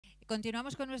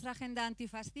Continuamos con nuestra agenda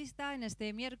antifascista en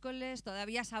este miércoles,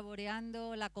 todavía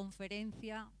saboreando la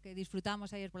conferencia que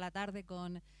disfrutamos ayer por la tarde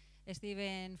con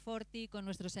Steven Forti, con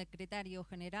nuestro secretario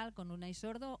general, con Unai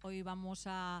Sordo. Hoy vamos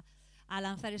a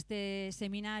lanzar este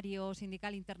seminario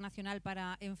sindical internacional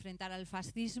para enfrentar al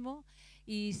fascismo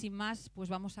y sin más pues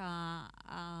vamos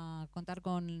a contar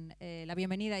con la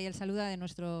bienvenida y el saludo de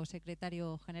nuestro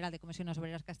secretario general de Comisiones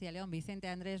Obreras Castilla y León, Vicente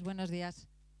Andrés. Buenos días.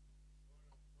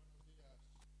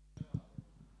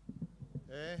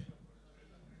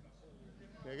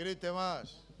 Que grite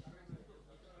más.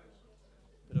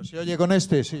 Pero si oye con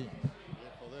este, sí.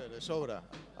 Joder, de sobra.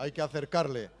 Hay que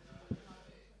acercarle.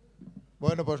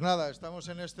 Bueno, pues nada, estamos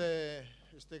en este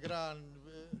gran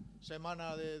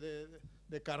semana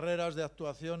de carreras, de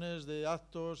actuaciones, de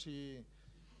actos y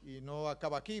no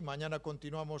acaba aquí. Mañana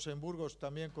continuamos en Burgos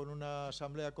también con una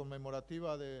asamblea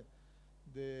conmemorativa de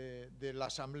la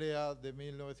asamblea de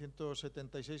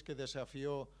 1976 que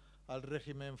desafió al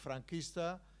régimen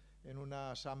franquista, en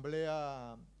una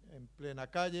asamblea en plena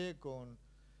calle con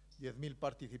 10.000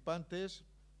 participantes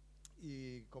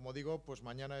y, como digo, pues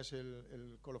mañana es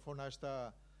el colofón a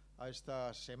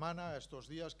esta semana, a estos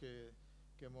días que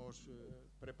hemos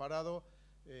preparado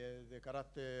de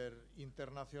carácter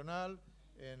internacional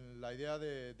en la idea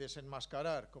de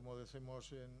desenmascarar, como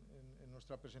decimos en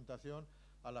nuestra presentación,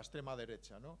 a la extrema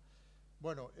derecha, ¿no?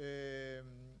 Bueno,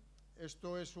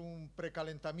 esto es un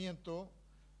precalentamiento,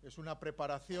 es una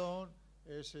preparación,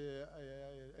 es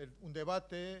un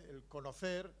debate, el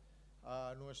conocer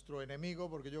a nuestro enemigo,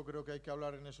 porque yo creo que hay que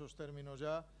hablar en esos términos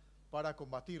ya, para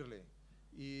combatirle.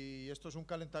 Y esto es un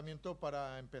calentamiento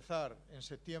para empezar en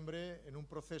septiembre en un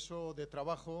proceso de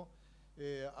trabajo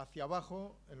hacia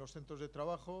abajo en los centros de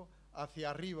trabajo,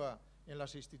 hacia arriba en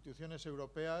las instituciones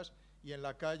europeas y en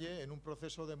la calle en un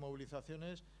proceso de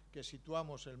movilizaciones que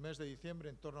situamos el mes de diciembre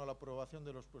en torno a la aprobación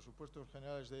de los presupuestos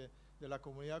generales de la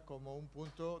comunidad como un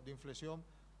punto de inflexión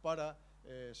para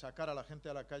sacar a la gente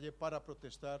a la calle para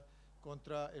protestar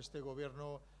contra este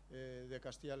gobierno de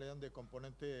Castilla y León de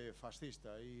componente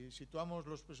fascista. Y situamos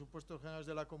los presupuestos generales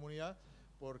de la comunidad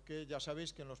porque ya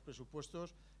sabéis que en los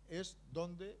presupuestos es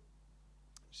donde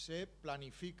se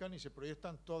planifican y se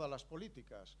proyectan todas las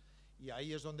políticas. Y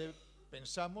ahí es donde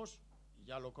pensamos, y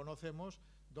ya lo conocemos,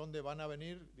 donde van a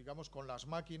venir, digamos, con las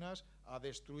máquinas a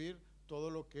destruir todo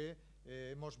lo que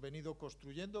hemos venido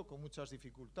construyendo con muchas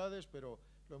dificultades, pero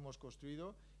lo hemos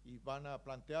construido y van a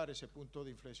plantear ese punto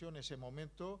de inflexión, ese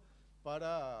momento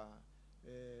para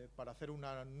hacer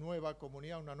una nueva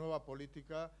comunidad, una nueva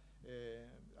política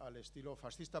al estilo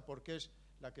fascista, porque es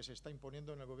la que se está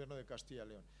imponiendo en el gobierno de Castilla y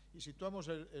León. Y situamos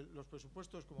los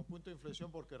presupuestos como punto de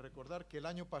inflexión porque recordar que el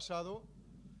año pasado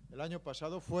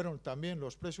fueron también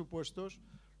los presupuestos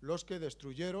los que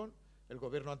destruyeron el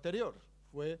gobierno anterior.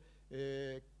 Fue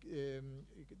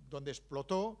donde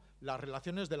explotó las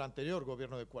relaciones del anterior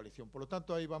gobierno de coalición. Por lo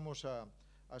tanto, ahí vamos a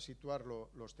situar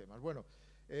los temas. Bueno,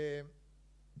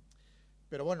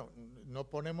 pero bueno, no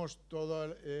ponemos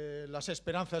todas las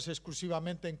esperanzas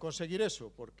exclusivamente en conseguir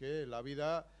eso, porque la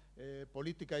vida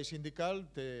política y sindical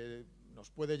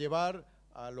nos puede llevar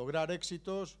a lograr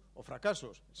éxitos o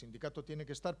fracasos. El sindicato tiene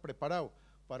que estar preparado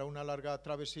para una larga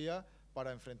travesía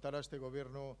para enfrentar a este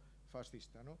gobierno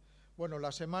fascista, ¿no? Bueno,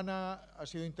 la semana ha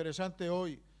sido interesante.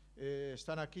 Hoy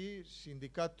están aquí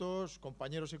sindicatos,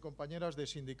 compañeros y compañeras de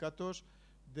sindicatos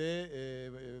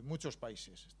de muchos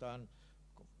países. Están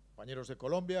compañeros de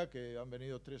Colombia, que han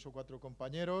venido 3 o 4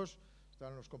 compañeros,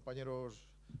 están los compañeros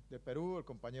de Perú, el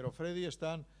compañero Freddy,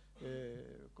 están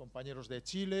compañeros de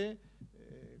Chile,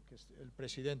 que es el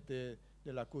presidente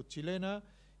de la CUT chilena,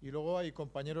 y luego hay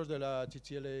compañeros de la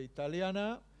CCOO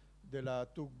italiana, de la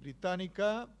TUC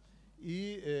británica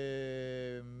y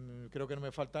creo que no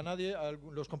me falta nadie,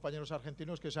 los compañeros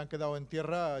argentinos que se han quedado en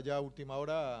tierra ya a última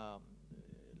hora,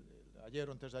 ayer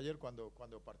o antes de ayer, cuando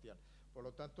partían. Por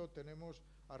lo tanto, tenemos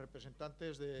a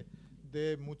representantes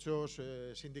de muchos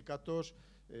sindicatos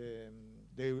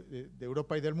de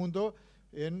Europa y del mundo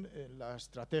en la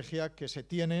estrategia que se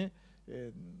tiene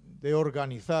de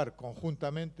organizar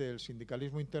conjuntamente el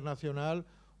sindicalismo internacional,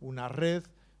 una red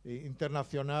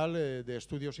internacional de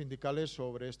estudios sindicales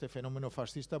sobre este fenómeno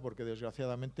fascista, porque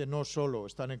desgraciadamente no solo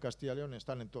están en Castilla y León,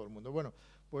 están en todo el mundo. Bueno,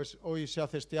 pues hoy se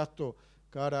hace este acto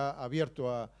cara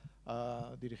abierto a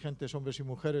dirigentes hombres y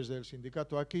mujeres del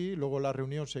sindicato aquí, luego la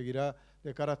reunión seguirá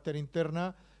de carácter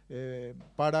interna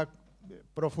para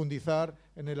profundizar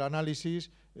en el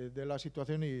análisis de la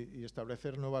situación y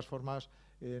establecer nuevas formas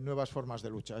de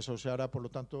lucha. Eso se hará, por lo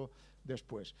tanto,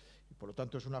 después. Y, por lo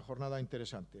tanto, es una jornada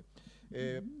interesante.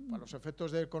 Para los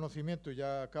efectos del conocimiento,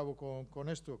 ya acabo con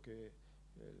esto, que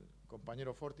el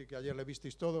compañero Forti, que ayer le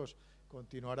visteis todos,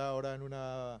 continuará ahora en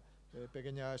una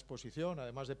pequeña exposición,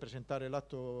 además de presentar el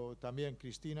acto también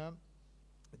Cristina.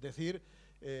 Es decir,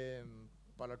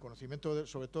 para el conocimiento,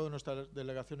 sobre todo de nuestras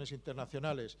delegaciones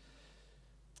internacionales,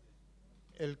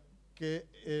 el que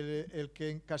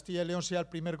en Castilla y León sea el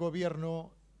primer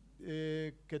gobierno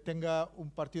que tenga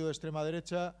un partido de extrema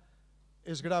derecha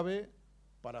es grave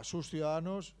para sus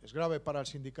ciudadanos, es grave para el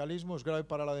sindicalismo, es grave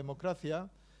para la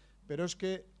democracia, pero es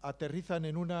que aterrizan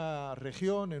en una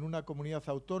región, en una comunidad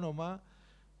autónoma,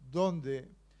 donde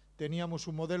teníamos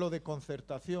un modelo de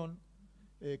concertación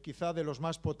quizá de los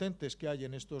más potentes que hay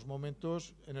en estos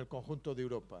momentos en el conjunto de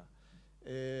Europa.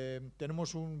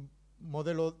 Tenemos un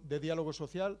modelo de diálogo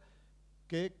social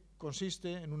que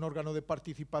consiste en un órgano de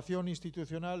participación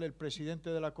institucional, el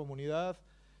presidente de la comunidad,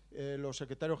 los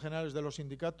secretarios generales de los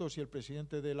sindicatos y el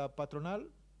presidente de la patronal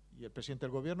y el presidente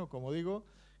del gobierno, como digo,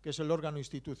 que es el órgano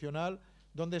institucional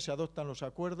donde se adoptan los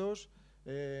acuerdos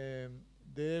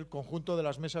del conjunto de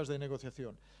las mesas de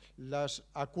negociación. Los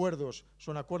acuerdos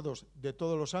son acuerdos de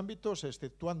todos los ámbitos,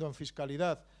 exceptuando en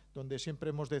fiscalidad, donde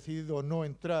siempre hemos decidido no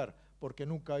entrar porque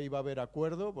nunca iba a haber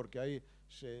acuerdo, porque ahí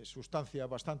se sustancia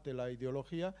bastante la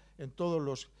ideología. En todos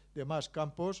los demás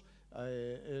campos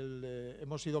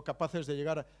hemos sido capaces de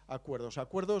llegar a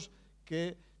acuerdos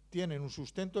que tienen un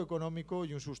sustento económico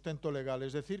y un sustento legal,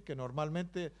 es decir, que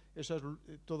normalmente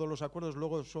todos los acuerdos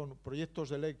luego son proyectos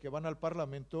de ley que van al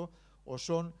Parlamento o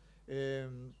son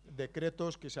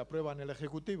decretos que se aprueban en el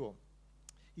Ejecutivo,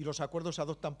 y los acuerdos se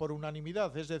adoptan por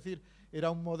unanimidad, es decir,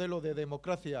 era un modelo de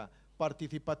democracia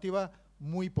participativa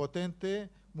muy potente,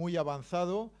 muy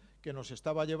avanzado, que nos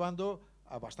estaba llevando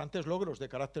a bastantes logros de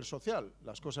carácter social,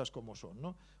 las cosas como son,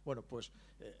 ¿no? Bueno, pues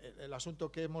el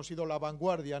asunto que hemos sido la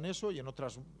vanguardia en eso y en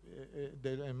otras,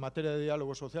 en materia de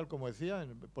diálogo social, como decía,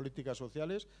 en políticas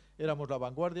sociales, éramos la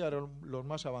vanguardia, éramos los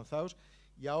más avanzados,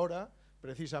 y ahora,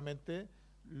 precisamente,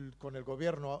 con el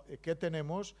gobierno que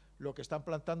tenemos, lo que están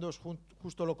plantando es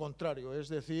justo lo contrario, es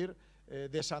decir,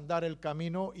 desandar el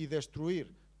camino y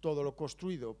destruir todo lo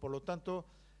construido. Por lo tanto,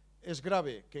 es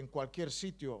grave que en cualquier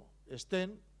sitio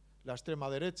estén la extrema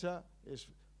derecha, es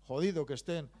jodido que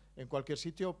estén en cualquier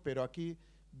sitio, pero aquí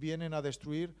vienen a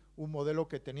destruir un modelo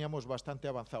que teníamos bastante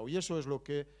avanzado. Y eso es lo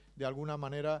que, de alguna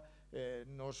manera,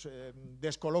 nos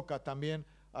descoloca también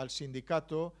al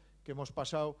sindicato, que hemos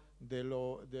pasado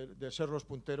de ser los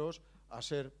punteros a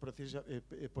ser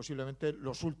posiblemente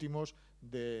los últimos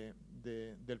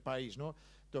del país, ¿no?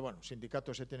 Entonces, bueno, el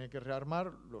sindicato se tiene que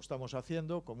rearmar, lo estamos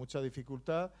haciendo con mucha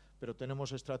dificultad, pero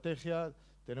tenemos estrategia,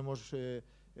 tenemos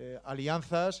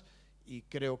alianzas, y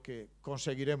creo que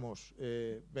conseguiremos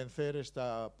vencer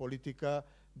esta política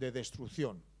de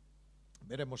destrucción.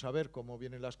 Veremos a ver cómo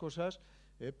vienen las cosas,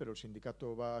 pero el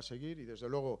sindicato va a seguir, y desde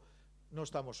luego no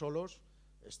estamos solos,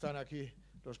 están aquí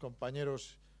los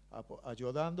compañeros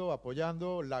ayudando,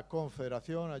 apoyando, la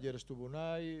Confederación, ayer estuvo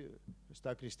Unai,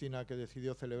 está Cristina, que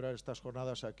decidió celebrar estas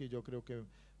jornadas aquí, yo creo que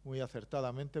muy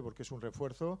acertadamente, porque es un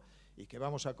refuerzo, y que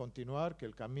vamos a continuar, que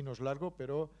el camino es largo,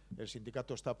 pero el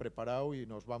sindicato está preparado y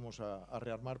nos vamos a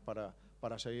rearmar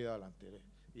para seguir adelante.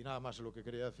 Y nada más lo que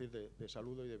quería decir de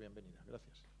saludo y de bienvenida.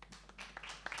 Gracias.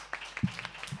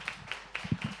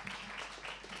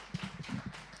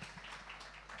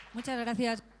 Muchas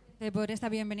gracias por esta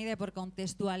bienvenida y por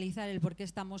contextualizar el por qué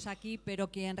estamos aquí,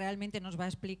 pero quien realmente nos va a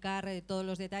explicar todos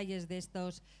los detalles de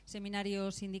estos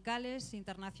seminarios sindicales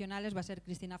internacionales va a ser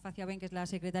Cristina Faciaben, que es la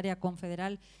secretaria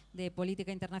confederal de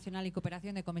Política Internacional y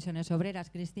Cooperación de Comisiones Obreras.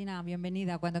 Cristina,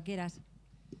 bienvenida, cuando quieras.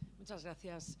 Muchas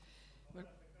gracias. Bueno,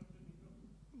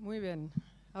 muy bien.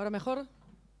 ¿Ahora mejor?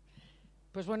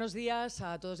 Pues buenos días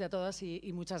a todos y a todas,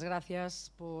 y muchas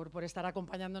gracias por estar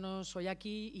acompañándonos hoy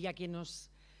aquí, y a quienes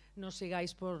nos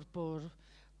sigáis por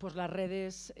las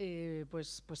redes,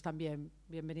 pues también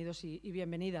bienvenidos y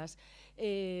bienvenidas.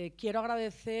 Quiero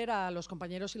agradecer a los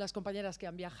compañeros y las compañeras que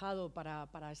han viajado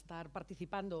para estar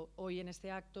participando hoy en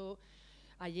este acto,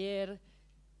 ayer,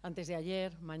 antes de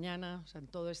ayer, mañana, o sea, en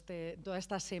toda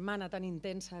esta semana tan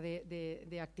intensa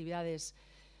de actividades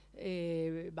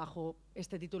bajo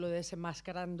este título de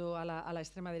Desenmascarando a la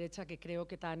extrema derecha, que creo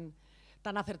que tan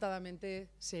acertadamente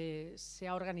se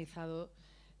ha organizado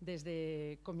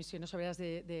desde Comisiones Obreras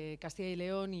de Castilla y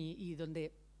León, y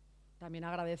donde también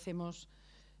agradecemos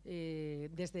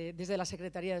desde la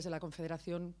Secretaría, desde la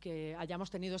Confederación, que hayamos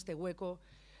tenido este hueco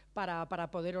para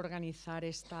poder organizar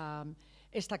esta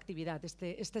actividad,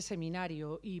 este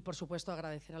seminario, y por supuesto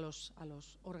agradecer a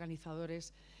los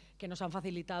organizadores que nos han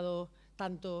facilitado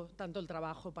tanto el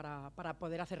trabajo para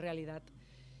poder hacer realidad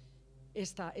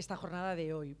esta jornada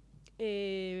de hoy.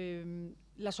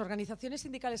 Las organizaciones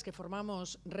sindicales que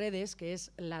formamos redes, que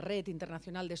es la Red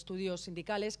Internacional de Estudios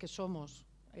Sindicales, que somos,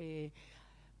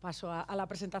 paso a la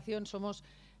presentación, somos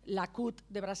la CUT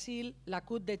de Brasil, la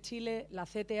CUT de Chile, la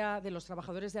CTA de los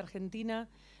trabajadores de Argentina,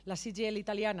 la CGL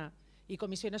italiana y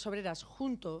Comisiones Obreras,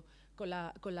 junto con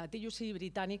la TUC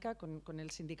británica, con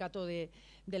el sindicato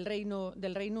del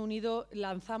Reino Unido,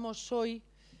 lanzamos hoy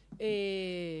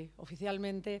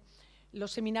oficialmente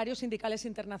los seminarios sindicales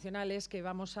internacionales que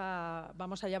vamos a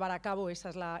llevar a cabo.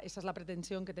 Esa es la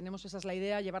pretensión que tenemos, esa es la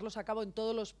idea, llevarlos a cabo en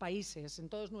todos los países, en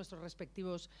todos nuestros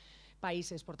respectivos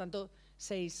países. Por tanto,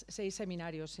 seis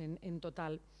seminarios en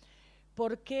total.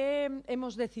 ¿Por qué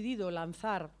hemos decidido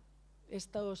lanzar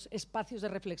estos espacios de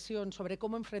reflexión sobre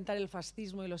cómo enfrentar el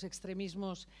fascismo y los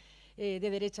extremismos de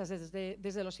derechas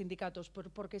desde los sindicatos?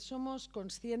 Porque somos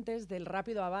conscientes del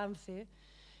rápido avance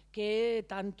que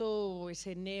tanto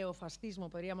ese neofascismo,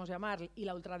 podríamos llamar, y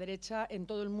la ultraderecha en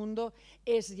todo el mundo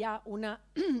es ya una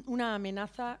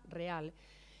amenaza real.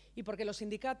 Y porque los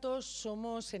sindicatos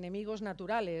somos enemigos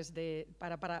naturales,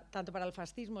 tanto para el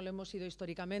fascismo, lo hemos sido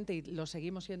históricamente y lo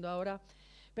seguimos siendo ahora,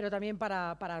 pero también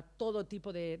para todo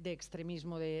tipo de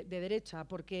extremismo de derecha,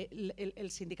 porque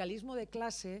el sindicalismo de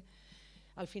clase,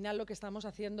 al final lo que estamos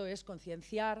haciendo es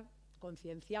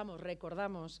concienciamos,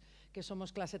 recordamos que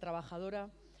somos clase trabajadora,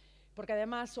 porque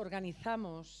además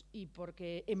organizamos y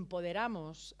porque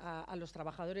empoderamos a los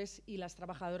trabajadores y las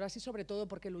trabajadoras, y sobre todo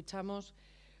porque luchamos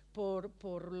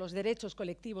por los derechos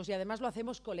colectivos, y además lo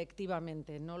hacemos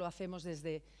colectivamente, no lo hacemos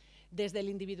desde el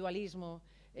individualismo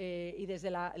y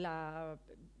desde a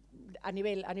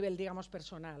nivel, digamos,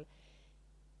 personal.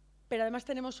 Pero además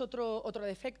tenemos otro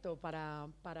defecto para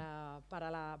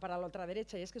la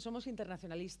ultraderecha, y es que somos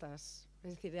internacionalistas. Es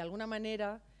decir, de alguna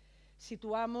manera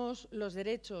situamos los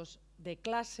derechos de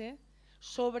clase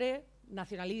sobre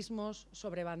nacionalismos,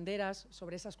 sobre banderas,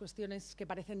 sobre esas cuestiones que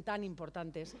parecen tan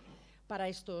importantes para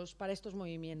estos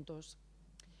movimientos.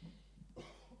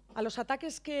 A los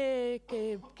ataques que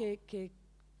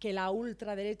la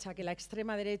ultraderecha, que la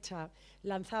extrema derecha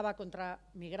lanzaba contra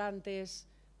migrantes,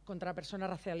 contra personas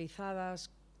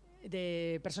racializadas,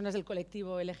 de personas del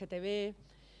colectivo LGTB,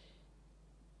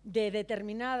 de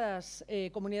determinadas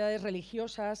comunidades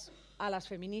religiosas, a las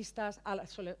feministas,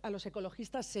 a los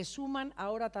ecologistas, se suman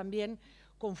ahora también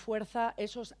con fuerza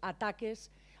esos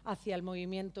ataques hacia el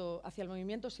movimiento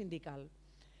sindical.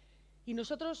 Y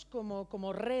nosotros,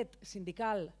 como red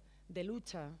sindical de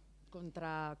lucha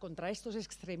contra estos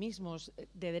extremismos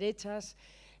de derechas,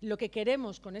 lo que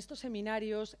queremos con estos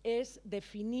seminarios es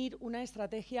definir una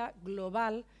estrategia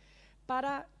global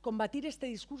para combatir este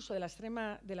discurso de la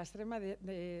extrema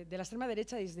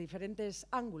derecha desde diferentes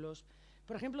ángulos.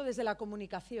 Por ejemplo, desde la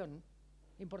comunicación,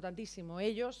 importantísimo.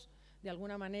 Ellos, de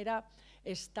alguna manera,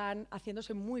 están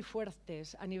haciéndose muy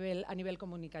fuertes a nivel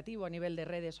comunicativo, a nivel de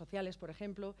redes sociales, por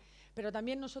ejemplo, pero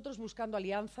también nosotros buscando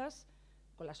alianzas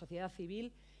con la sociedad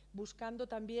civil, buscando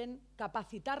también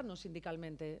capacitarnos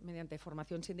sindicalmente mediante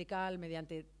formación sindical,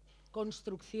 mediante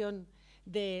construcción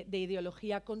de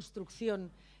ideología,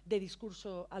 construcción de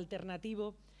discurso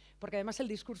alternativo, porque además el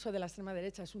discurso de la extrema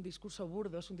derecha es un discurso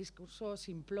burdo, es un discurso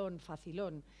simplón,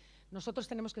 facilón. Nosotros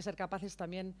tenemos que ser capaces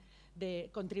también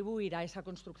de contribuir a esa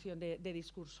construcción de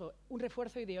discurso, un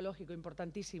refuerzo ideológico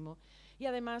importantísimo, y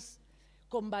además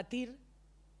combatir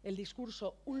el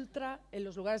discurso ultra en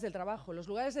los lugares del trabajo. Los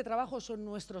lugares de trabajo son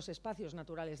nuestros espacios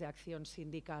naturales de acción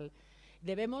sindical.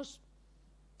 Debemos,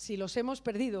 si los hemos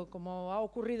perdido, como ha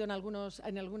ocurrido en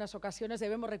algunas ocasiones,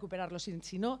 debemos recuperarlos.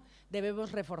 Si no,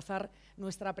 debemos reforzar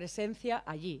nuestra presencia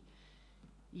allí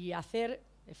y hacer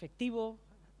efectivo,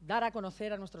 dar a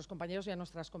conocer a nuestros compañeros y a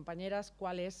nuestras compañeras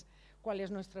cuál es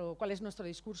nuestro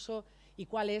discurso y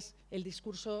cuál es el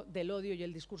discurso del odio y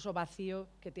el discurso vacío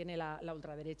que tiene la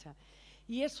ultraderecha.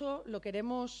 Y eso lo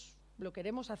queremos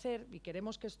hacer, y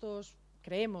creemos que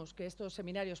estos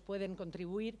seminarios pueden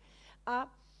contribuir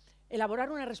a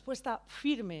elaborar una respuesta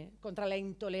firme contra la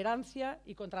intolerancia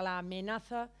y contra la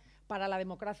amenaza para la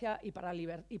democracia y para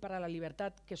la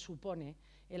libertad que supone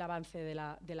el avance de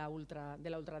la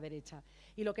ultraderecha.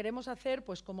 Y lo queremos hacer,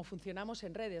 pues, como funcionamos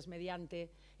en redes, mediante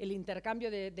el intercambio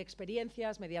de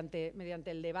experiencias, mediante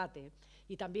el debate,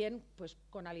 y también, pues,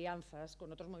 con alianzas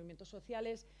con otros movimientos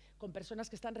sociales, con personas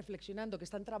que están reflexionando, que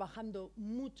están trabajando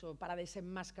mucho para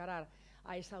desenmascarar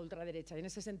a esa ultraderecha. Y en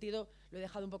ese sentido, lo he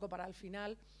dejado un poco para el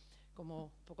final, como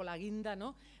un poco la guinda,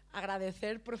 ¿no?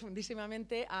 Agradecer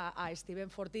profundísimamente a Steven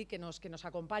Forti que nos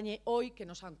acompañe hoy, que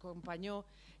nos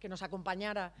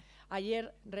acompañara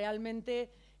ayer. Realmente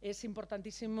es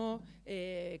importantísimo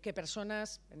que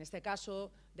personas, en este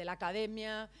caso de la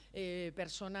academia,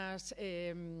 personas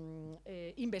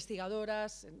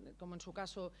investigadoras, como en su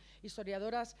caso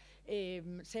historiadoras,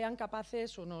 sean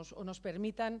capaces o nos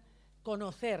permitan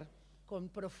conocer con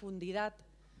profundidad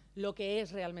lo que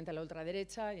es realmente la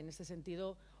ultraderecha, y en este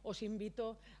sentido os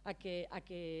invito a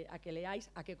que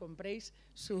leáis, a que compréis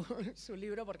su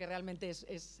libro, porque realmente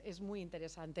es muy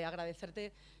interesante.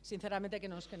 Agradecerte sinceramente que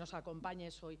nos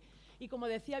acompañes hoy. Y como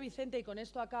decía Vicente, y con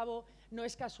esto acabo, no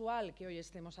es casual que hoy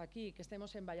estemos aquí, que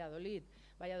estemos en Valladolid.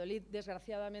 Valladolid,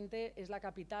 desgraciadamente, es la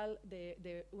capital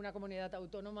de una comunidad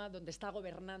autónoma donde está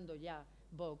gobernando ya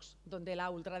Vox, donde la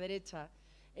ultraderecha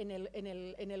en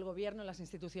el gobierno, en las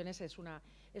instituciones, es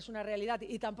una realidad.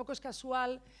 Y tampoco es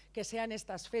casual que sean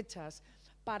estas fechas.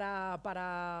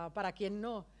 Para quien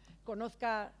no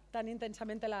conozca tan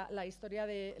intensamente la historia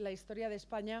de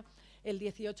España, el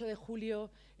 18 de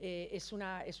julio es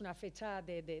una fecha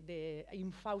de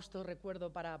infausto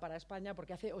recuerdo para España,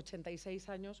 porque hace 86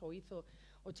 años, o hizo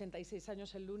 86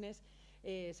 años el lunes,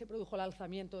 se produjo el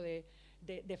alzamiento de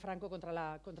Franco contra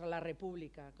la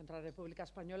República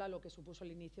Española, lo que supuso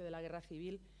el inicio de la Guerra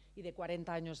Civil y de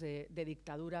 40 años de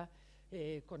dictadura,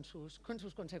 con sus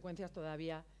consecuencias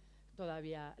todavía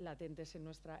latentes en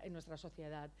nuestra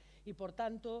sociedad. Y por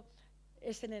tanto,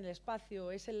 es en el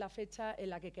espacio, es en la fecha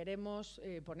en la que queremos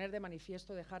poner de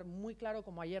manifiesto, dejar muy claro,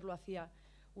 como ayer lo hacía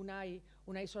Unai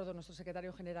Sordo, nuestro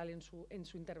secretario general, en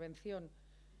su intervención.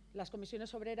 Las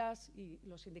comisiones obreras y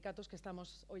los sindicatos que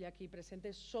estamos hoy aquí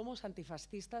presentes somos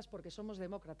antifascistas porque somos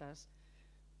demócratas,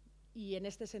 y en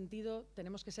este sentido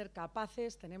tenemos que ser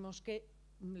capaces, tenemos que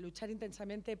luchar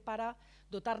intensamente para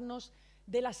dotarnos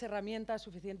de las herramientas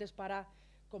suficientes para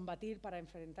combatir, para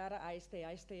enfrentar a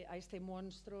este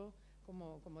monstruo,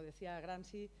 como decía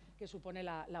Gramsci, que supone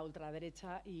la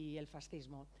ultraderecha y el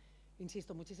fascismo.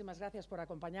 Insisto, muchísimas gracias por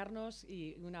acompañarnos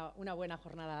y una buena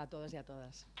jornada a todos y a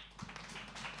todas.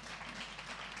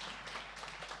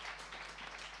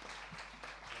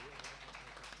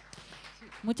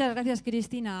 Muchas gracias,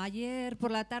 Cristina. Ayer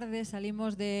por la tarde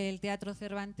salimos del Teatro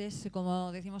Cervantes,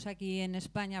 como decimos aquí en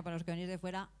España, para los que venís de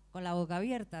fuera, con la boca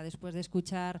abierta, después de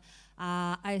escuchar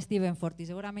a Steven Forti.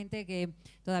 Seguramente que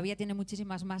todavía tiene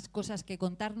muchísimas más cosas que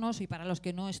contarnos, y para los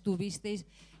que no estuvisteis,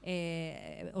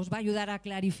 os va a ayudar a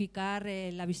clarificar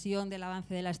la visión del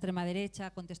avance de la extrema derecha,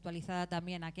 contextualizada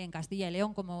también aquí en Castilla y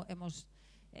León, como hemos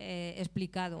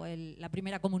explicado, la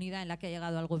primera comunidad en la que ha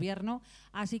llegado al gobierno.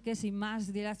 Así que sin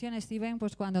más dilación, Steven,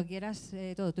 pues cuando quieras,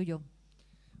 todo tuyo.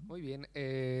 Muy bien,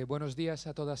 buenos días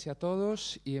a todas y a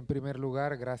todos, y en primer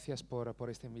lugar gracias por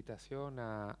esta invitación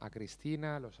a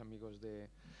Cristina, a los amigos de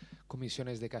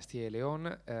Comisiones de Castilla y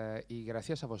León, y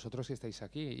gracias a vosotros que estáis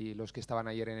aquí y los que estaban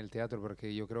ayer en el teatro,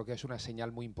 porque yo creo que es una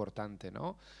señal muy importante,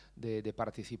 ¿no?, de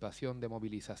participación, de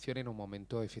movilización en un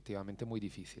momento efectivamente muy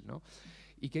difícil, ¿no?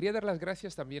 Y quería dar las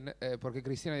gracias también, porque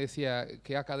Cristina decía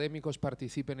que académicos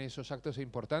participen en esos actos es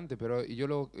importante, pero yo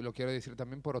lo quiero decir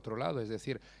también por otro lado, es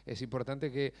decir, es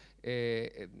importante que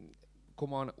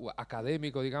como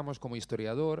académico, digamos, como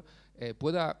historiador,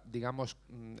 pueda, digamos,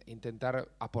 intentar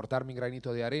aportar mi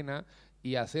granito de arena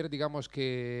y hacer, digamos,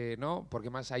 que, ¿no?,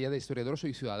 porque más allá de historiador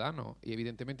soy ciudadano, y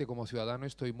evidentemente como ciudadano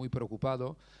estoy muy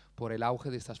preocupado por el auge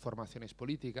de estas formaciones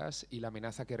políticas y la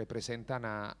amenaza que representan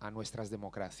a nuestras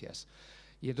democracias.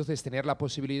 Y entonces tener la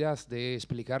posibilidad de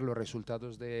explicar los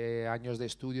resultados de años de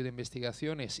estudio, de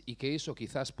investigaciones, y que eso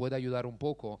quizás pueda ayudar un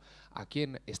poco a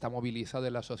quien está movilizado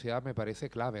en la sociedad, me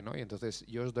parece clave, ¿no? Y entonces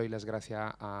yo os doy las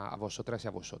gracias a vosotras y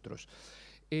a vosotros.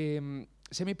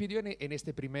 Se me pidió en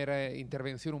esta primera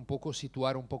intervención un poco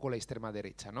situar un poco la extrema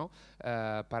derecha, ¿no?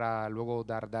 Para luego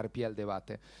dar pie al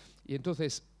debate. Y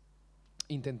entonces,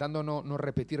 intentando no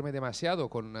repetirme demasiado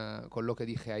con lo que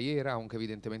dije ayer, aunque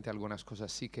evidentemente algunas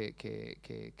cosas sí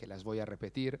que las voy a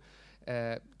repetir,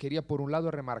 quería por un lado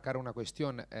remarcar una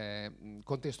cuestión,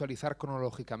 contextualizar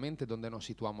cronológicamente dónde nos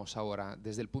situamos ahora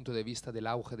desde el punto de vista del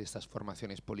auge de estas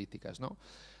formaciones políticas, ¿no?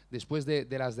 Después de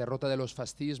las derrotas de los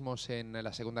fascismos en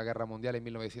la Segunda Guerra Mundial en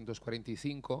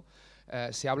 1945,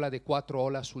 se habla de 4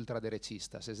 olas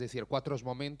ultraderechistas, es decir, 4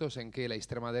 momentos en que la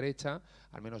extrema derecha,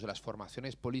 al menos las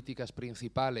formaciones políticas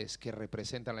principales que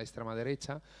representan la extrema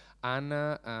derecha, han,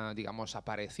 digamos,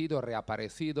 aparecido,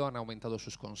 reaparecido, han aumentado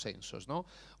sus consensos, ¿no?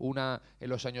 Una en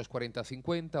los años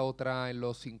 40-50, otra en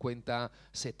los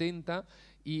 50-70,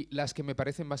 y las que me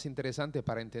parecen más interesantes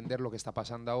para entender lo que está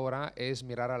pasando ahora es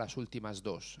mirar a las últimas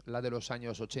dos, la de los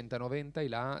años 80-90 y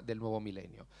la del nuevo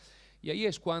milenio. Y ahí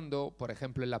es cuando, por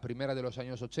ejemplo, en la primera de los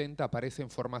años 80 aparecen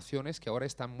formaciones que ahora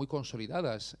están muy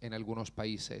consolidadas en algunos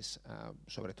países,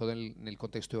 sobre todo en el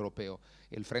contexto europeo.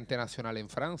 El Frente Nacional en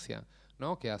Francia,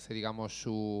 ¿no?, que hace, digamos,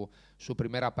 su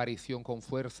primera aparición con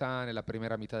fuerza en la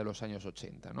primera mitad de los años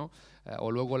 80, ¿no?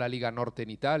 O luego la Liga Norte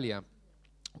en Italia,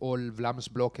 o el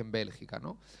Vlaams Blok en Bélgica,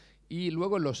 ¿no? Y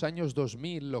luego en los años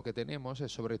 2000 lo que tenemos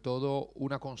es sobre todo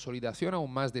una consolidación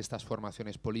aún más de estas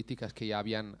formaciones políticas que ya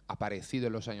habían aparecido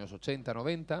en los años 80,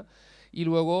 90, y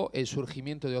luego el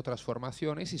surgimiento de otras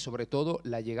formaciones y sobre todo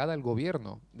la llegada al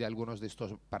gobierno de algunos de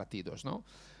estos partidos, ¿no?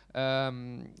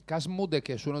 Casmude,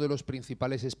 que es uno de los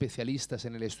principales especialistas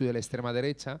en el estudio de la extrema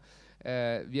derecha,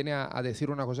 viene a decir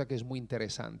una cosa que es muy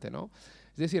interesante, ¿no?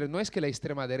 Es decir, no es que la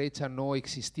extrema derecha no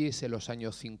existiese en los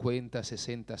años 50,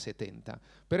 60, 70,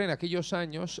 pero en aquellos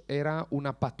años era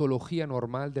una patología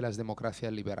normal de las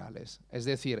democracias liberales. Es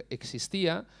decir,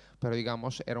 existía, pero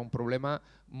digamos, era un problema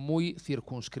muy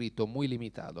circunscrito, muy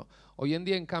limitado. Hoy en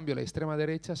día, en cambio, la extrema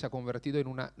derecha se ha convertido en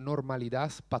una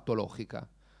normalidad patológica.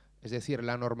 Es decir,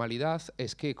 la normalidad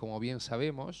es que, como bien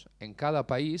sabemos, en cada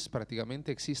país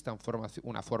prácticamente exista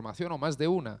una formación o más de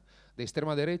una de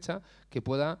extrema derecha que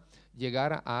pueda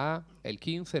llegar a el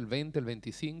 15, el 20, el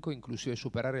 25, inclusive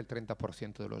superar el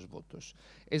 30% de los votos.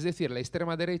 Es decir, la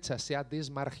extrema derecha se ha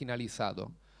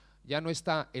desmarginalizado. Ya no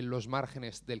está en los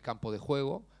márgenes del campo de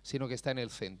juego, sino que está en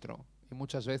el centro. Y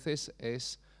muchas veces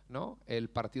es, ¿no?, el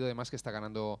partido además que está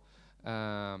ganando,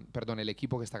 el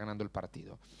equipo que está ganando el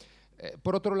partido.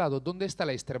 Por otro lado, ¿dónde está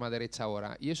la extrema derecha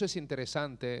ahora? Y eso es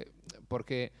interesante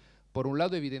porque, por un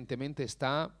lado, evidentemente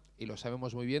está, y lo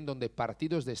sabemos muy bien, donde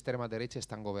partidos de extrema derecha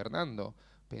están gobernando.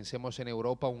 Pensemos en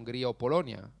Europa, Hungría o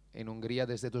Polonia. En Hungría,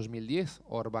 desde 2010,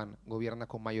 Orbán gobierna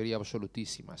con mayoría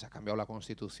absolutísima. Se ha cambiado la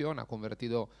constitución, ha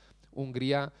convertido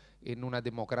Hungría en una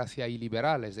democracia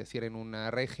iliberal, es decir, en un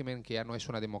régimen que ya no es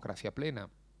una democracia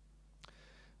plena.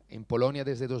 En Polonia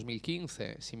desde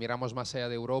 2015, si miramos más allá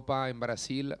de Europa, en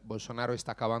Brasil, Bolsonaro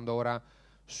está acabando ahora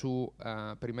su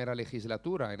primera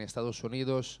legislatura. En Estados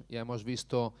Unidos ya hemos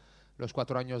visto los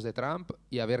 4 años de Trump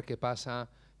y a ver qué pasa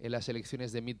en las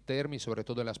elecciones de midterm y sobre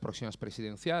todo en las próximas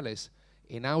presidenciales.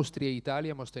 En Austria e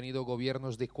Italia hemos tenido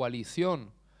gobiernos de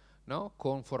coalición, ¿no?,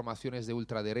 con formaciones de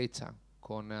ultraderecha,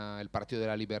 con el Partido de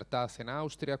la Libertad en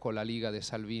Austria, con la Liga de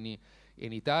Salvini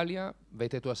en Italia.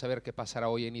 Vete tú a saber qué pasará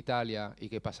hoy en Italia y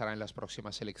qué pasará en las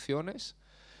próximas elecciones.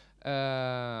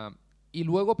 Y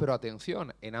luego, pero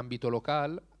atención, en ámbito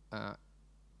local,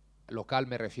 local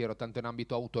me refiero tanto en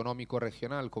ámbito autonómico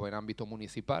regional como en ámbito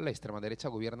municipal, la extrema derecha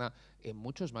gobierna en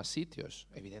muchos más sitios.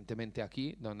 Evidentemente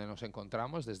aquí, donde nos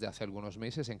encontramos desde hace algunos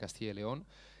meses, en Castilla y León.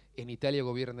 En Italia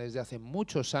gobierna desde hace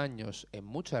muchos años en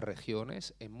muchas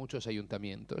regiones, en muchos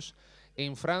ayuntamientos.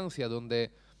 En Francia,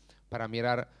 donde, para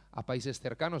mirar a países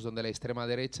cercanos, donde la extrema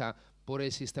derecha, por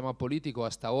el sistema político,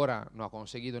 hasta ahora no ha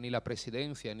conseguido ni la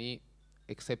presidencia, ni,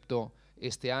 excepto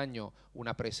este año,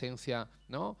 una presencia,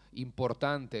 ¿no?,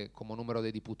 importante como número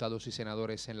de diputados y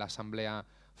senadores en la Asamblea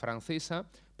francesa,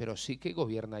 pero sí que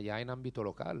gobierna ya en ámbito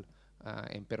local,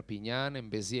 en Perpiñán, en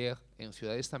Béziers, en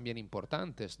ciudades también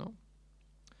importantes, ¿no?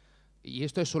 Y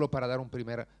esto es solo para dar un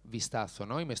primer vistazo,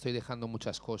 ¿no? Y me estoy dejando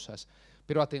muchas cosas.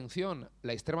 Pero atención,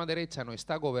 la extrema derecha no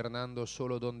está gobernando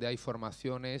solo donde hay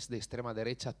formaciones de extrema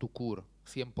derecha tout court,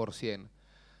 100%.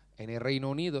 En el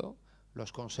Reino Unido,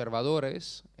 los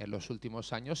conservadores en los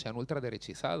últimos años se han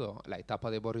ultraderechizado. La etapa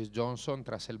de Boris Johnson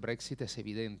tras el Brexit es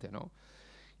evidente, ¿no?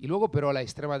 Y luego, pero la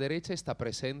extrema derecha está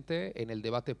presente en el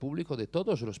debate público de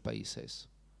todos los países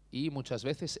y muchas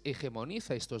veces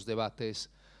hegemoniza estos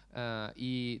debates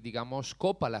y, digamos,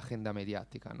 copa la agenda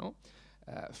mediática, ¿no?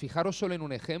 Fijaros solo en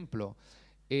un ejemplo.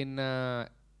 En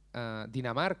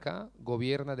Dinamarca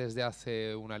gobierna desde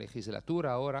hace una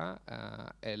legislatura ahora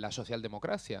la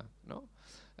socialdemocracia, ¿no?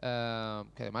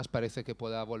 Que además parece que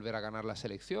pueda volver a ganar las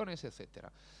elecciones, etc.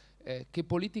 ¿Qué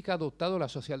política ha adoptado la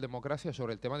socialdemocracia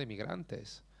sobre el tema de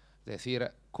migrantes? Es decir,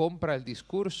 compra el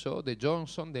discurso de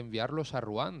Johnson de enviarlos a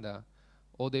Ruanda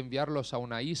o de enviarlos a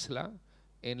una isla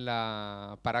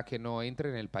para que no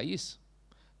entren en el país.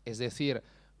 Es decir,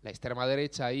 la extrema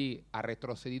derecha ahí ha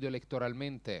retrocedido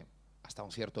electoralmente hasta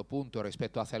un cierto punto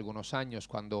respecto a hace algunos años,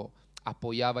 cuando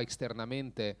apoyaba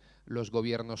externamente los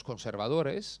gobiernos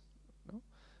conservadores, ¿no?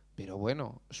 Pero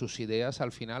bueno, sus ideas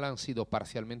al final han sido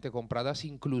parcialmente compradas,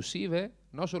 inclusive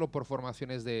no solo por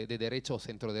formaciones de derecha o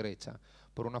centro-derecha,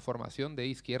 por una formación de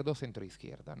izquierda o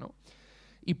centro-izquierda, ¿no?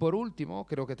 Y por último,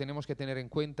 creo que tenemos que tener en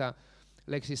cuenta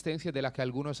la existencia de la que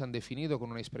algunos han definido con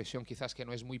una expresión quizás que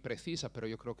no es muy precisa, pero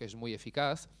yo creo que es muy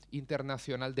eficaz,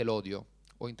 internacional del odio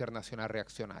o internacional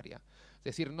reaccionaria. Es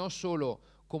decir, no solo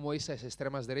cómo esas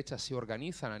extremas derechas se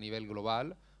organizan a nivel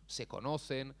global, se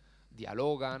conocen,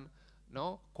 dialogan,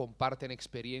 ¿no? Comparten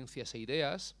experiencias e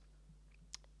ideas,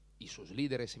 y sus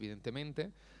líderes,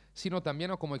 evidentemente, sino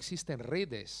también como existen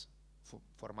redes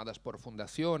formadas por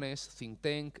fundaciones, think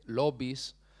tank,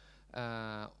 lobbies,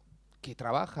 que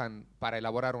trabajan para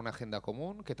elaborar una agenda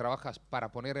común, que trabajan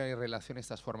para poner en relación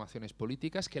estas formaciones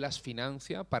políticas, que las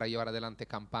financia para llevar adelante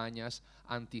campañas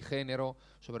antigénero,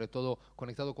 sobre todo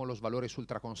conectado con los valores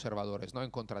ultraconservadores, ¿no?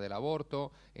 En contra del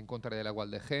aborto, en contra de la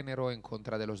igualdad de género, en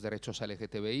contra de los derechos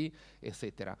LGTBI,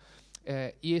 etc.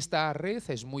 Y esta red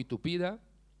es muy tupida,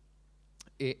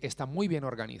 está muy bien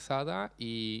organizada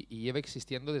y lleva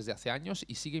existiendo desde hace años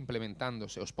y sigue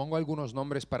implementándose. Os pongo algunos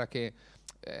nombres para que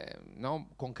 ¿no?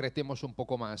 concretemos un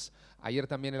poco más. Ayer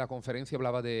también en la conferencia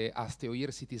hablaba de Hazte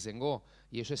Oír CitizenGO,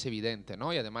 y eso es evidente,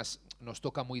 ¿no? Y además nos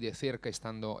toca muy de cerca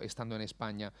estando en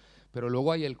España. Pero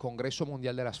luego hay el Congreso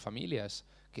Mundial de las Familias,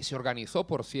 que se organizó,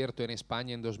 por cierto, en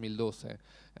España en 2012.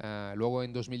 Luego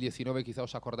en 2019, quizá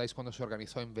os acordáis cuando se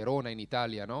organizó en Verona, en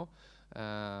Italia, ¿no?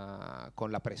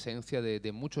 Con la presencia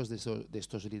de muchos de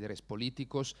estos líderes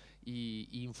políticos y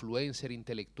influencers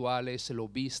intelectuales,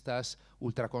 lobistas,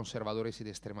 ultraconservadores y de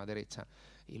extrema derecha.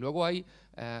 Y luego hay,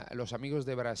 los amigos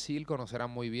de Brasil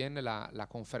conocerán muy bien la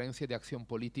Conferencia de Acción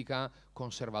Política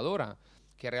Conservadora,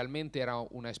 que realmente era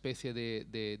una especie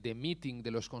de meeting de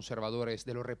los conservadores,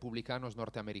 de los republicanos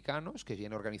norteamericanos, que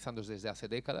viene organizando desde hace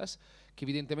décadas, que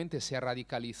evidentemente se ha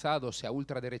radicalizado, se ha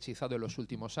ultraderechizado en los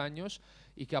últimos años,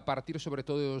 y que a partir sobre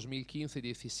todo de 2015 y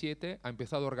 2017 ha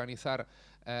empezado a organizar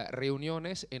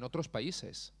reuniones en otros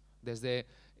países. Desde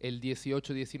el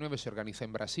 18-19 se organiza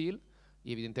en Brasil,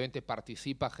 y evidentemente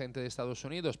participa gente de Estados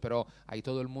Unidos, pero hay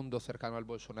todo el mundo cercano al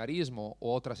bolsonarismo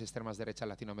o otras extremas derechas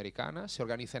latinoamericanas. Se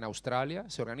organiza en Australia,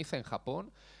 se organiza en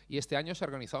Japón, y este año se ha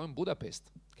organizado en Budapest,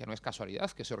 que no es casualidad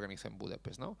que se organice en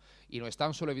Budapest, ¿no? Y no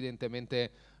están solo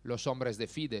evidentemente los hombres de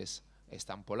Fidesz,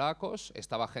 están polacos,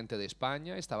 estaba gente de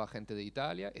España, estaba gente de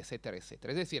Italia, etcétera,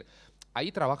 etcétera. Es decir,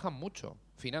 ahí trabajan mucho,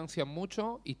 financian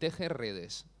mucho y tejen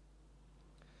redes.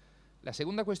 La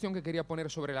segunda cuestión que quería poner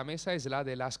sobre la mesa es la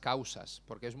de las causas,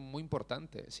 porque es muy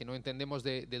importante. Si no entendemos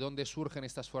de dónde surgen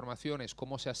estas formaciones,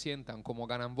 cómo se asientan, cómo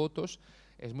ganan votos,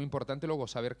 es muy importante luego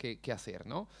saber qué hacer,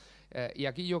 ¿no? Y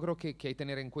aquí yo creo que hay que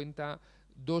tener en cuenta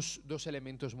dos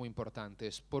elementos muy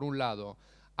importantes. Por un lado,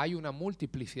 hay una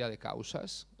multiplicidad de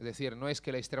causas, es decir, no es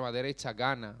que la extrema derecha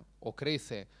gana o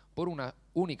crece por una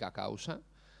única causa.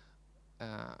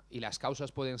 Y las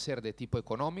causas pueden ser de tipo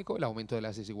económico, el aumento de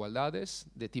las desigualdades,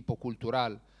 de tipo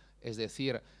cultural, es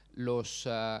decir,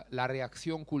 la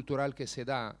reacción cultural que se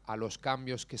da a los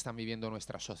cambios que están viviendo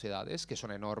nuestras sociedades, que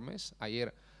son enormes.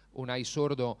 Ayer Unai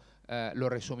Sordo lo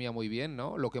resumía muy bien,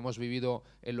 ¿no? Lo que hemos vivido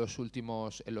en los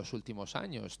últimos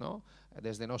años, ¿no?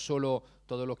 Desde no solo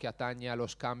todo lo que atañe a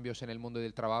los cambios en el mundo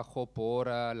del trabajo por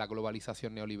la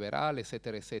globalización neoliberal,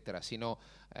 etcétera, etcétera, sino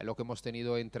lo que hemos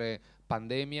tenido entre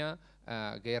pandemia,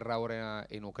 guerra ahora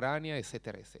en Ucrania,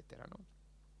 etcétera, etcétera, ¿no?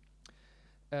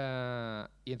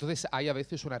 Y entonces hay a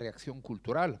veces una reacción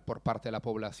cultural por parte de la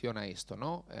población a esto,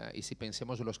 ¿no? Y si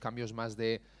pensemos en los cambios más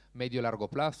de medio-largo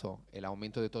plazo, el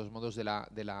aumento de todos modos de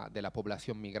la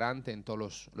población migrante en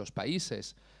todos los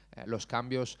países, los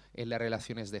cambios en las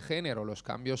relaciones de género, los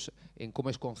cambios en cómo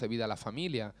es concebida la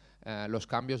familia, los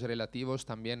cambios relativos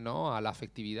también, ¿no?, a la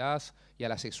afectividad y a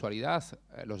la sexualidad,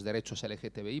 los derechos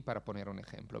LGTBI, para poner un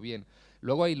ejemplo. Bien,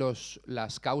 luego hay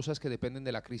las causas que dependen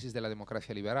de la crisis de la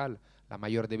democracia liberal, la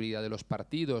mayor debilidad de los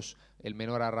partidos, el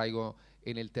menor arraigo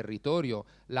en el territorio,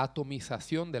 la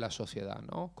atomización de la sociedad,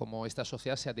 ¿no?, como esta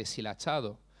sociedad se ha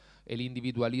deshilachado, el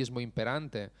individualismo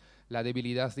imperante, la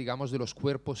debilidad, digamos, de los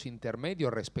cuerpos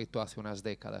intermedios respecto a hace unas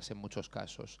décadas en muchos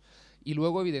casos. Y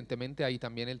luego, evidentemente, hay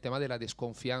también el tema de la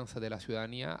desconfianza de la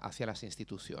ciudadanía hacia las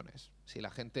instituciones. Si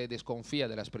la gente desconfía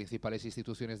de las principales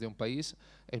instituciones de un país,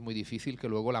 es muy difícil que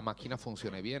luego la máquina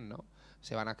funcione bien, ¿no?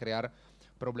 Se van a crear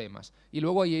problemas. Y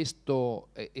luego hay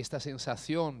esta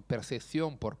sensación,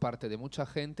 percepción por parte de mucha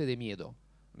gente de miedo.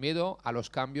 Miedo a los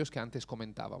cambios que antes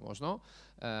comentábamos, ¿no?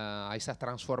 A esas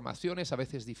transformaciones a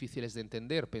veces difíciles de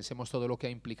entender. Pensemos todo lo que ha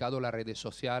implicado las redes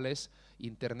sociales,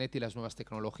 Internet y las nuevas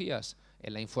tecnologías,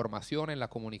 en la información, en la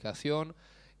comunicación,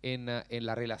 en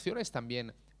las relaciones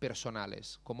también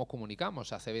personales. ¿Cómo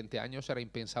comunicamos? Hace 20 años era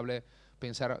impensable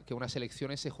pensar que unas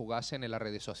elecciones se jugasen en las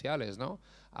redes sociales, ¿no?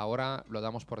 Ahora lo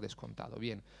damos por descontado.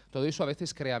 Bien, todo eso a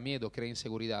veces crea miedo, crea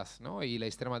inseguridad, ¿no? Y la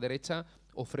extrema derecha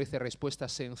ofrece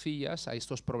respuestas sencillas a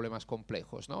estos problemas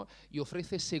complejos, ¿no? Y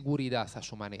ofrece seguridad a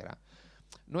su manera.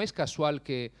 No es casual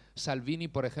que Salvini,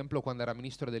 por ejemplo, cuando era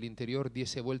ministro del Interior,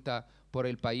 diese vuelta por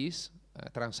el país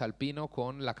transalpino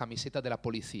con la camiseta de la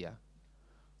policía.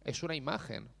 Es una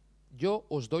imagen. Yo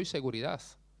os doy seguridad.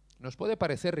 Nos puede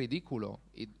parecer ridículo,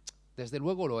 y desde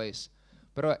luego lo es,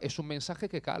 pero es un mensaje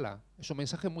que cala, es un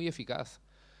mensaje muy eficaz.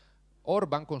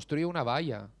 Orbán construyó una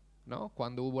valla, ¿no?,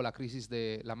 cuando hubo la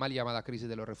mal llamada crisis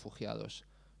de los refugiados.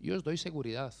 Yo os doy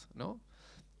seguridad, ¿no?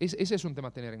 Ese es un tema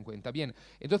a tener en cuenta. Bien,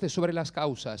 entonces sobre las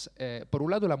causas, por un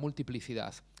lado la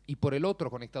multiplicidad y por el otro,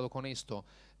 conectado con esto,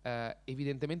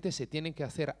 evidentemente se tienen que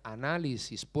hacer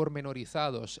análisis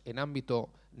pormenorizados en ámbito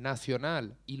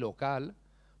nacional y local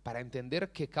para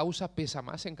entender qué causa pesa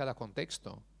más en cada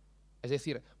contexto. Es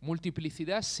decir,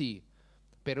 multiplicidad sí,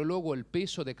 pero luego el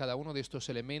peso de cada uno de estos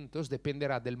elementos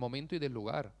dependerá del momento y del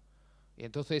lugar. Y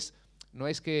entonces no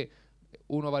es que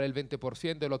uno vale el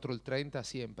 20%, el otro el 30%,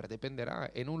 siempre,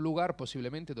 dependerá. En un lugar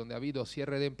posiblemente donde ha habido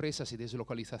cierre de empresas y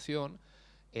deslocalización,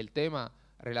 el tema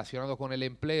relacionado con el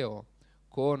empleo,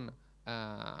 con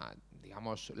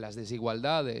digamos, las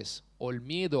desigualdades o el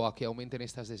miedo a que aumenten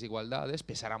estas desigualdades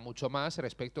pesará mucho más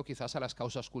respecto quizás a las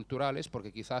causas culturales,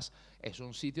 porque quizás es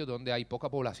un sitio donde hay poca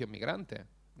población migrante,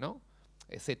 ¿no?,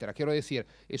 etcétera. Quiero decir,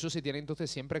 eso se tiene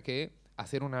entonces siempre que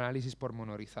hacer un análisis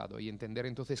pormenorizado y entender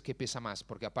entonces qué pesa más,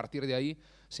 porque a partir de ahí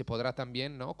se podrá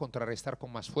también, ¿no?, contrarrestar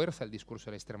con más fuerza el discurso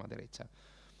de la extrema derecha.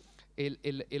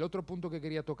 El otro punto que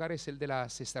quería tocar es el de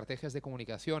las estrategias de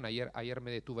comunicación. Ayer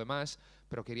me detuve más,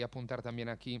 pero quería apuntar también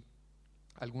aquí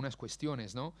algunas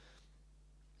cuestiones, ¿no?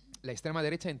 La extrema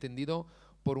derecha ha entendido,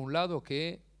 por un lado,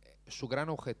 que su gran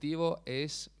objetivo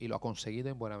es, y lo ha conseguido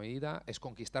en buena medida, es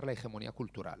conquistar la hegemonía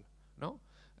cultural, ¿no?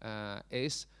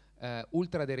 Es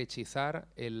ultraderechizar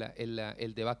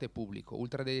el debate público,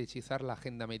 ultraderechizar la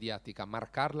agenda mediática,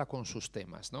 marcarla con sus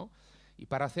temas, ¿no? Y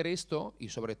para hacer esto, y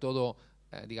sobre todo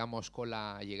digamos, con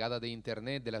la llegada de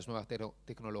Internet, de las nuevas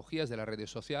tecnologías, de las redes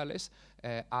sociales,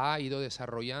 ha ido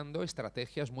desarrollando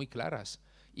estrategias muy claras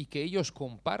y que ellos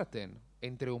comparten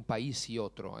entre un país y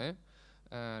otro.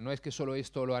 No es que solo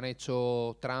esto lo han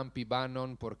hecho Trump y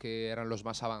Bannon porque eran los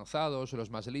más avanzados, los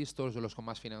más listos, los con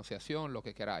más financiación, lo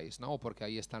que queráis, ¿no? Porque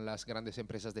ahí están las grandes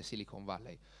empresas de Silicon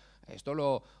Valley.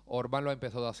 Orbán lo ha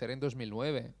empezado a hacer en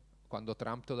 2009, cuando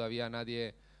Trump todavía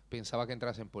nadie pensaba que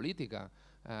entrase en política.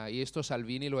 Y esto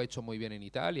Salvini lo ha hecho muy bien en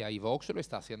Italia y Vox lo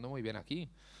está haciendo muy bien aquí.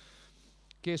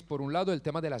 Que es, por un lado, el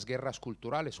tema de las guerras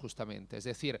culturales, justamente. Es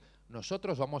decir,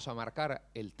 nosotros vamos a marcar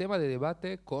el tema de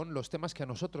debate con los temas que a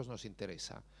nosotros nos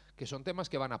interesa, que son temas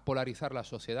que van a polarizar la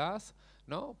sociedad,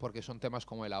 ¿no? Porque son temas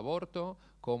como el aborto,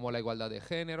 como la igualdad de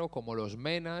género, como los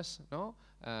menas, ¿no?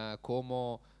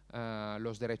 Como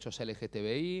los derechos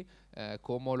LGTBI,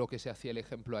 como lo que se hacía el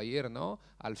ejemplo ayer, ¿no?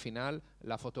 Al final,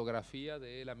 la fotografía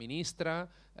de la ministra,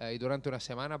 y durante una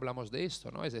semana hablamos de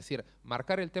esto, ¿no? Es decir,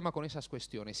 marcar el tema con esas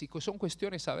cuestiones, y que son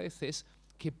cuestiones a veces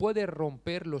que pueden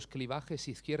romper los clivajes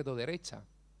izquierdo-derecha,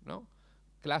 ¿no?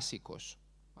 Clásicos.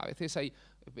 A veces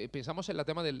pensamos en el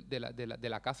tema de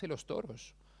la caza y los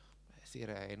toros. Es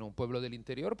decir, en un pueblo del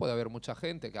interior puede haber mucha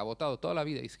gente que ha votado toda la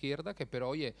vida izquierda, pero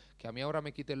oye, que a mí ahora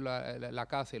me quiten la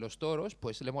caza y los toros,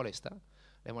 pues le molesta.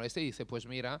 Le molesta y dice, pues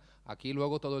mira, aquí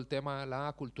luego todo el tema,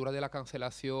 la cultura de la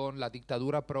cancelación, la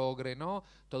dictadura progre, ¿no?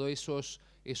 Todos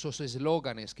esos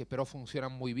eslóganes que pero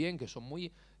funcionan muy bien, que son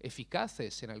muy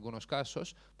eficaces en algunos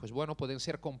casos, pues bueno, pueden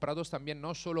ser comprados también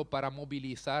no solo para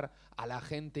movilizar a la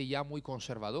gente ya muy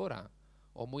conservadora,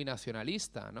 o muy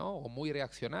nacionalista, ¿no? O muy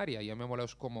reaccionaria,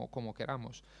 llamémoslos como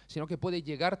queramos, sino que puede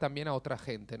llegar también a otra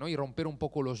gente, ¿no? Y romper un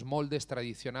poco los moldes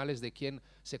tradicionales de quién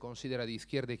se considera de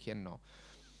izquierda y quién no.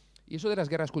 Y eso de las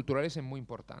guerras culturales es muy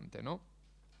importante, ¿no?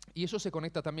 Y eso se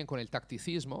conecta también con el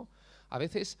tacticismo. A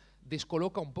veces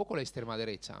descoloca un poco la extrema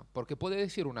derecha, porque puede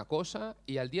decir una cosa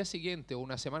y al día siguiente o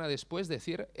una semana después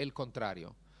decir el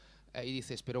contrario. Y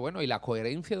dices, pero bueno, ¿y la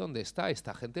coherencia dónde está?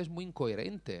 Esta gente es muy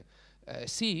incoherente.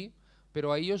 Sí,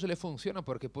 pero a ellos le funciona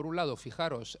porque, por un lado,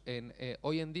 fijaros,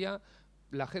 hoy en día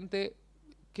la gente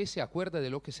que se acuerda de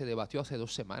lo que se debatió hace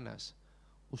 2 semanas.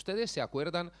 ¿Ustedes se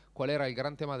acuerdan cuál era el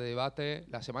gran tema de debate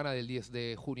la semana del 10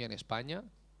 de junio en España?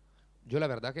 Yo la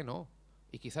verdad que no.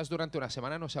 Y quizás durante una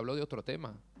semana no se habló de otro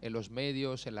tema, en los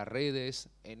medios, en las redes,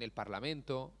 en el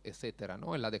Parlamento, etcétera,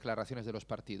 ¿no? En las declaraciones de los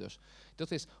partidos.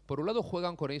 Entonces, por un lado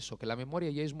juegan con eso, que la memoria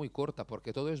ya es muy corta,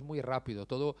 porque todo es muy rápido,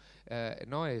 todo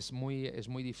 ¿no? es muy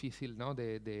difícil, ¿no?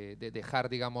 de dejar,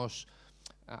 digamos,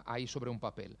 ahí sobre un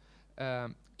papel.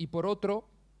 Y por otro,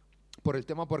 por el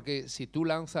tema, porque si tú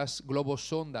lanzas globos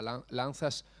sonda,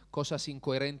 lanzas cosas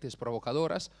incoherentes,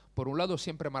 provocadoras, por un lado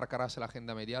siempre marcarás la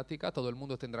agenda mediática, todo el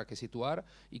mundo tendrá que situar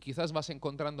y quizás vas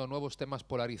encontrando nuevos temas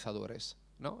polarizadores,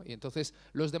 ¿no? Y entonces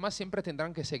los demás siempre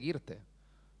tendrán que seguirte.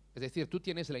 Es decir, tú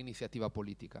tienes la iniciativa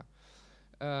política.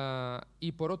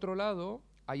 Y por otro lado,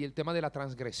 hay el tema de la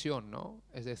transgresión, ¿no?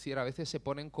 Es decir, a veces se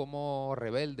ponen como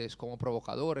rebeldes, como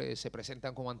provocadores, se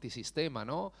presentan como antisistema,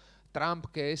 ¿no? Trump,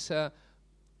 que es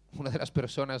una de las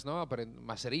personas, ¿no?,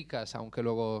 más ricas, aunque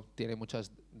luego tiene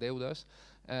muchas deudas,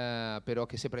 pero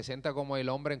que se presenta como el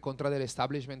hombre en contra del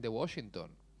establishment de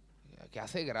Washington, que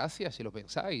hace gracia si lo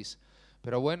pensáis.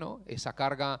 Pero bueno, esa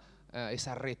carga,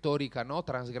 esa retórica, ¿no?,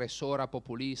 transgresora,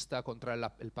 populista contra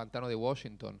el pantano de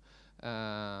Washington.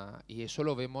 Y eso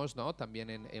lo vemos, ¿no?, también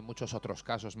en muchos otros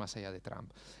casos más allá de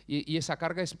Trump. Y esa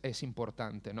carga es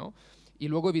importante, ¿no? Y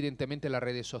luego, evidentemente, las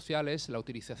redes sociales, la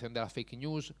utilización de la fake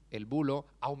news, el bulo,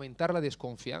 aumentar la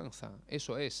desconfianza.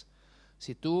 Eso es.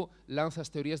 Si tú lanzas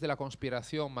teorías de la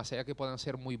conspiración, más allá que puedan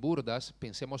ser muy burdas,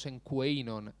 pensemos en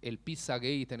QAnon, el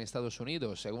Pizzagate en Estados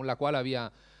Unidos, según la cual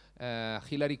había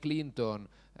Hillary Clinton,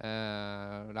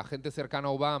 la gente cercana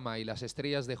a Obama y las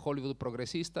estrellas de Hollywood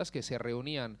progresistas que se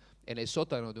reunían en el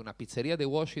sótano de una pizzería de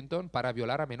Washington para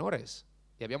violar a menores.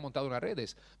 Y habían montado unas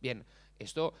redes. Bien,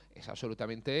 esto es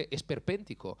absolutamente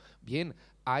esperpéntico. Bien,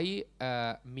 hay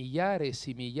millares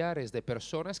y millares de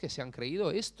personas que se han creído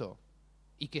esto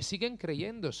y que siguen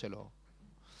creyéndoselo.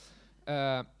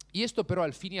 Y esto, pero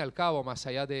al fin y al cabo, más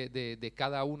allá de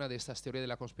cada una de estas teorías de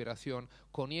la conspiración,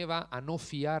 conlleva a no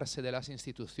fiarse de las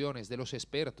instituciones, de los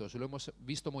expertos. Lo hemos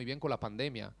visto muy bien con la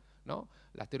pandemia, ¿no?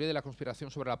 La teoría de la conspiración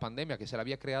sobre la pandemia, que se la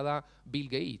había creada Bill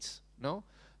Gates, ¿no?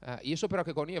 Y eso, pero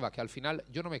que conlleva que al final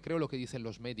yo no me creo lo que dicen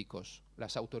los médicos,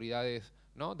 las autoridades,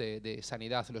 ¿no?, de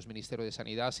sanidad, los ministerios de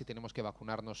sanidad, si tenemos que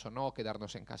vacunarnos o no,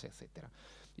 quedarnos en casa, etcétera.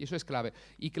 Y eso es clave.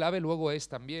 Y clave luego es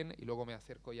también, y luego me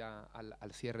acerco ya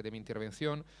al cierre de mi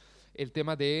intervención, el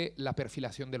tema de la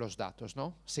perfilación de los datos,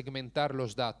 ¿no? Segmentar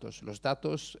los datos. Los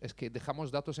datos, es que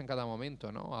dejamos datos en cada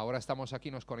momento, ¿no? Ahora estamos aquí,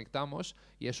 nos conectamos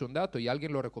y es un dato y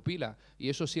alguien lo recopila. Y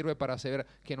eso sirve para saber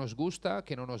qué nos gusta,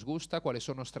 qué no nos gusta, cuáles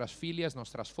son nuestras filias,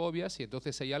 nuestras fobias, y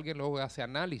entonces hay alguien luego que hace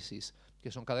análisis, que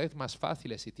son cada vez más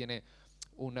fáciles y tiene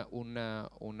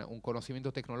un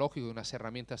conocimiento tecnológico y unas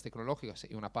herramientas tecnológicas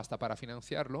y una pasta para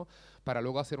financiarlo, para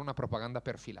luego hacer una propaganda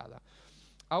perfilada.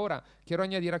 Ahora, quiero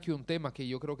añadir aquí un tema que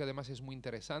yo creo que además es muy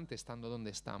interesante estando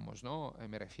donde estamos, ¿no?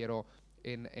 Me refiero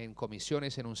en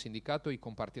comisiones, en un sindicato y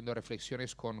compartiendo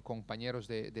reflexiones con compañeros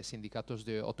de sindicatos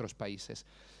de otros países,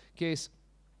 que es,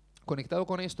 conectado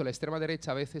con esto, la extrema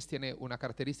derecha a veces tiene una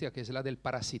característica que es la del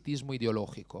parasitismo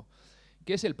ideológico.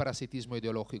 ¿Qué es el parasitismo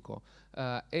ideológico?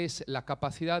 Es la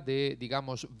capacidad de,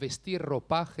 digamos, vestir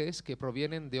ropajes que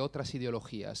provienen de otras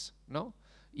ideologías, ¿no?,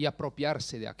 y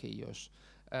apropiarse de aquellos.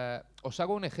 Os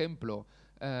hago un ejemplo.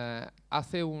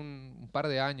 Hace un par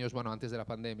de años, bueno, antes de la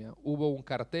pandemia, hubo un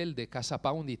cartel de Casa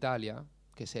Pound Italia,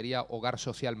 que sería Hogar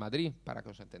Social Madrid, para que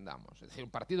os entendamos. Es decir,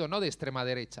 un partido no de extrema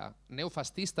derecha,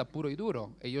 neofascista puro y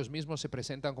duro. Ellos mismos se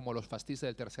presentan como los fascistas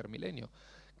del tercer milenio,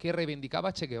 que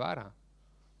reivindicaba Che Guevara.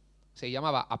 Se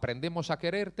llamaba Aprendemos a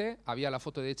quererte, había la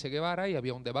foto de Che Guevara y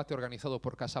había un debate organizado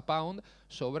por Casa Pound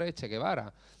sobre Che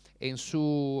Guevara. En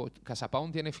su Casa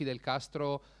Pound tiene Fidel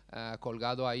Castro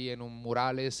colgado ahí en un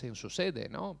murales en su sede,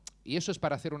 ¿no? Y eso es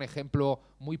para hacer un ejemplo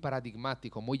muy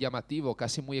paradigmático, muy llamativo,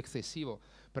 casi muy excesivo.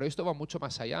 Pero esto va mucho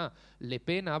más allá. Le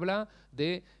Pen habla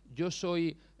de yo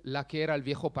soy la que era el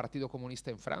viejo Partido Comunista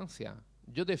en Francia.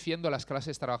 Yo defiendo a las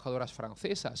clases trabajadoras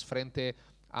francesas frente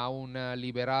a un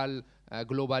liberal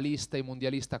globalista y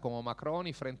mundialista como Macron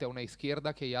y frente a una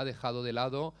izquierda que ya ha dejado de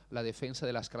lado la defensa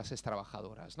de las clases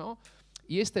trabajadoras, ¿no?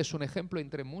 Y este es un ejemplo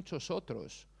entre muchos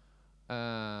otros.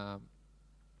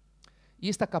 Y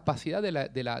esta capacidad de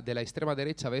la extrema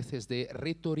derecha a veces de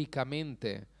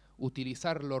retóricamente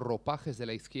utilizar los ropajes de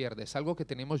la izquierda es algo que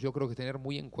tenemos, yo creo, que tener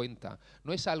muy en cuenta.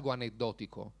 No es algo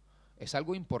anecdótico, es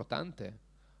algo importante.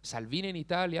 Salvini en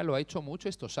Italia lo ha hecho mucho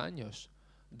estos años,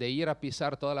 de ir a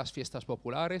pisar todas las fiestas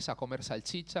populares, a comer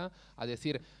salchicha, a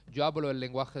decir yo hablo el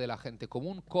lenguaje de la gente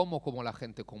común, como la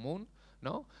gente común,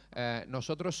 ¿no?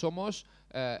 Nosotros somos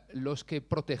los que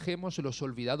protegemos los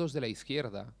olvidados de la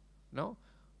izquierda, ¿no?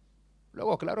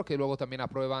 Luego, claro que luego también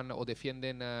aprueban o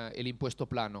defienden el impuesto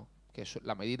plano, que es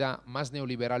la medida más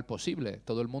neoliberal posible.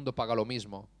 Todo el mundo paga lo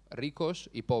mismo, ricos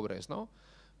y pobres, ¿no?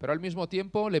 Pero al mismo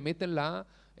tiempo le meten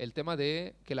el tema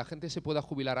de que la gente se pueda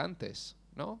jubilar antes,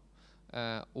 ¿no?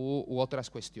 U otras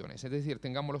cuestiones. Es decir,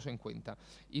 tengámoslos en cuenta.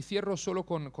 Y cierro solo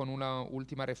con una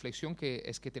última reflexión, que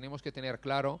es que tenemos que tener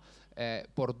claro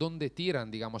por dónde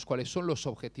tiran, digamos, cuáles son los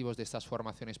objetivos de estas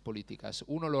formaciones políticas.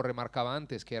 Uno lo remarcaba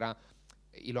antes, que era,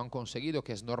 y lo han conseguido,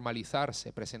 que es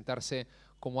normalizarse, presentarse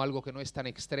como algo que no es tan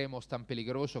extremo, tan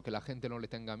peligroso, que la gente no le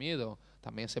tenga miedo.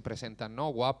 También se presentan, ¿no?,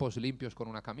 guapos, limpios, con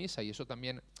una camisa, y eso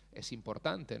también es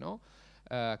importante, ¿no?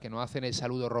 que no hacen el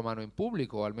saludo romano en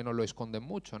público, o al menos lo esconden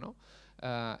mucho, ¿no?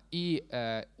 Y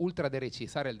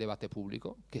ultraderechizar el debate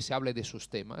público, que se hable de sus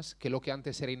temas, que lo que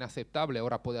antes era inaceptable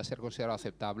ahora pueda ser considerado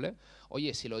aceptable.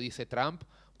 Oye, si lo dice Trump,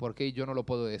 ¿por qué yo no lo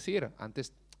puedo decir?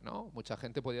 Antes, ¿no? Mucha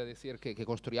gente podía decir que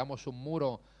construyamos un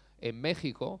muro en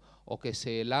México o que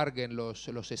se larguen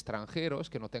los extranjeros,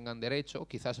 que no tengan derecho.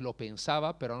 Quizás lo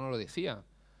pensaba, pero no lo decía.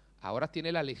 Ahora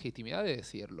tiene la legitimidad de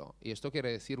decirlo, y esto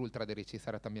quiere decir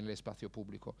ultraderechizar también el espacio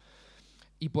público.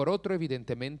 Y por otro,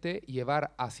 evidentemente,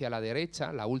 llevar hacia la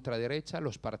derecha, la ultraderecha,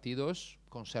 los partidos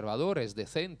conservadores de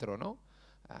centro, ¿no?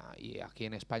 Y aquí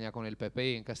en España con el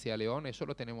PP y en Castilla y León eso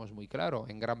lo tenemos muy claro.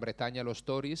 En Gran Bretaña los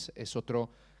Tories es otro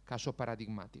caso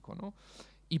paradigmático, ¿no?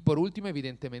 Y por último,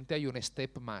 evidentemente, hay un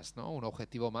step más, ¿no? Un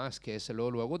objetivo más, que es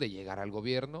luego de llegar al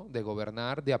gobierno, de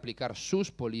gobernar, de aplicar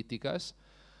sus políticas,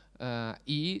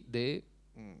 y de,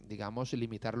 digamos,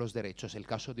 limitar los derechos. El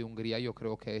caso de Hungría yo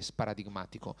creo que es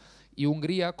paradigmático. Y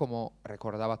Hungría, como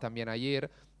recordaba también ayer,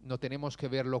 no tenemos que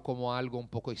verlo como algo un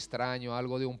poco extraño,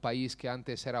 algo de un país que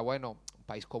antes era, bueno, un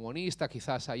país comunista,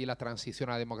 quizás ahí la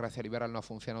transición a la democracia liberal no ha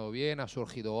funcionado bien, ha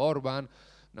surgido Orbán,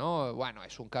 ¿no? Bueno,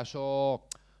 es un caso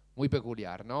muy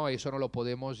peculiar, ¿no? Eso no lo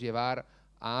podemos llevar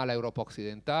a la Europa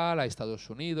occidental, a Estados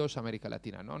Unidos, a América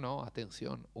Latina. No, no,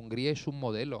 atención, Hungría es un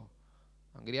modelo.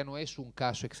 Hungría no es un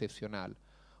caso excepcional.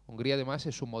 Hungría además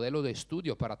es un modelo de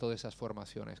estudio para todas esas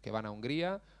formaciones que van a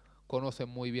Hungría, conocen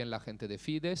muy bien la gente de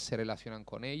Fidesz, se relacionan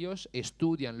con ellos,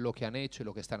 estudian lo que han hecho y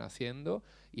lo que están haciendo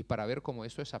y para ver cómo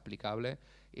esto es aplicable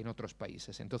en otros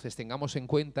países. Entonces tengamos en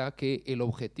cuenta que el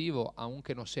objetivo,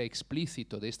 aunque no sea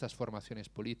explícito, de estas formaciones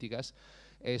políticas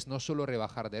es no solo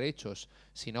rebajar derechos,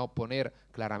 sino poner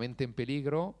claramente en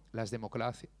peligro las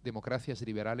democracias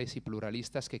liberales y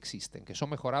pluralistas que existen, que son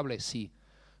mejorables, sí,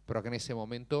 pero que en ese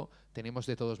momento tenemos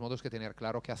de todos modos que tener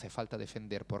claro que hace falta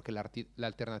defender, porque la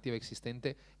alternativa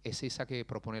existente es esa que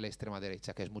propone la extrema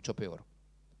derecha, que es mucho peor.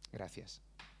 Gracias.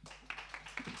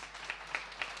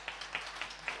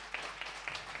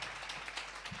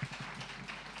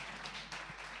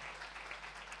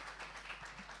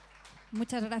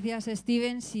 Muchas gracias,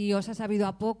 Steven. Si os ha sabido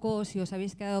a poco, si os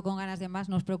habéis quedado con ganas de más,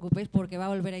 no os preocupéis porque va a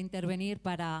volver a intervenir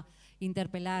para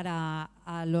interpelar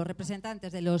a los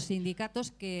representantes de los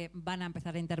sindicatos que van a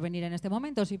empezar a intervenir en este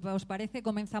momento. Si os parece,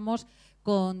 comenzamos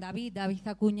con David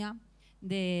Acuña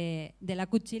de la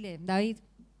CUT Chile. David,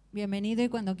 bienvenido y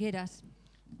cuando quieras.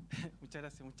 Muchas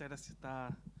gracias, muchas gracias.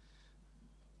 Estaba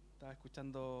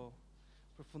escuchando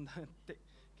profundamente.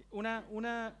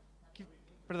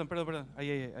 Perdón.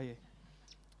 Ahí.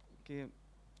 Que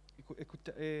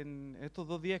en estos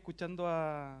 2 días escuchando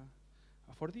a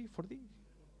Forti,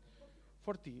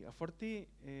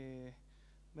 me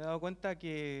he dado cuenta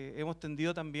que hemos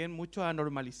tendido también mucho a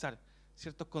normalizar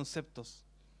ciertos conceptos.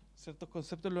 Ciertos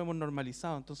conceptos lo hemos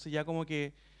normalizado, entonces ya como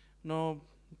que no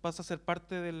pasa a ser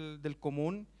parte del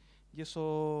común y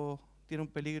eso tiene un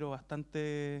peligro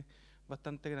bastante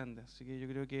grande. Así que yo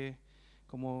creo que,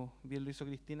 como bien lo hizo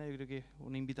Cristina, yo creo que es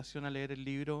una invitación a leer el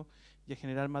libro y a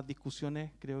generar más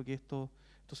discusiones. Creo que estos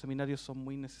seminarios son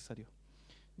muy necesarios.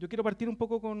 Yo quiero partir con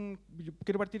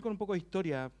un poco de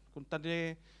historia,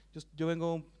 contarle. Yo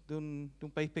vengo de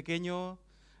un país pequeño,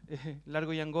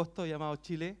 largo y angosto, llamado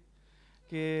Chile,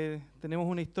 que tenemos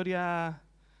una historia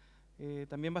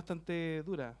también bastante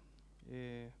dura.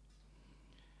 El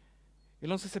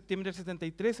 11 de septiembre del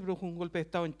 73 se produjo un golpe de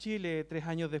Estado en Chile. 3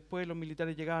 años después, los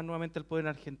militares llegaban nuevamente al poder en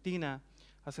Argentina,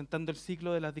 asentando el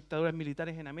ciclo de las dictaduras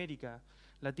militares en América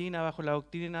Latina bajo la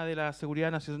doctrina de la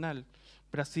seguridad nacional.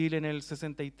 Brasil en el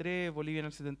 63, Bolivia en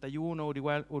el 71,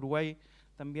 Uruguay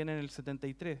también en el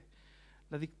 73.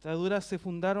 Las dictaduras se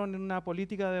fundaron en una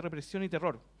política de represión y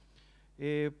terror,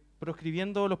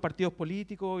 proscribiendo los partidos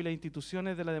políticos y las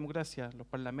instituciones de la democracia, los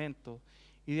parlamentos,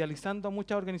 ilegalizando a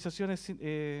muchas organizaciones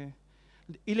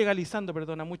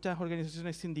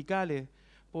sindicales,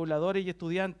 pobladores y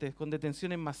estudiantes, con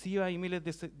detenciones masivas y miles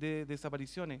de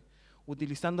desapariciones,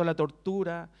 utilizando la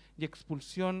tortura y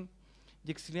expulsión y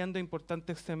exiliando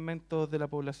importantes segmentos de la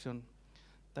población.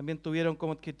 También tuvieron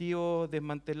como objetivo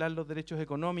desmantelar los derechos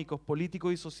económicos,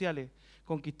 políticos y sociales,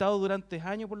 conquistados durante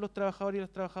años por los trabajadores y las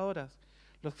trabajadoras,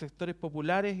 los sectores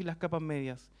populares y las capas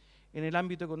medias. En el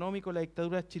ámbito económico, la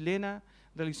dictadura chilena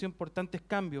realizó importantes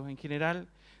cambios. En general,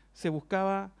 se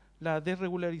buscaba la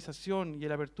desregularización y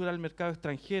la apertura al mercado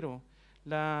extranjero,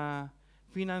 la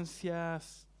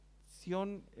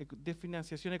desfinanciación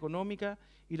económica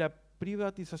y la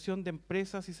privatización de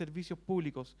empresas y servicios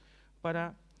públicos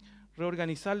para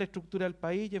reorganizar la estructura del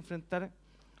país y enfrentar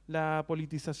la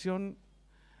politización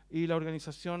y la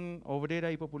organización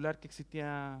obrera y popular que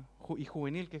existía y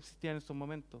juvenil que existía en estos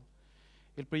momentos.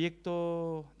 El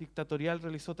proyecto dictatorial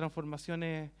realizó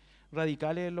transformaciones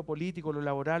radicales en lo político, lo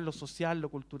laboral, lo social, lo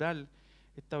cultural,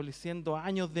 estableciendo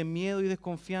años de miedo y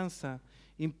desconfianza,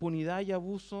 impunidad y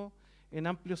abuso en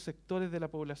amplios sectores de la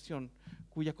población,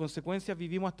 cuyas consecuencias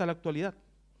vivimos hasta la actualidad,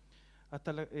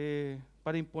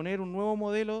 para imponer un nuevo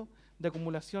modelo de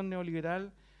acumulación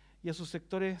neoliberal y a sus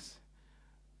sectores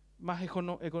más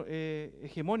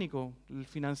hegemónicos, el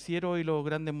financiero y los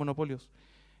grandes monopolios.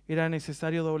 Era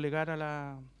necesario doblegar a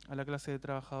la clase de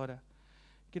trabajadora.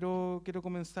 Quiero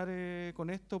comenzar con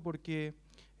esto porque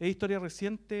es historia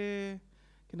reciente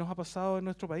que nos ha pasado en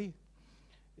nuestro país.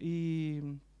 Y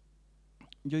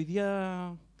hoy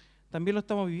día también lo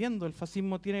estamos viviendo. El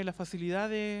fascismo tiene la facilidad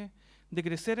de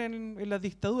crecer en las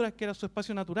dictaduras, que era su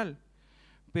espacio natural.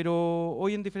 Pero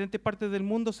hoy en diferentes partes del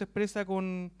mundo se expresa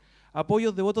con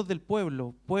apoyos de votos del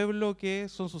pueblo que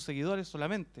son sus seguidores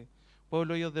solamente.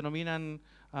 Pueblo ellos denominan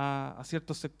a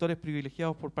ciertos sectores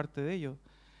privilegiados por parte de ellos.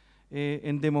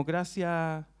 En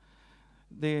democracia,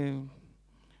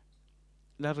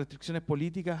 las restricciones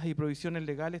políticas y prohibiciones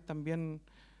legales también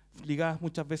ligadas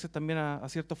muchas veces también a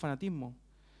cierto fanatismo.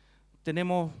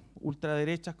 Tenemos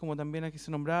ultraderechas, como también aquí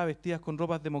se nombraba, vestidas con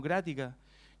ropas democráticas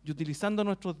y utilizando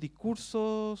nuestros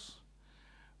discursos,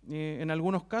 en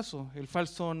algunos casos, el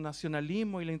falso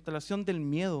nacionalismo y la instalación del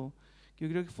miedo, que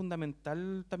yo creo que es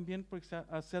fundamental también porque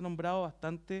se ha nombrado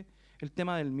bastante el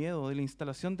tema del miedo, de la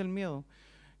instalación del miedo,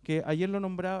 que ayer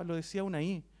lo decía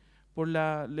Unai, por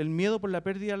el miedo por la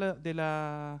pérdida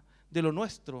de lo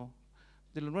nuestro,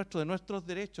 de nuestros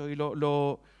derechos, y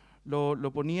lo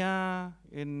ponía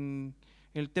en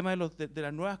el tema de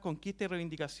las nuevas conquistas y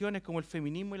reivindicaciones como el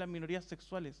feminismo y las minorías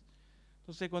sexuales.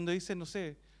 Entonces cuando dicen, no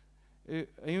sé,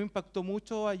 a mí me impactó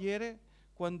mucho ayer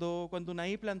cuando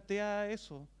Unai plantea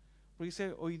eso, porque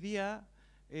dice, hoy día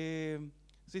se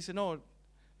dice, no,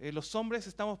 los hombres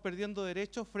estamos perdiendo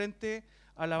derechos frente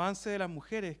al avance de las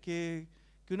mujeres, que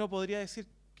uno podría decir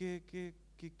que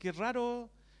raro,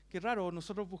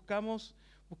 nosotros buscamos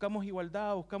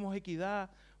igualdad, buscamos equidad,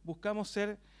 buscamos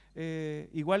ser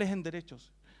iguales en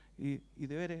derechos y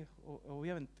deberes,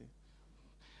 obviamente.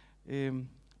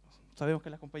 Sabemos que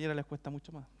a las compañeras les cuesta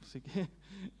mucho más, así que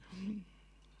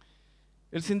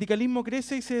el sindicalismo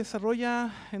crece y se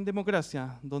desarrolla en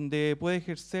democracia, donde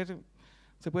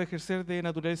se puede ejercer de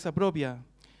naturaleza propia,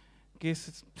 que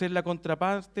es ser la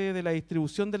contraparte de la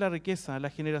distribución de la riqueza, la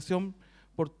generación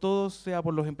por todos, sea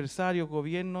por los empresarios,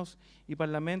 gobiernos y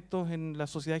parlamentos en la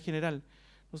sociedad en general.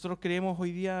 Nosotros creemos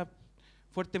hoy día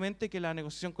fuertemente que la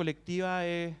negociación colectiva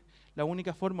es la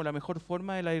única forma, la mejor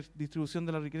forma de la distribución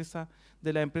de la riqueza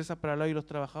de las empresas para los y los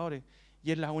trabajadores.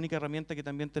 Y es la única herramienta que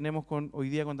también tenemos hoy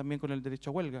día también con el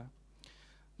derecho a huelga.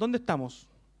 ¿Dónde estamos?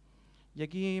 Y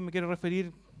aquí me quiero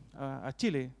referir a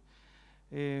Chile.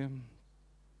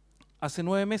 Hace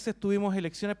 9 meses tuvimos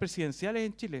elecciones presidenciales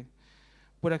en Chile.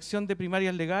 Por acción de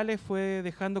primarias legales fue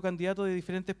dejando candidatos de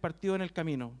diferentes partidos en el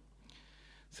camino.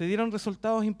 Se dieron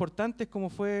resultados importantes como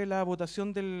fue la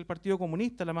votación del Partido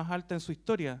Comunista, la más alta en su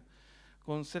historia,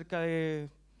 con cerca de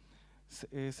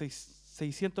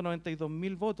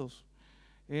 692.000 votos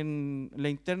en la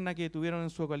interna que tuvieron en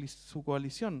su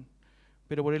coalición.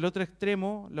 Pero por el otro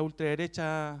extremo, la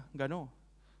ultraderecha ganó,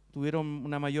 tuvieron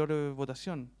una mayor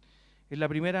votación. En la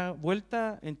primera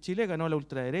vuelta en Chile ganó la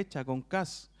ultraderecha, con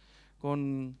Kast,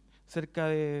 con cerca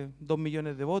de 2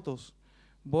 millones de votos.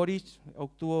 Boric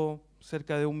obtuvo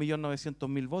cerca de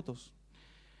 1.900.000 votos.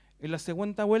 En la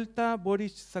segunda vuelta,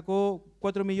 Boric sacó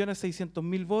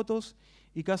 4.600.000 votos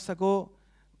y Kast sacó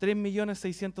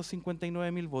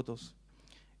 3.659.000 votos.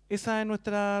 Esa es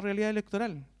nuestra realidad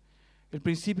electoral. El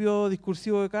principio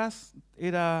discursivo de Kast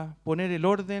era poner el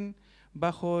orden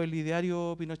bajo el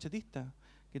ideario pinochetista,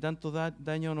 que tanto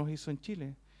daño nos hizo en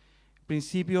Chile. El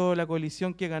principio de la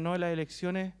coalición que ganó las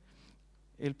elecciones,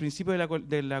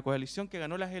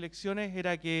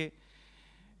 era que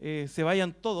se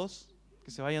vayan todos,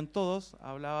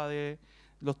 hablaba de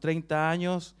los 30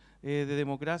 años de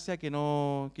democracia que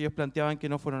ellos planteaban que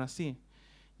no fueron así.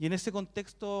 Y en ese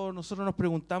contexto nosotros nos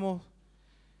preguntamos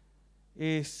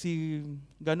si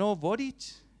ganó Boric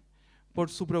por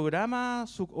su programa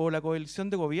o la coalición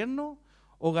de gobierno,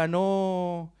 o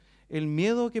ganó el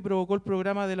miedo que provocó el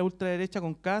programa de la ultraderecha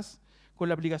con Kast, con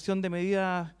la aplicación de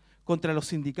medidas contra los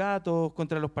sindicatos,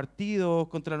 contra los partidos,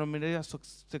 contra las minorías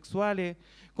sexuales,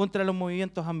 contra los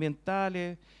movimientos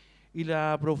ambientales y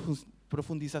la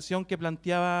profundización que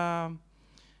planteaba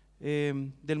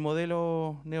del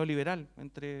modelo neoliberal,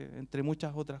 entre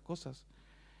muchas otras cosas.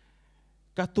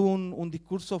 Kast tuvo un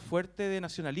discurso fuerte de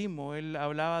nacionalismo. Él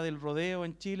hablaba del rodeo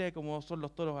en Chile como son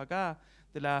los toros acá,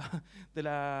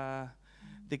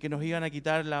 de de que nos iban a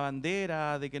quitar la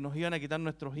bandera, de que nos iban a quitar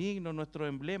nuestros himnos, nuestros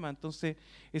emblemas. Entonces,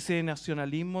 ese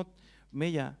nacionalismo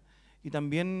mella. Y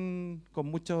también con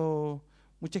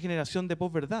mucha generación de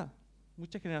posverdad,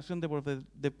 mucha generación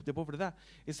de posverdad.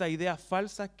 Esas ideas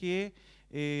falsas que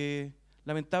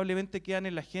lamentablemente quedan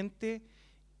en la gente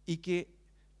y que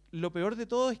lo peor de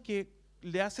todo es que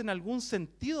le hacen algún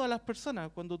sentido a las personas.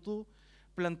 Cuando tú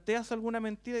planteas alguna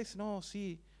mentira y dices, no,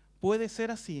 sí, puede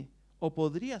ser así o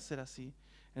podría ser así.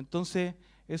 Entonces,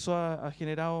 eso ha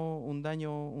generado un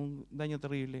daño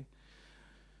terrible.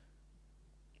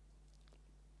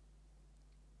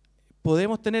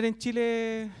 ¿Podemos tener en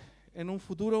Chile en un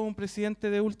futuro un presidente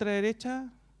de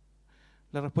ultraderecha?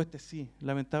 La respuesta es sí,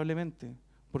 lamentablemente,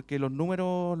 porque los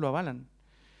números lo avalan.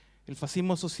 El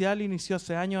fascismo social inició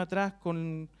hace años atrás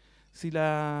con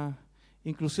la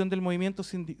inclusión del movimiento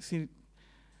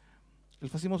el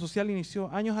fascismo social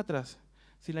inició años atrás.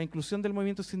 Si la inclusión del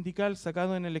movimiento sindical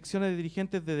sacado en elecciones de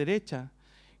dirigentes de derecha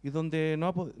y donde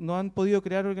no han podido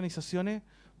crear organizaciones,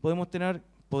 podríamos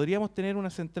tener una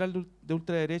central de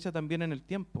ultraderecha también en el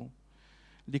tiempo.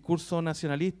 El discurso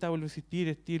nacionalista vuelve a existir,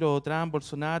 estilo Trump,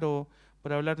 Bolsonaro,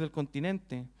 para hablar del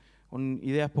continente, con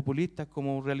ideas populistas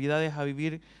como realidades a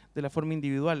vivir de la forma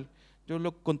individual. Yo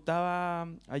lo contaba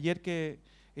ayer que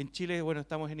en Chile, bueno,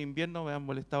 estamos en invierno, me han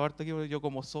molestado harto aquí, porque yo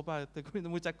como sopa, estoy comiendo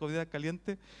muchas comidas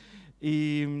calientes.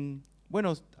 Y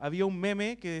bueno, había un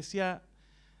meme que decía,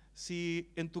 si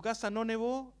en tu casa no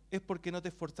nevó, es porque no te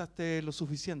esforzaste lo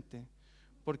suficiente.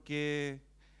 Porque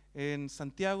en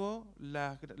Santiago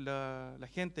la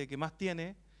gente que más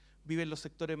tiene vive en los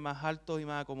sectores más altos y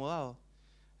más acomodados.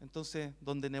 Entonces,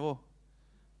 donde nevó.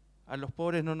 A los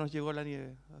pobres no nos llegó la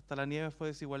nieve, hasta la nieve fue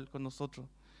desigual con nosotros.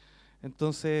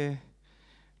 Entonces,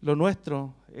 lo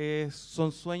nuestro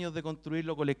son sueños de construir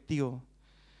lo colectivo.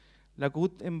 La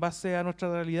CUT, en base a nuestra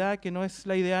realidad, que no es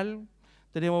la ideal,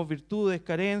 tenemos virtudes,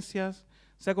 carencias,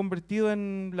 se ha convertido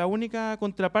en la única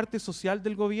contraparte social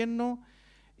del gobierno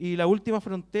y la última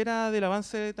frontera del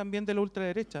avance también de la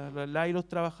ultraderecha. La y los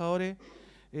trabajadores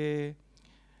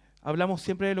hablamos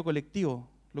siempre de lo colectivo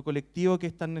que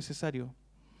es tan necesario.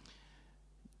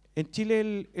 En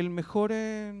Chile el mejor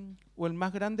o el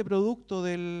más grande producto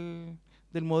del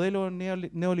modelo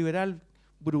neoliberal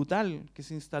brutal que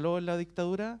se instaló en la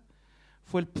dictadura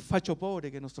fue el facho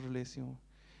pobre, que nosotros le decimos,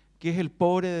 que es el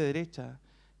pobre de derecha,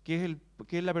 que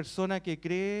es la persona que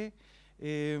cree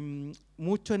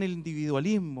mucho en el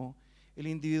individualismo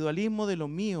de lo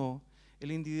mío,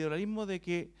 el individualismo de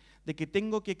que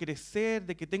tengo que crecer,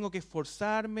 de que tengo que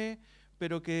esforzarme,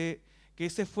 pero que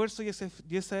ese esfuerzo y ese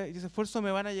esfuerzo me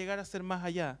van a llegar a ser más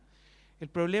allá. El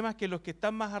problema es que los que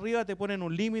están más arriba te ponen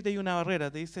un límite y una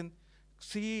barrera, te dicen,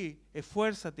 sí,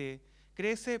 esfuérzate,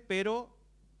 crece, pero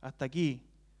hasta aquí,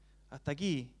 hasta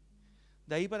aquí.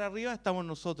 De ahí para arriba estamos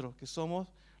nosotros, que somos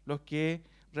los que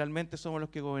realmente somos los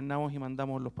que gobernamos y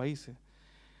mandamos los países.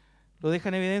 Lo deja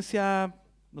en evidencia,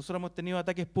 nosotros hemos tenido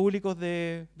ataques públicos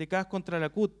de CAS contra la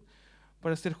CUT,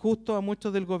 para ser justo a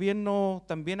muchos del gobierno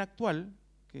también actual,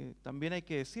 que también hay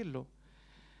que decirlo.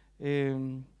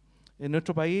 En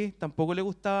nuestro país tampoco le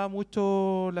gustaba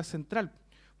mucho la central,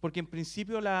 porque en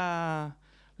principio la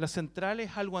central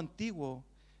es algo antiguo,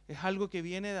 es algo que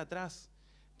viene de atrás.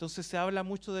 Entonces se habla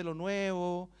mucho de lo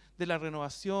nuevo, de la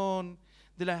renovación,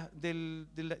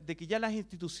 de que ya las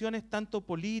instituciones, tanto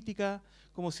políticas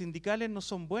como sindicales, no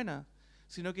son buenas,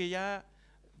 sino que ya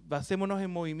basémonos en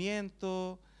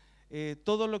movimiento,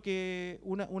 todo lo que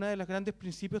una de los grandes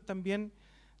principios también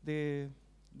de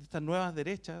estas nuevas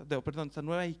derechas, estas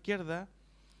nuevas izquierdas,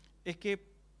 es que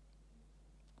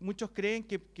muchos creen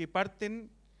que parten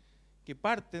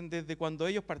desde cuando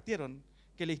ellos partieron,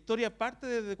 que la historia parte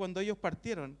desde cuando ellos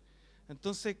partieron.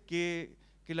 Entonces, que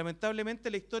lamentablemente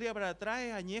la historia para atrás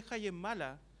es añeja y es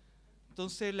mala.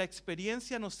 Entonces, la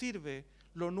experiencia no sirve.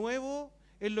 Lo nuevo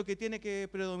es lo que tiene que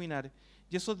predominar.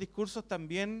 Y esos discursos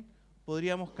también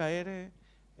podríamos caer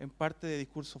en parte de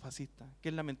discursos fascistas, que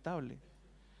es lamentable.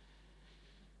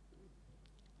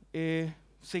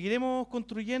 Seguiremos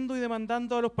construyendo y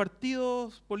demandando a los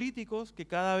partidos políticos, que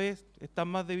cada vez están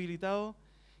más debilitados,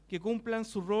 que cumplan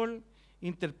su rol,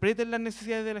 interpreten las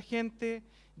necesidades de la gente,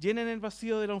 llenen el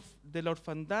vacío de la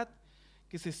orfandad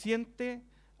que se siente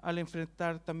al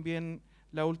enfrentar también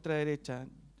la ultraderecha.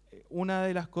 Una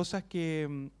de las cosas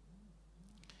que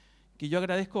yo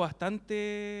agradezco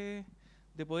bastante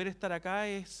de poder estar acá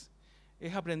es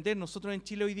aprender. Nosotros en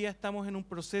Chile hoy día estamos en un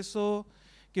proceso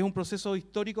que es un proceso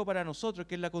histórico para nosotros,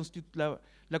 que es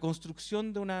la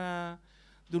construcción de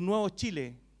un nuevo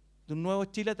Chile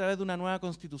a través de una nueva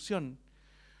constitución.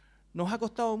 Nos ha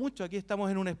costado mucho, aquí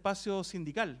estamos en un espacio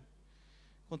sindical,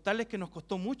 contarles que nos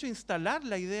costó mucho instalar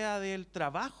la idea del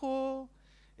trabajo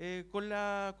con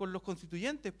los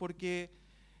constituyentes, porque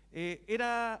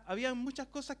había muchas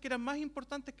cosas que eran más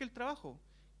importantes que el trabajo,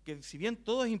 que si bien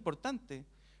todo es importante,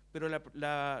 pero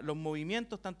los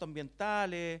movimientos tanto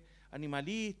ambientales,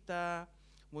 animalistas,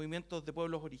 movimientos de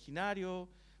pueblos originarios.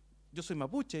 Yo soy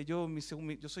mapuche, yo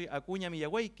soy Acuña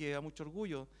Millagüey, que da mucho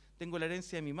orgullo, tengo la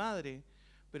herencia de mi madre,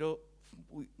 pero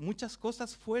muchas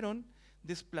cosas fueron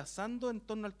desplazando en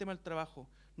torno al tema del trabajo.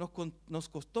 Nos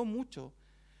costó mucho,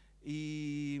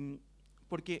 y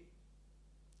porque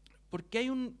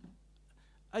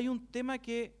hay un tema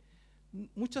que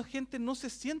mucha gente no se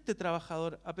siente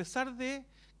trabajador, a pesar de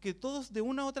que todos de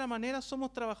una u otra manera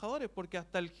somos trabajadores, porque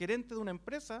hasta el gerente de una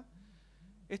empresa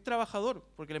es trabajador,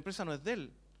 porque la empresa no es de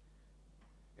él.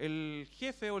 El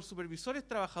jefe o el supervisor es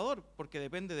trabajador, porque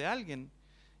depende de alguien.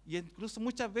 Y incluso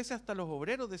muchas veces hasta los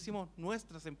obreros decimos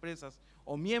nuestras empresas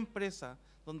o mi empresa,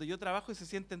 donde yo trabajo, y se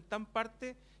sienten tan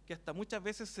parte que hasta muchas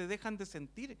veces se dejan de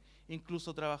sentir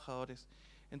incluso trabajadores.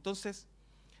 Entonces,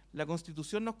 la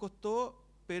Constitución nos costó,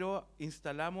 pero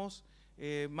instalamos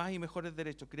más y mejores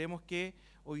derechos. Creemos que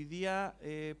hoy día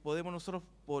podemos nosotros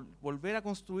volver a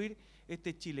construir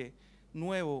este Chile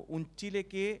nuevo, un Chile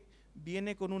que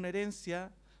viene con una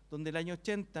herencia donde el año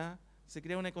 80 se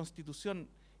crea una Constitución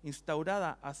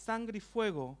instaurada a sangre y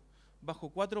fuego bajo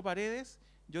 4 paredes,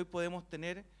 y hoy podemos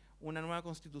tener una nueva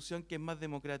Constitución que es más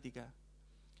democrática.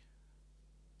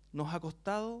 Nos ha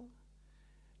costado,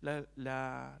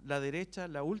 la derecha,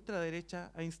 la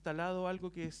ultraderecha, ha instalado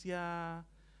algo que decía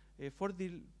Ford,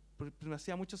 pero me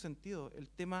hacía mucho sentido, el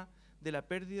tema de la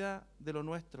pérdida de lo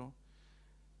nuestro.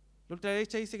 La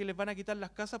ultraderecha dice que les van a quitar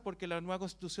las casas porque la nueva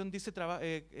Constitución dice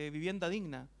vivienda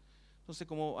digna. Entonces,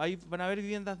 como ahí van a haber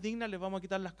viviendas dignas, les vamos a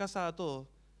quitar las casas a todos.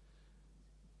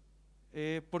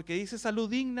 Porque dice salud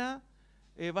digna,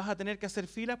 vas a tener que hacer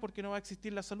filas porque no va a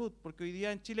existir la salud, porque hoy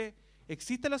día en Chile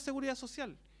existe la seguridad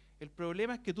social. El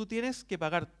problema es que tú tienes que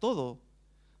pagar todo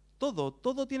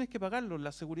tienes que pagarlo.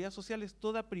 La seguridad social es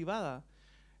toda privada.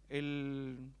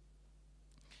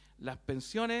 Las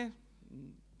pensiones,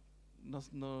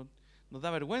 nos da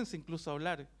vergüenza incluso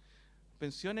hablar.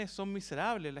 Pensiones son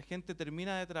miserables, la gente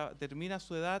termina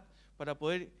su edad para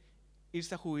poder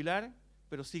irse a jubilar,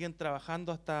 pero siguen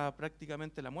trabajando hasta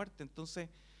prácticamente la muerte. Entonces,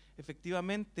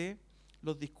 efectivamente,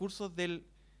 los discursos del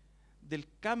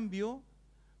cambio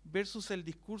versus el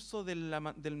discurso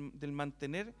del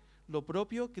mantener lo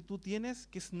propio que tú tienes,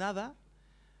 que es nada,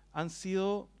 han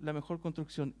sido la mejor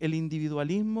construcción. El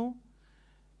individualismo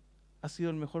ha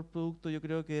sido el mejor producto, yo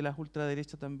creo, que de las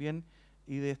ultraderechas también,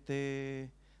 y de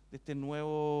este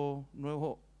nuevo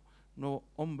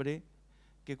hombre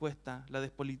que cuesta, la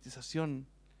despolitización,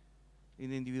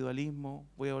 el individualismo.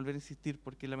 Voy a volver a insistir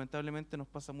porque lamentablemente nos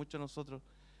pasa mucho a nosotros,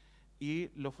 y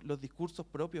los discursos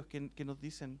propios que nos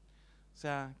dicen, o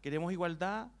sea, queremos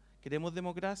igualdad, queremos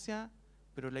democracia,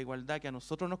 pero la igualdad que a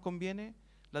nosotros nos conviene,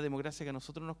 la democracia que a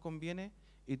nosotros nos conviene,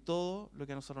 y todo lo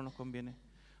que a nosotros nos conviene.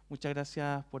 Muchas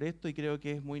gracias por esto, y creo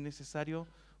que es muy necesario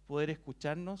poder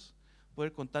escucharnos,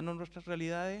 poder contarnos nuestras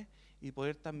realidades y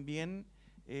poder también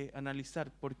analizar,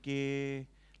 porque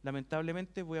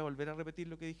lamentablemente, voy a volver a repetir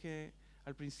lo que dije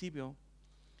al principio,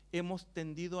 hemos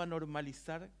tendido a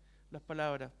normalizar las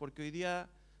palabras, porque hoy día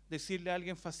decirle a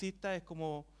alguien fascista es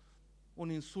como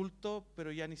un insulto,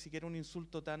 pero ya ni siquiera un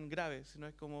insulto tan grave, sino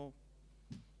es como,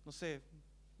 no sé,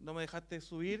 no me dejaste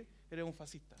subir, eres un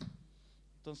fascista.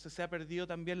 Entonces se ha perdido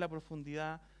también la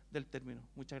profundidad del término.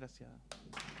 Muchas gracias.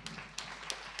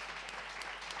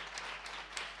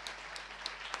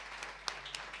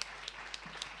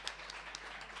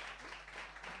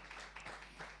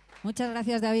 Muchas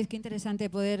gracias, David. Qué interesante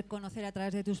poder conocer a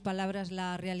través de tus palabras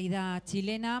la realidad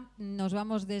chilena. Nos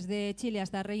vamos desde Chile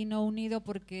hasta Reino Unido,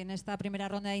 porque en esta primera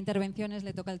ronda de intervenciones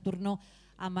le toca el turno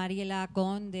a Mariela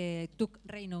Con de TUC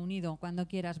Reino Unido. Cuando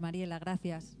quieras, Mariela.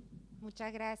 Gracias.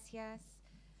 Muchas gracias.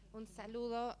 Un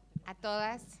saludo a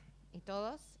todas y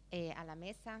todos a la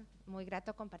mesa. Muy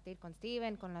grato compartir con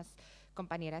Steven, con las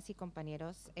compañeras y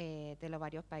compañeros de los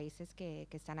varios países que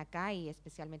están acá, y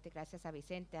especialmente gracias a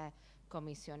Vicente, a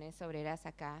Comisiones Obreras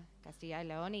acá, Castilla y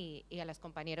León, y a los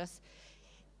compañeros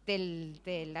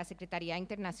de la Secretaría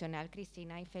Internacional,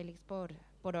 Cristina y Félix,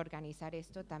 por organizar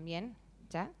esto también.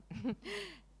 ¿Ya?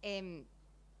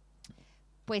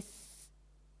 Pues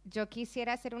yo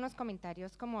quisiera hacer unos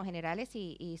comentarios como generales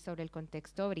y sobre el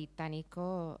contexto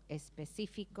británico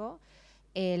específico.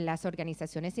 Las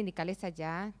organizaciones sindicales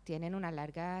allá tienen una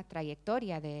larga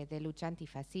trayectoria de lucha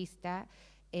antifascista,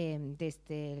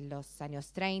 desde los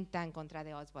años 30 en contra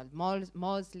de Oswald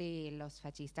Mosley, los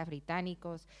fascistas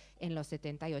británicos, en los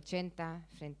 70 y 80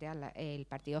 frente al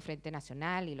Partido Frente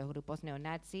Nacional y los grupos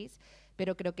neonazis,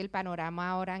 pero creo que el panorama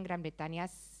ahora en Gran Bretaña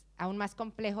es aún más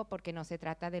complejo porque no se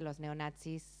trata de los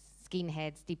neonazis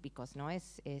skinheads típicos, ¿no?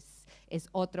 Es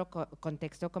otro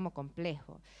contexto como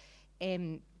complejo.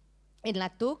 En la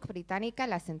TUC británica,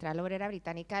 la Central Obrera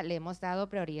Británica, le hemos dado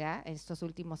prioridad en estos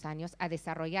últimos años a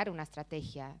desarrollar una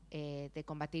estrategia de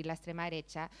combatir la extrema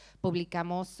derecha.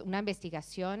 Publicamos una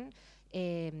investigación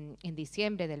en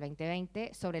diciembre del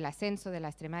 2020 sobre el ascenso de la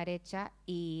extrema derecha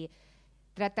y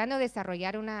tratando de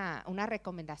desarrollar unas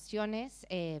recomendaciones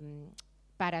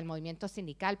para el movimiento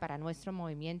sindical, para nuestro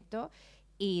movimiento,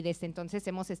 y desde entonces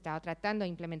hemos estado tratando de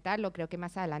implementarlo. Creo que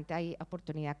más adelante hay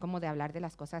oportunidad como de hablar de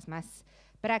las cosas más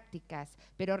prácticas,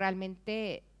 pero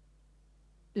realmente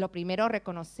lo primero,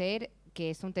 reconocer que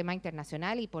es un tema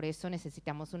internacional y por eso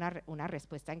necesitamos una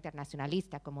respuesta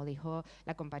internacionalista, como dijo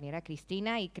la compañera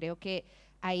Cristina, y creo que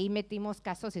ahí metimos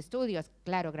casos estudios,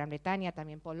 claro, Gran Bretaña,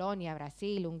 también Polonia,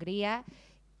 Brasil, Hungría,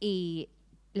 y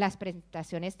las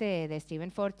presentaciones de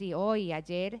Stephen Forti hoy y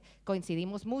ayer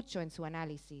coincidimos mucho en su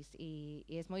análisis y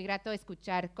es muy grato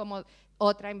escuchar como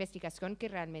otra investigación que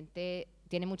realmente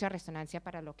tiene mucha resonancia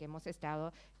para lo que hemos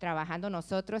estado trabajando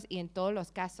nosotros, y en todos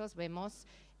los casos vemos,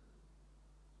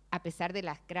 a pesar de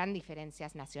las grandes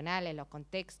diferencias nacionales, los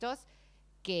contextos,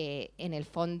 que en el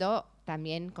fondo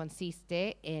también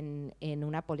consiste en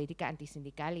una política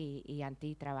antisindical y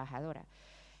antitrabajadora.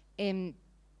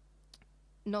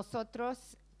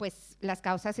 Nosotros, pues las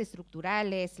causas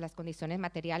estructurales, las condiciones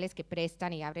materiales que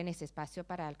prestan y abren ese espacio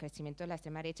para el crecimiento de la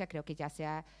extrema derecha, creo que ya se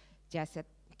ha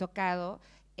tocado.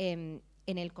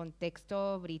 En el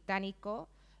contexto británico,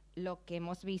 lo que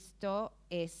hemos visto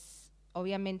es,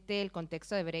 obviamente, el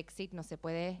contexto de Brexit no se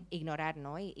puede ignorar,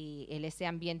 ¿no? Y ese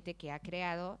ambiente que ha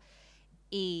creado.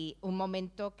 Y un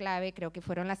momento clave creo que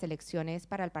fueron las elecciones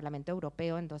para el Parlamento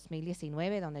Europeo en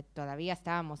 2019, donde todavía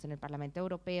estábamos en el Parlamento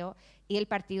Europeo, y el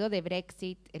partido de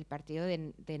Brexit, el partido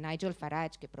de Nigel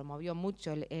Farage, que promovió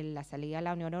mucho la salida a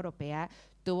la Unión Europea,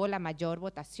 tuvo la mayor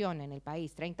votación en el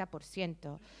país,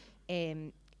 30%.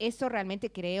 Eso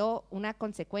realmente creó una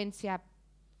consecuencia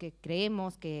que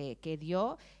creemos que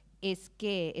dio, es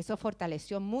que eso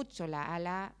fortaleció mucho la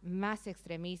ala más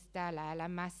extremista, la ala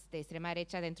más de extrema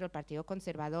derecha dentro del Partido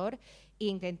Conservador, e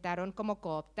intentaron como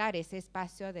cooptar ese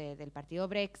espacio del partido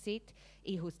Brexit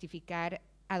y justificar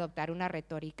adoptar una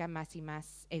retórica más y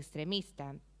más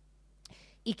extremista.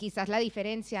 Y quizás la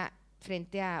diferencia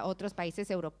frente a otros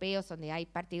países europeos donde hay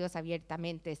partidos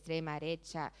abiertamente de extrema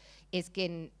derecha es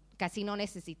que casi no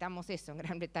necesitamos eso en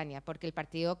Gran Bretaña, porque el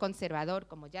Partido Conservador,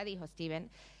 como ya dijo Steven,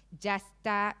 ya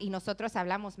está, y nosotros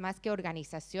hablamos más que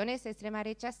organizaciones de extrema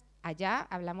derecha, allá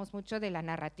hablamos mucho de las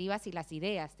narrativas y las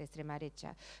ideas de extrema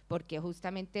derecha, porque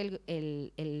justamente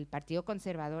el Partido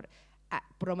Conservador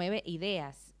promueve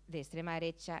ideas de extrema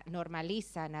derecha,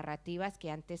 normaliza narrativas que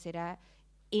antes era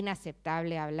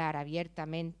inaceptable hablar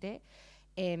abiertamente,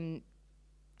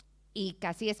 y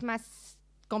casi es más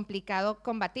complicado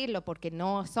combatirlo porque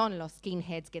no son los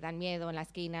skinheads que dan miedo en la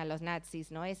esquina, los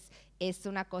nazis, ¿no? Es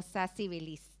una cosa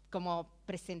como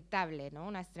presentable, ¿no?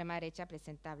 Una extrema derecha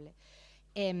presentable.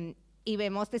 Y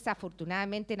vemos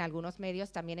desafortunadamente en algunos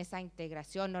medios también esa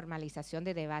integración, normalización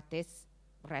de debates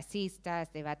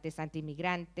racistas, debates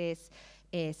antiinmigrantes,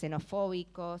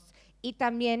 xenofóbicos, y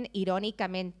también,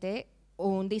 irónicamente,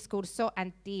 un discurso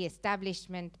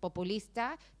anti-establishment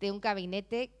populista de un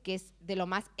gabinete que es de lo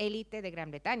más élite de Gran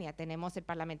Bretaña. Tenemos el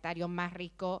parlamentario más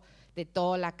rico de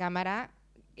toda la Cámara,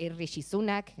 Rishi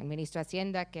Sunak, el ministro de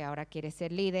Hacienda, que ahora quiere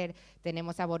ser líder.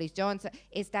 Tenemos a Boris Johnson.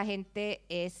 Esta gente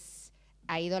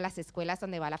ha ido a las escuelas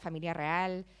donde va la familia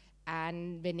real,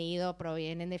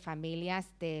 provienen de familias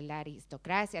de la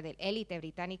aristocracia, del élite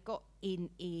británico,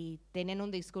 y tienen un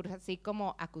discurso así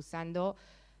como acusando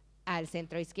al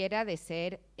centro izquierda de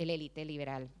ser el élite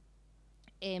liberal.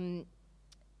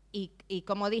 Y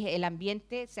como dije, el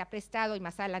ambiente se ha prestado, y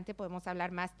más adelante podemos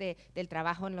hablar más del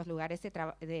trabajo en los lugares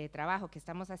de trabajo que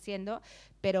estamos haciendo,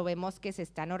 pero vemos que se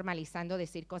está normalizando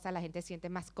decir cosas, la gente se siente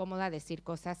más cómoda decir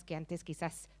cosas que antes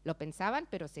quizás lo pensaban,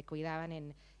 pero se cuidaban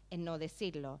en no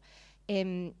decirlo.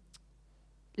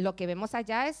 Lo que vemos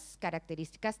allá es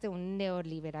características de un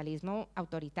neoliberalismo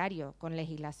autoritario, con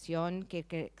legislación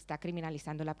que está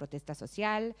criminalizando la protesta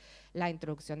social, la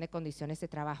introducción de condiciones de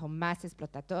trabajo más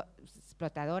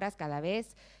explotadoras cada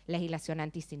vez, legislación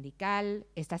antisindical.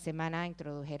 Esta semana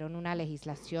introdujeron una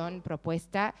legislación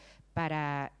propuesta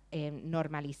para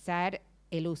normalizar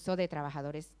el uso de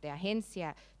trabajadores de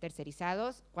agencia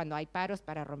tercerizados cuando hay paros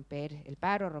para romper el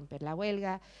paro, romper la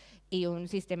huelga, y un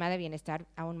sistema de bienestar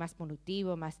aún más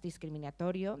punitivo, más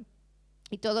discriminatorio.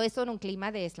 Y todo eso en un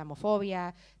clima de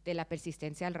islamofobia, de la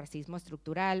persistencia del racismo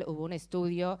estructural. Hubo un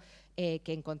estudio que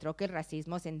encontró que el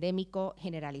racismo es endémico,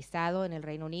 generalizado en el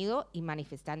Reino Unido y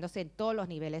manifestándose en todos los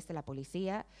niveles de la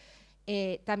policía.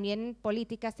 También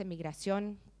políticas de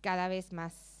migración cada vez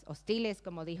más hostiles,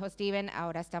 como dijo Steven,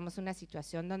 ahora estamos en una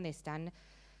situación donde están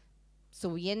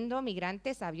subiendo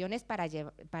migrantes a aviones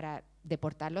para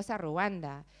deportarlos a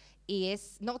Ruanda. Y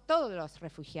es no todos los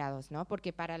refugiados, ¿no?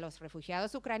 Porque para los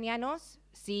refugiados ucranianos,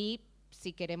 sí,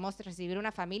 si queremos recibir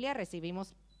una familia,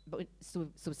 recibimos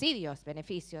subsidios,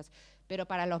 beneficios, pero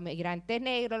para los migrantes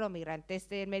negros, los migrantes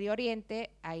del Medio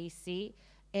Oriente, ahí sí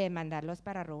mandarlos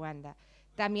para Ruanda.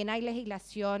 También hay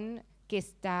legislación que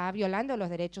está violando los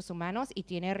derechos humanos y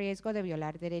tiene riesgo de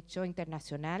violar derecho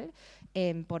internacional.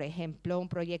 Por ejemplo, un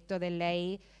proyecto de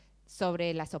ley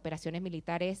sobre las operaciones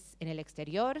militares en el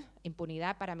exterior,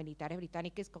 impunidad para militares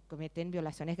británicos que cometen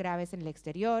violaciones graves en el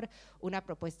exterior, una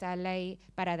propuesta de ley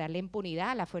para darle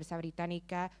impunidad a la fuerza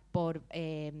británica por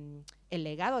el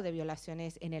legado de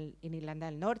violaciones en Irlanda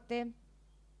del Norte.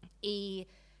 Y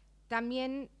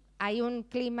también hay un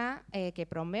clima que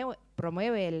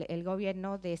promueve el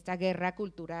gobierno de esta guerra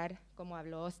cultural, como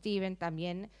habló Steven,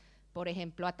 también, por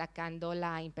ejemplo, atacando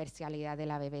la imparcialidad de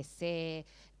la BBC,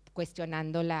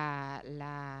 cuestionando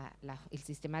el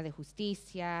sistema de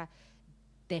justicia,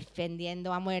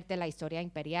 defendiendo a muerte la historia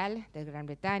imperial de Gran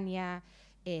Bretaña,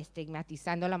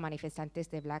 estigmatizando a los manifestantes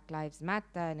de Black Lives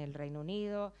Matter en el Reino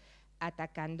Unido,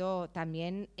 atacando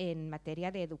también en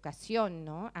materia de educación,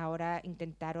 ¿no? Ahora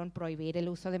intentaron prohibir el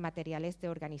uso de materiales de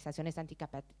organizaciones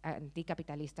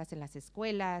anticapitalistas en las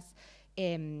escuelas,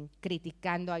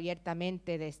 criticando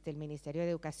abiertamente desde el Ministerio de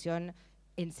Educación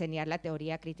enseñar la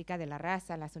teoría crítica de la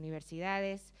raza en las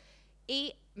universidades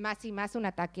y más un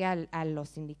ataque a los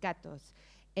sindicatos.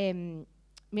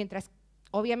 Mientras,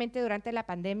 obviamente, durante la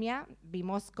pandemia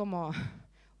vimos como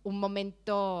un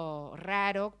momento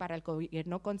raro para el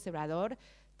gobierno conservador,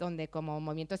 donde como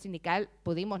movimiento sindical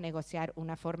pudimos negociar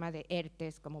una forma de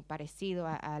ERTES como parecido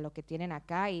a lo que tienen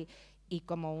acá y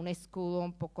como un escudo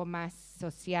un poco más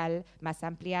social, más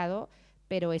ampliado,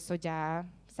 pero eso ya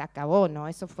se acabó, ¿no?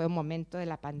 Eso fue un momento de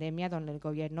la pandemia donde el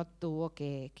gobierno tuvo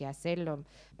que hacerlo,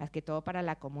 más que todo para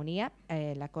la economía,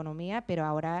 pero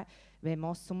ahora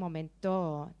vemos un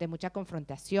momento de mucha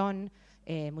confrontación,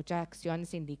 mucha acción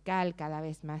sindical, cada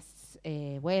vez más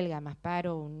huelga, más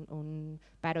paro, un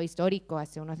paro histórico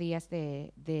hace unos días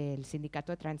del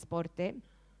sindicato de transporte.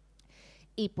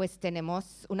 Y pues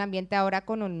tenemos un ambiente ahora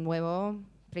con un nuevo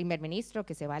primer ministro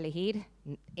que se va a elegir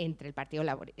entre el Partido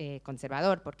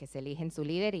Conservador, porque se eligen su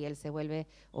líder y él se vuelve,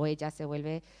 o ella se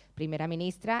vuelve primera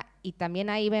ministra. Y también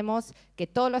ahí vemos que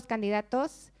todos los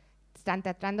candidatos están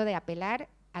tratando de apelar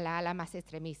a la ala más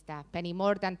extremista. Penny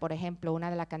Mordaunt, por ejemplo, una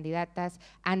de las candidatas,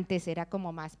 antes era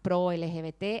como más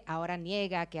pro-LGBT, ahora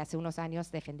niega que hace unos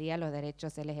años defendía los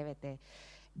derechos LGBT.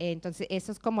 Entonces,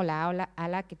 eso es como la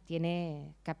ala que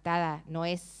tiene captada,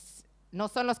 no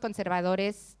son los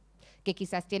conservadores que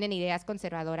quizás tienen ideas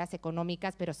conservadoras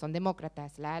económicas, pero son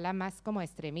demócratas, la ala más como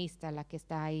extremista, la que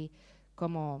está ahí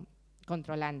como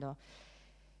controlando.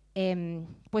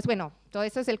 Pues bueno, todo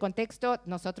eso es el contexto.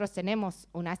 Nosotros tenemos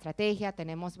una estrategia,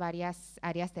 tenemos varias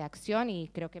áreas de acción y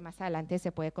creo que más adelante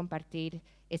se puede compartir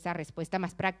esa respuesta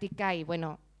más práctica y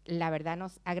bueno, la verdad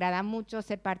nos agrada mucho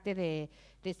ser parte de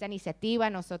esta iniciativa.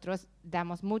 Nosotros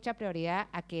damos mucha prioridad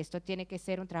a que esto tiene que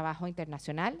ser un trabajo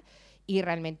internacional y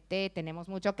realmente tenemos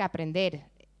mucho que aprender.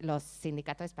 Los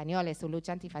sindicatos españoles, su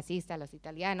lucha antifascista, los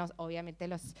italianos, obviamente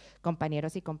los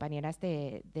compañeros y compañeras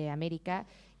de América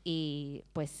y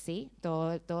pues sí,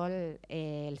 todo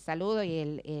el saludo y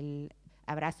el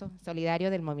abrazo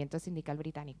solidario del movimiento sindical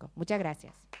británico. Muchas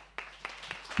gracias.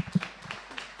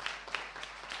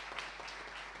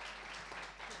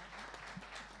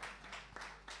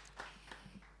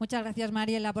 Muchas gracias,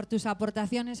 Mariela, por tus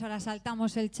aportaciones. Ahora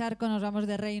saltamos el charco, nos vamos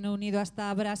de Reino Unido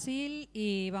hasta Brasil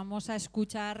y vamos a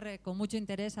escuchar con mucho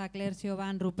interés a Clercio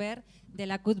Van Rupert de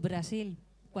la CUT Brasil.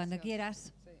 Cuando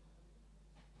quieras. Sí.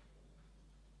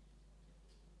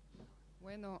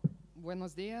 Bueno,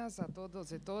 buenos días a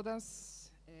todos y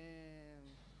todas.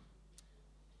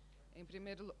 En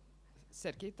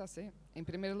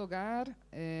primer lugar,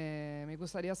 me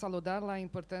gustaría saludar la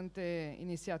importante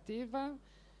iniciativa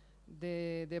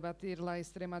de debatir la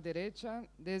extrema derecha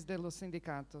desde los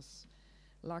sindicatos.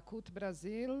 La CUT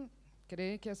Brasil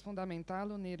cree que es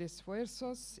fundamental unir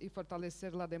esfuerzos y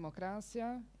fortalecer la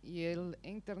democracia y el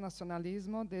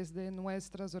internacionalismo desde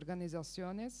nuestras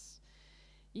organizaciones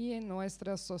y en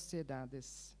nuestras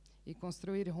sociedades, y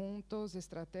construir juntos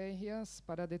estrategias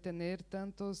para detener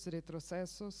tantos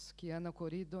retrocesos que han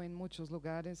ocurrido en muchos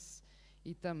lugares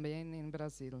y también en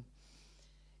Brasil.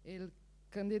 El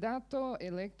candidato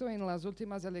electo en las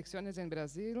últimas elecciones en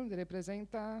Brasil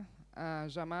representa a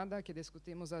llamada que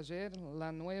discutimos ayer,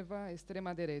 la nueva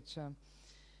extrema derecha.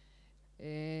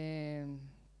 En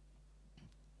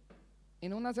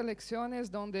unas elecciones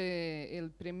donde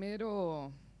el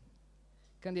primero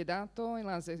candidato en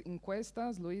las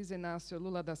encuestas, Luiz Inácio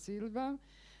Lula da Silva,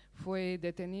 fue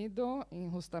detenido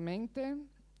injustamente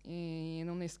en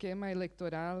un esquema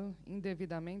electoral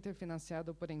indevidamente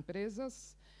financiado por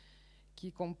empresas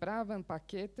que compraban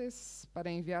paquetes para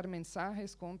enviar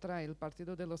mensajes contra el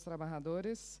Partido de los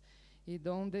Trabajadores y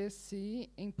donde se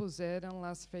impuseron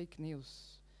las fake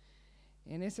news.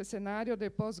 En ese escenario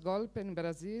de pós-golpe en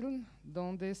Brasil,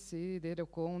 donde se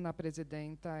derrocó una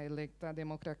presidenta electa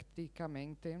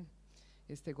democráticamente,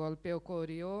 este golpe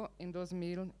ocurrió en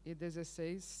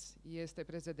 2016 y este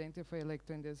presidente fue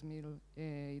electo en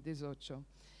 2018.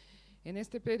 En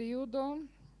este periodo,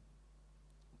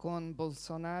 con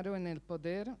Bolsonaro en el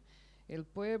poder, el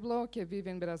pueblo que vive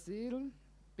en Brasil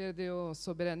perdió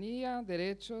soberanía,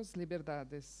 derechos,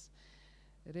 liberdades.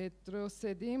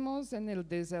 Retrocedimos en el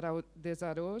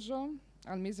desarrollo,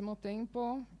 al mismo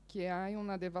tiempo que hay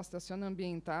una devastación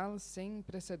ambiental sin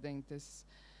precedentes.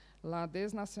 La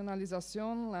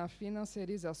desnacionalización, la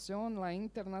financiarización, la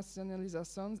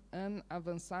internacionalización han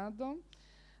avanzado.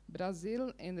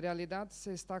 Brasil, en realidad,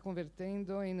 se está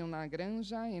convirtiendo en una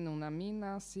granja, en una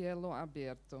mina a cielo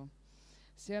abierto.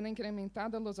 Se han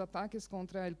incrementado los ataques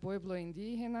contra el pueblo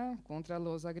indígena, contra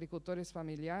los agricultores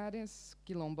familiares,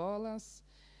 quilombolas,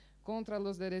 contra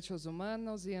los derechos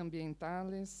humanos y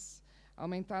ambientales, ha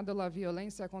aumentado la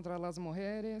violencia contra las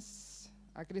mujeres,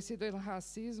 ha crecido el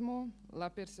racismo,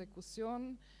 la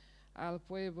persecución al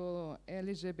pueblo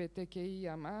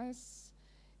LGBTQIA+,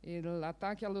 el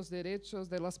ataque a los derechos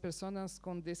de las personas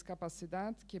con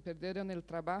discapacidad que perdieron el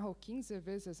trabajo 15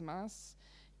 veces más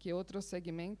que otros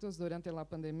segmentos durante la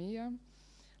pandemia,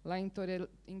 la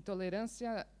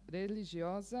intolerancia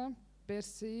religiosa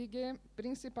persigue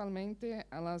principalmente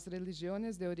a las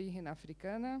religiones de origen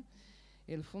africana,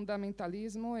 el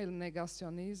fundamentalismo, el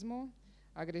negacionismo,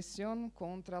 agresión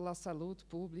contra la salud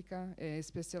pública,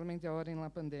 especialmente ahora en la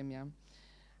pandemia.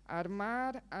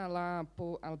 Armar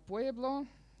al pueblo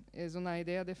es una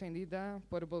idea defendida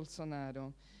por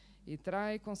Bolsonaro y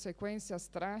trae consecuencias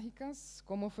trágicas,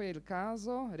 como fue el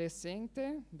caso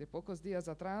reciente, de pocos días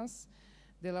atrás,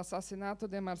 del asesinato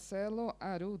de Marcelo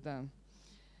Arruda.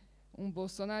 Un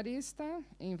bolsonarista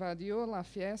invadió la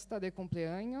fiesta de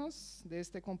cumpleaños de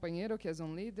este compañero, que es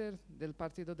un líder del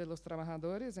Partido de los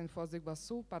Trabajadores en Foz do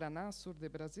Iguaçu, Paraná, sur de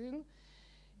Brasil.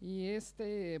 Y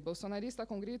este bolsonarista,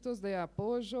 con gritos de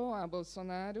apoyo a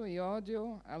Bolsonaro y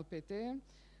odio al PT,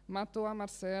 mató a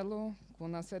Marcelo con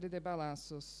una serie de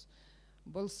balazos.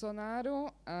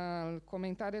 Bolsonaro, al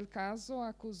comentar el caso,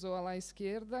 acusó a la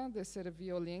izquierda de ser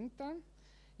violenta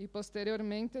y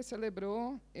posteriormente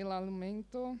celebró el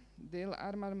aumento del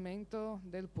armamento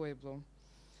del pueblo.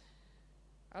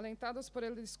 Alentados por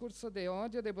el discurso de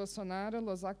odio de Bolsonaro,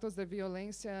 los actos de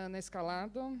violencia han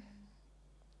escalado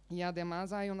y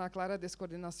además hay una clara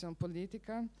descoordinación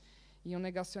política y un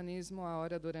negacionismo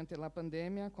ahora durante la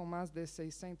pandemia, con más de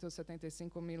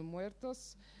 675.000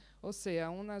 muertos, o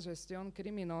sea, una gestión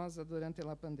criminosa durante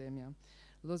la pandemia.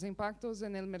 Los impactos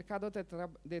en el mercado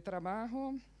de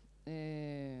trabajo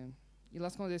y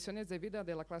las condiciones de vida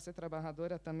de la clase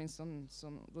trabajadora también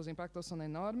los impactos son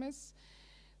enormes.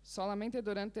 Solamente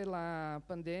durante la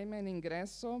pandemia, el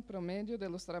ingreso promedio de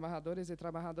los trabajadores y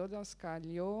trabajadoras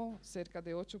cayó cerca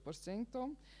de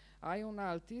 8%. Hay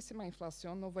una altísima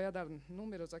inflación, no voy a dar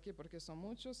números aquí porque son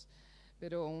muchos,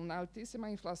 pero una altísima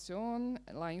inflación,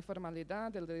 la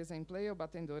informalidad, el desempleo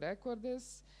batiendo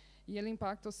récords, y el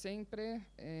impacto siempre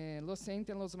lo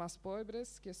sienten los más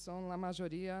pobres, que son la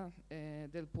mayoría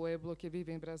del pueblo que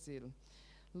vive en Brasil.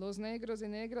 Los negros y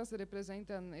negras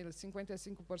representan el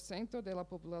 55% de la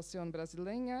población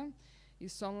brasileña y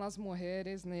son las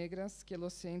mujeres negras que lo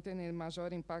sienten el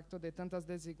mayor impacto de tantas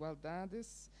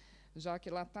desigualdades, ya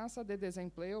que la tasa de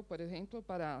desempleo, por ejemplo,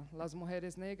 para las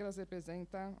mujeres negras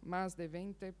representa más de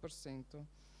 20%.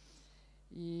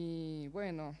 Y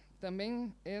bueno,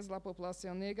 también es la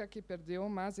población negra que perdió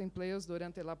más empleos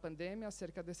durante la pandemia,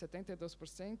 cerca de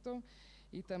 72%,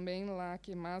 y también la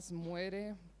que más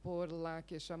muere por la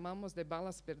que llamamos de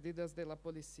balas perdidas de la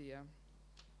policía.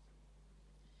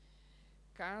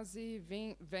 Casi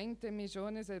 20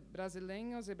 millones de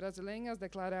brasileños y brasileñas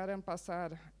declararon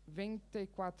pasar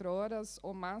 24 horas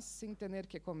o más sin tener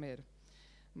que comer.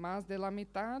 Más de la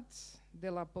mitad de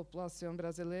la población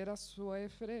brasileña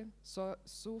sufre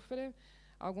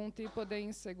algún tipo de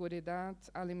inseguridad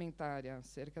alimentaria,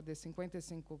 cerca de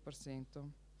 55%.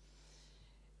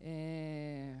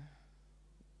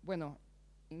 Bueno,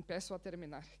 empiezo a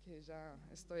terminar, que ya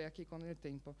estoy aquí con el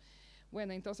tiempo.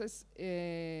 Bueno, entonces,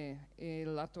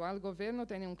 el actual gobierno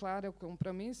tiene un claro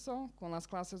compromiso con las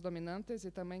clases dominantes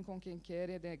y también con quien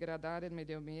quiere degradar el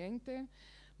medio ambiente.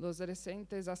 Los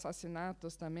recientes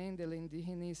asesinatos también del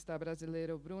indigenista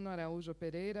brasileño Bruno Araújo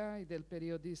Pereira y del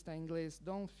periodista inglés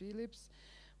Don Phillips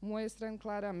muestran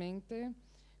claramente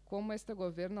cómo este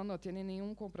gobierno no tiene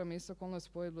ningún compromiso con los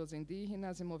pueblos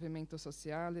indígenas y movimientos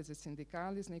sociales y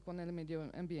sindicales ni con el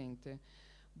medio ambiente.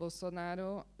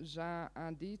 Bolsonaro ya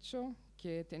ha dicho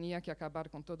que tenía que acabar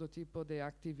con todo tipo de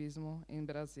activismo en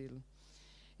Brasil.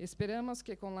 Esperamos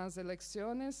que con las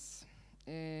elecciones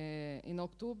en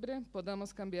octubre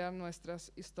podamos cambiar nuestra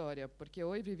historia, porque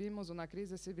hoy vivimos una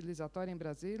crisis civilizatoria en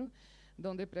Brasil,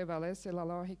 donde prevalece la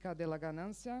lógica de la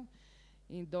ganancia,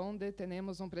 y donde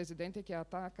tenemos un presidente que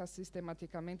ataca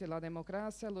sistemáticamente la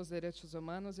democracia, los derechos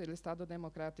humanos y el Estado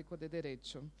democrático de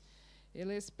derecho.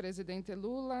 El expresidente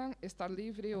Lula está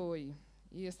libre hoy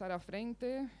y estar à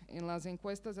frente en las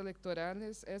encuestas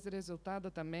electorales es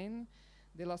resultado también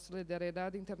de la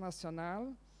solidaridad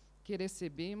internacional que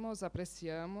recibimos,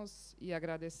 apreciamos y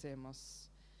agradecemos.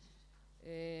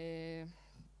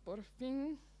 Por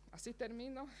fin, así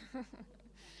termino.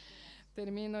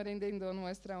 Termino rendiendo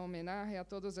nuestra homenaje a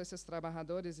todos esos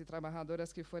trabajadores y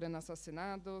trabajadoras que fueron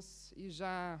asesinados y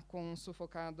ya con un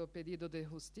sufocado pedido de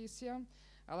justicia,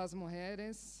 a las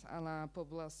mujeres, a la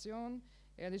población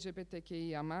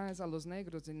LGBTQIA+, a los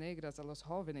negros y negras, a los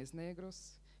jóvenes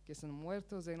negros que son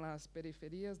muertos en las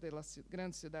periferias de las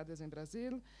grandes ciudades en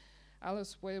Brasil, a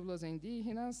los pueblos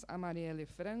indígenas, a Marielle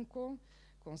Franco,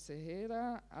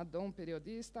 consejera, a Dom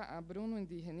periodista, a Bruno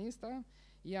indigenista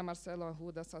y a Marcelo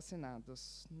Arruda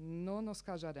asesinados. No nos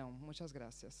callarán. Muchas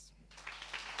gracias.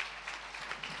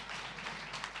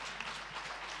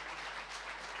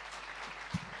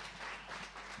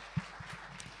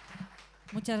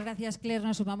 Muchas gracias, Claire.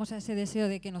 Nos sumamos a ese deseo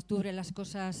de que en octubre las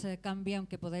cosas cambien,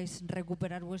 que podáis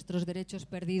recuperar vuestros derechos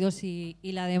perdidos y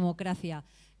la democracia.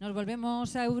 Nos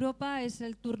volvemos a Europa. Es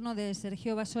el turno de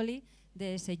Sergio Basoli,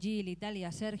 de Segil,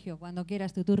 Italia. Sergio, cuando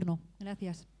quieras, tu turno.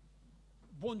 Gracias.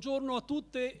 Buongiorno a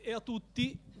tutte e a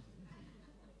tutti.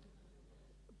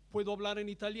 ¿Puedo hablar en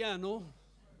italiano?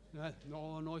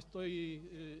 No,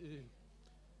 estoy...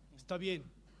 está bien.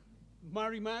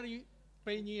 Mari,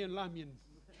 Peñi en Lamien.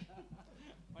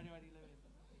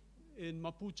 En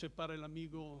mapuche para el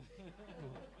amigo.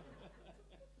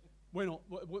 Bueno,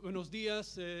 buenos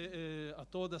días a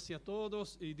todas y a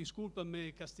todos. Y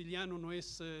discúlpame, castellano no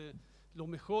es lo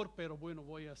mejor, pero bueno,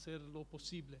 voy a hacer lo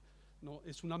posible. No,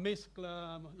 es una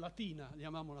mezcla latina,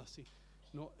 llamámosla así.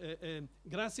 No,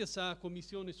 gracias a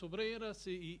comisiones obreras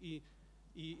y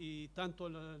tanto a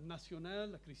la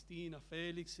nacional, a Cristina, a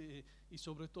Félix y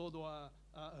sobre todo a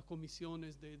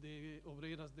comisiones de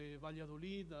obreras de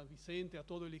Valladolid, a Vicente, a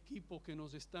todo el equipo que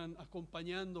nos están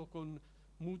acompañando con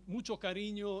mucho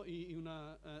cariño y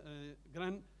una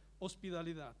gran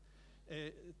hospitalidad.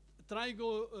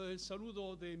 Traigo el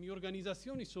saludo de mi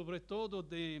organización y sobre todo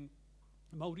de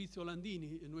Mauricio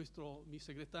Landini, mi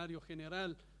secretario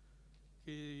general,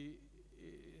 que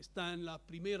está en la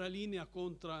primera línea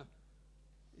contra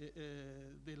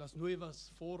de las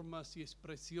nuevas formas y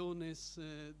expresiones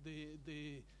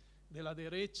de la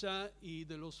derecha y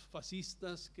de los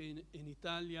fascistas que en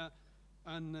Italia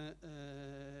han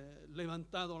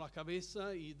levantado la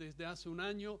cabeza, y desde hace un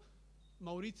año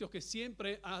Mauricio, que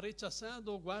siempre ha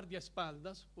rechazado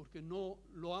guardaespaldas porque no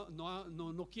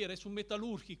quiere, es un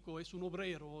metalúrgico, es un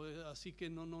obrero, así que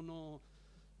no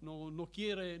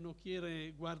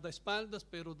quiere guardaespaldas,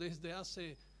 pero desde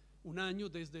hace un año,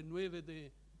 desde el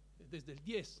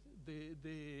 10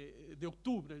 de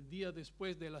octubre, el día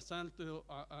después del asalto,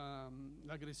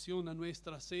 la agresión a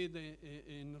nuestra sede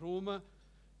en Roma,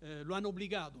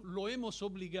 lo hemos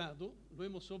obligado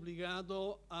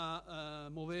a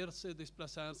moverse,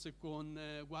 desplazarse con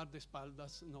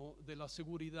guardaespaldas, ¿no?, de la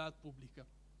seguridad pública.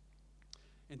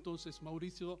 Entonces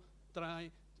Mauricio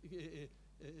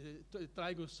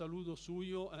traigo el saludo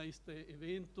suyo a este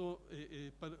evento,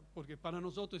 porque para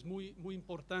nosotros es muy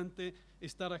importante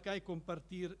estar acá y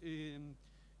compartir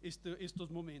estos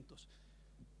momentos.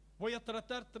 Voy a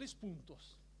tratar 3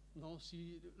 puntos, ¿no?,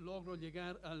 si logro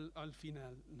llegar al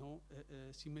final, ¿no?,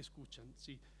 si me escuchan.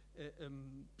 Sí.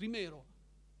 Primero,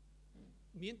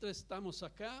 mientras estamos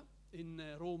acá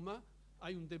en Roma,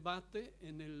 hay un debate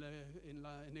en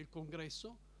el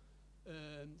Congreso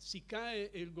si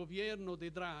cae el gobierno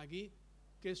de Draghi,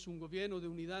 que es un gobierno de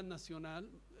unidad nacional,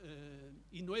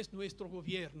 y no es nuestro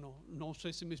gobierno, no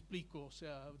sé si me explico, o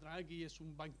sea, Draghi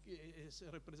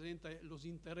representa los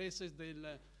intereses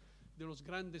de los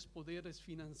grandes poderes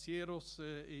financieros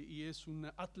y es un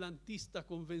atlantista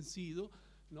convencido,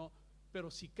 ¿no?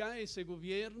 Pero si cae ese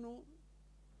gobierno,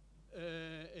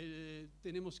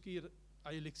 tenemos que ir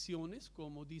a elecciones,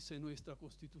 como dice nuestra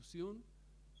Constitución.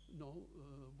 No,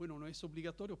 bueno, no es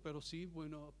obligatorio, pero sí,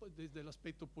 bueno, desde el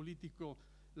aspecto político,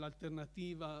 la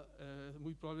alternativa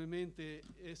muy probablemente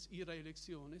es ir a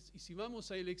elecciones. Y si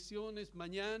vamos a elecciones,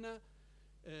 mañana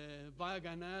va a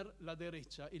ganar la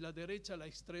derecha, y la derecha, la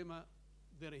extrema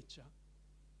derecha,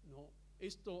 ¿no?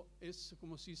 Esto es,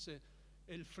 como se dice,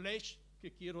 el flash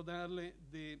que quiero darle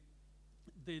de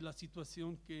la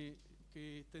situación que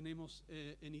tenemos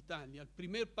en Italia. El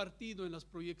primer partido en las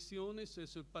proyecciones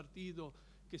es el partido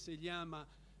que se llama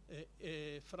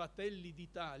Fratelli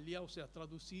d'Italia, o sea,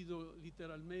 traducido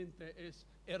literalmente es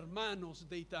Hermanos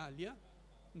de Italia,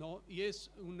 ¿no? Y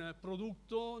es un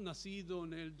producto nacido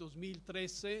en el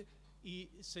 2013 y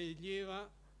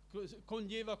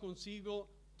conlleva consigo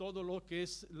todo lo que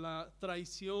es la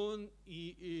traición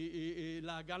y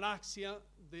la galaxia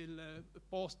del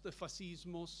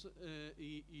post-fascismos,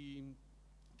 y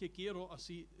que quiero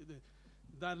así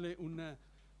darle una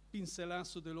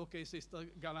pincelazo de lo que es esta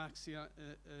galaxia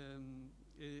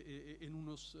en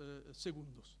unos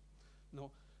segundos,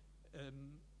 ¿no?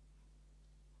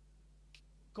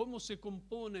 ¿Cómo se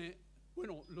compone?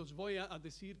 Bueno, los voy a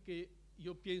decir que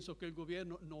yo pienso que el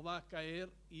gobierno no va a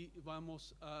caer y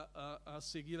vamos a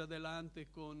seguir adelante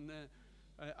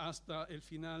hasta el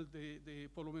final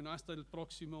por lo menos hasta el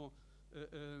próximo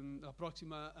la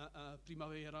próxima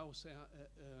primavera, o sea,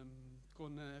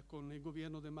 con el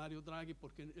gobierno de Mario Draghi,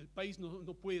 porque el país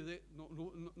no puede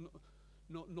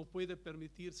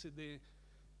permitirse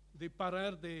de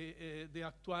parar de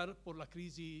actuar por la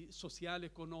crisis social,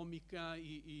 económica,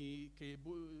 y que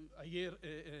ayer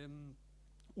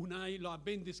UNAI lo ha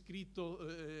bien descrito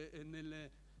en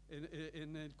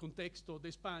el contexto de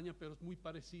España, pero es muy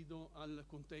parecido al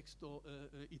contexto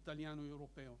italiano y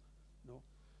europeo, ¿no?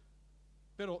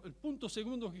 Pero el punto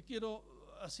segundo que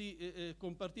quiero así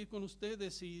compartir con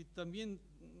ustedes, y también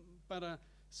para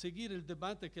seguir el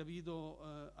debate que ha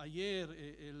habido ayer,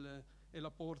 el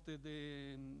aporte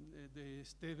de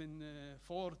Steven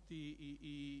Forti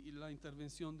y la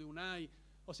intervención de UNAI,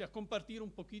 o sea, compartir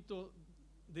un poquito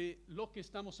de lo que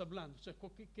estamos hablando, o sea,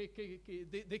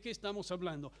 de qué estamos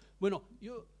hablando. Bueno,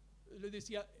 yo le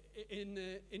decía,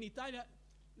 en Italia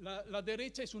la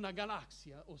derecha es una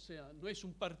galaxia, o sea, no es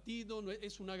un partido, no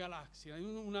es una galaxia,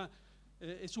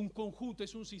 es un conjunto,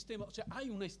 es un sistema, o sea, hay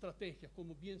una estrategia,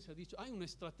 como bien se ha dicho, hay una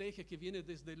estrategia que viene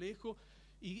desde lejos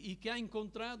y que ha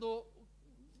encontrado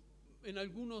en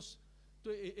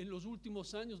los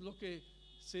últimos años lo que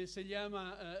se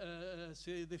llama,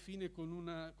 se define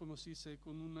como se dice,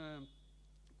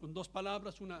 con dos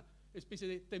palabras, una especie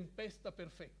de tempesta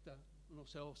perfecta, ¿no?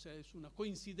 O sea, es una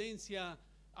coincidencia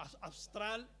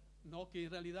astral, ¿no? Que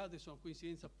en realidad es una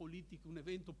coincidencia política, un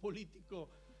evento político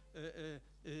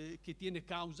que tiene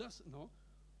causas, ¿no?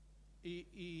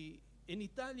 Y en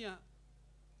Italia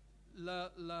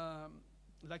la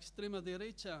extrema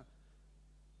derecha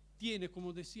tiene,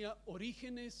 como decía,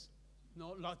 orígenes,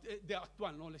 ¿no? La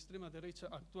extrema derecha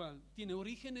actual tiene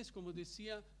orígenes, como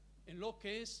decía, en lo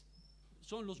que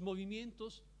son los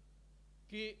movimientos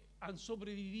que han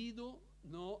sobrevivido,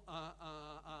 ¿no?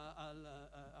 a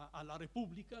la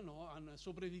República, ¿no? Han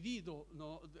sobrevivido,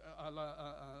 ¿no?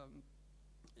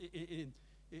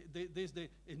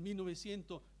 Desde el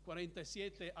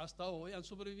 1947 hasta hoy, han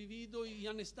sobrevivido y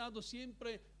han estado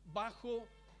siempre bajo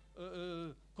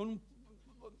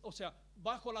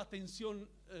bajo la atención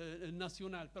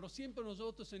nacional, pero siempre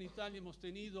nosotros en Italia hemos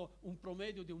tenido un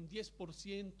promedio de un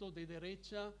 10% de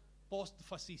derecha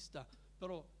post-fascista,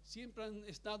 pero siempre han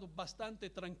estado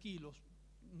bastante tranquilos.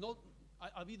 No, ha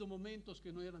habido momentos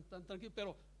que no eran tan tranquilos,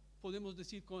 pero podemos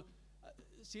decir que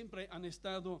siempre han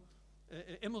estado,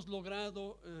 hemos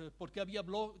logrado, porque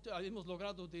hemos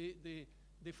logrado de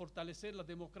fortalecer la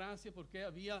democracia, porque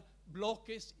había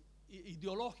bloques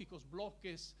ideológicos,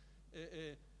 bloques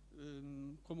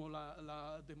como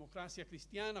la democracia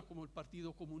cristiana, como el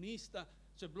Partido Comunista,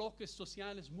 o sea, bloques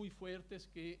sociales muy fuertes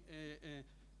que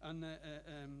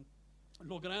han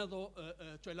logrado,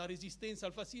 cioè la resistencia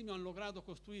al fascismo, han logrado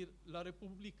construir la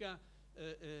República,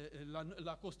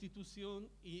 la Constitución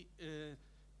y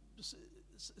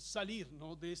salir,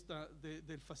 ¿no?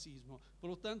 del fascismo. Por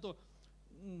lo tanto,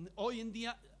 hoy en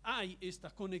día hay esta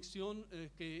conexión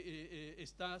que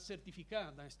está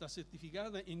certificada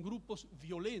en grupos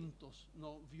violentos,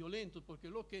 ¿no? Violentos, porque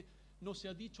lo que no se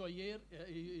ha dicho ayer,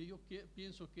 yo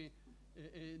pienso que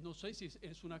no sé si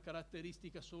es una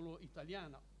característica solo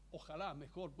italiana, ojalá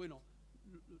mejor, bueno,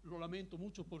 lo lamento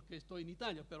mucho porque estoy en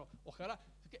Italia, pero ojalá,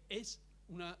 que es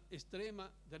una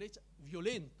extrema derecha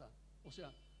violenta, o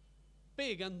sea,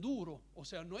 pegan duro, o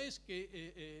sea, no es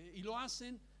que, y lo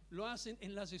hacen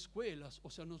en las escuelas, o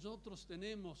sea, nosotros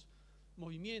tenemos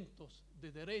movimientos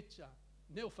de derecha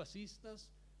neofascistas,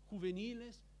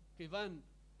 juveniles, que van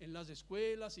en las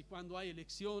escuelas y cuando hay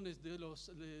elecciones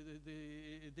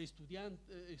de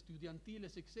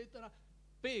estudiantiles, etcétera,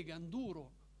 pegan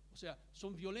duro, o sea,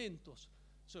 son violentos,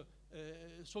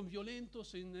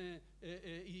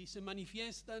 y se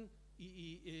manifiestan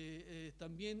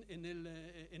también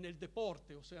en el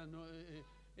deporte, o sea,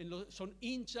 son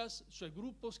hinchas, son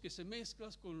grupos que se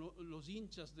mezclan con los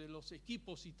hinchas de los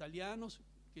equipos italianos,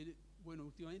 que bueno,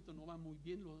 últimamente no van muy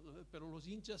bien, pero los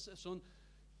hinchas son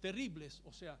terribles,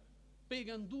 o sea,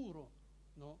 pegan duro,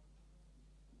 ¿no?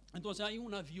 Entonces hay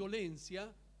una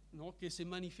violencia, ¿no?, que se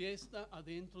manifiesta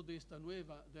adentro de esta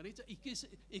nueva derecha y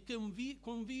que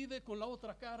convive con la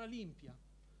otra cara limpia,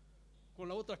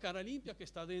 que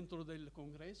está dentro del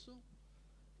Congreso,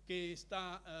 que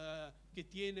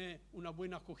tiene una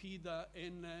buena acogida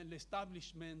en el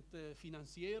establishment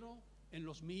financiero, en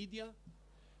los media,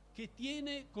 que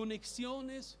tiene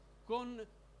conexiones con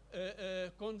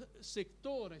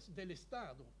sectores del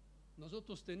Estado.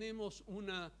 Nosotros tenemos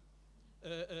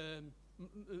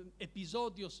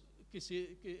episodios que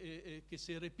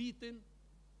se repiten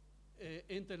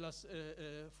entre las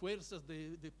fuerzas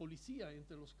de policía,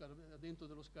 dentro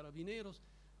de los carabineros,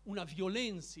 una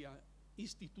violencia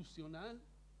institucional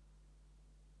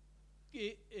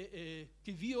que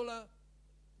viola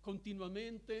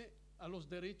continuamente a los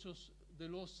derechos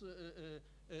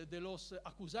de los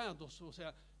acusados, o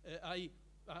sea,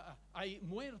 hay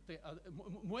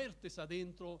muertes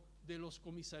adentro de los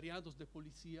comisariados de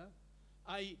policía,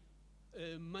 hay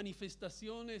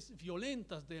manifestaciones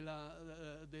violentas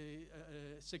de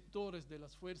sectores de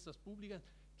las fuerzas públicas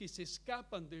que se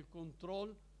escapan del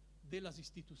control de las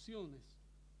instituciones,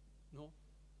 ¿no?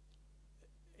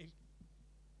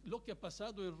 Lo que ha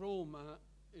pasado en Roma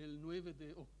el 9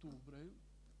 de octubre,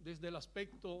 desde el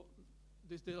aspecto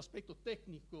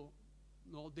técnico,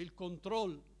 ¿no?, del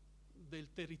control del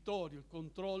territorio, el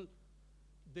control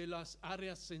de las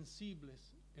áreas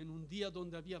sensibles, en un día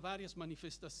donde había varias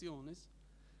manifestaciones,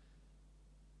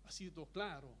 ha sido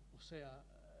claro, o sea,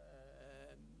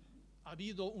 ha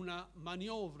habido una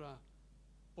maniobra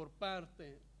por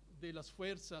parte de las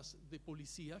fuerzas de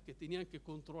policía que tenían que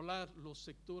controlar los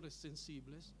sectores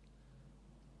sensibles,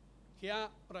 que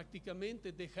ha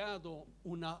prácticamente dejado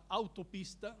una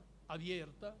autopista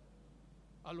abierta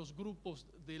a los grupos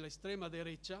de la extrema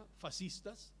derecha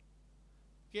fascistas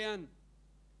que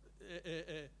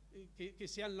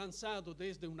se han lanzado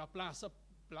desde una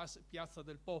Piazza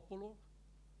del Popolo,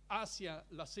 hacia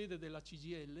la sede de la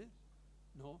CGIL,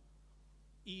 ¿no?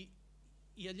 Y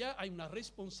allá hay una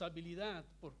responsabilidad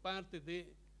por parte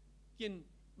de quien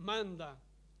manda,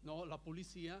 ¿no?, la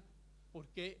policía,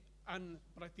 porque han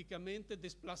prácticamente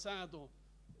desplazado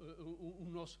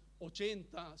unos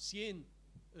 80, 100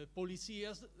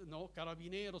 policías, ¿no?,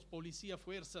 carabineros, policía,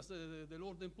 fuerzas del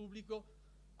orden público,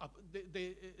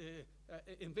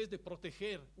 en vez de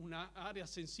proteger una área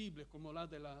sensible como la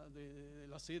de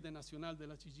la sede nacional de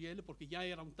la CGIL, porque ya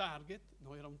era un target,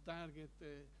 no era un target,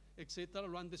 etcétera,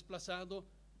 lo han desplazado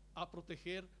a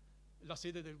proteger la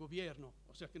sede del gobierno,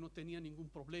 o sea que no tenía ningún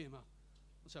problema.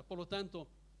 O sea, por lo tanto,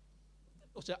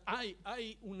 o sea,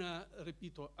 hay una,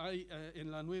 repito, hay en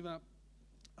la nueva,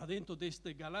 adentro de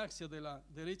esta galaxia de la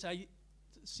derecha,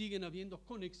 siguen habiendo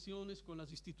conexiones con las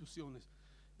instituciones.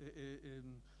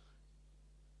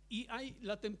 Y hay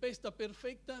la tempesta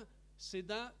perfecta, se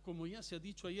da, como ya se ha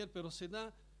dicho ayer, pero se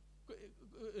da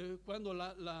cuando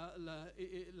la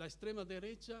extrema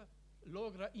derecha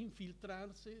logra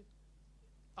infiltrarse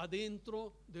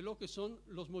adentro de lo que son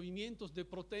los movimientos de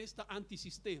protesta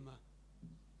antisistema.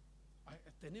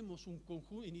 Tenemos un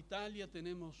conjunto, en Italia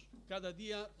cada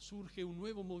día surge un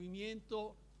nuevo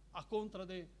movimiento a contra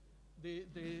del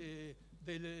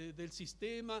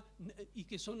sistema y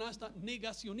que son hasta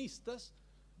negacionistas.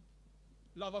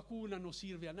 La vacuna no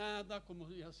sirve a nada, como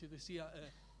ya se decía,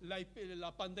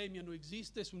 la pandemia no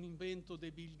existe, es un invento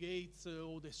de Bill Gates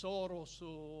o de Soros,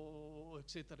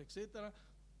 etcétera, etcétera.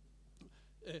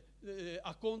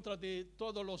 A contra de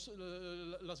todas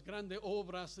las grandes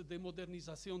obras de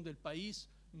modernización del país,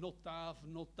 NOTAV,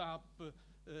 NOTAP,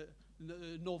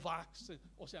 Novax,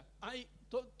 o sea, hay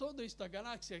toda esta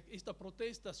galaxia, esta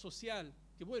protesta social,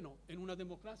 que bueno, en una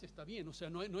democracia está bien, o sea,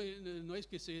 no es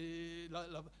que se...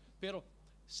 pero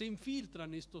se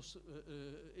infiltran estos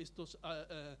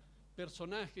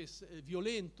personajes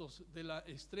violentos de la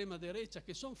extrema derecha,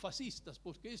 que son fascistas,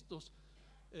 porque estos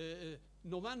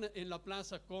no van en la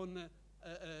plaza con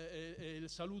el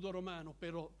saludo romano,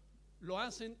 pero lo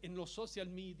hacen en los social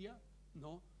media,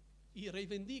 ¿no? Y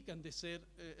reivindican de ser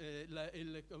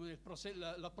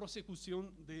la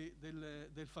prosecución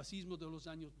del fascismo de los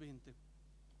años 20.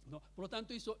 ¿No? Por lo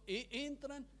tanto, eso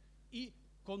entran y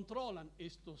controlan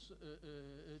estos,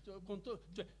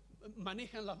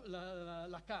 manejan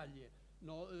la calle,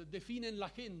 ¿no? Definen la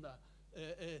agenda,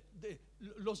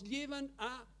 los llevan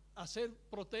a hacer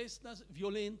protestas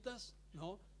violentas,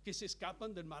 ¿no? Que se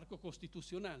escapan del marco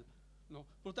constitucional, ¿no?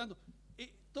 Por lo tanto,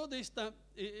 todo esto,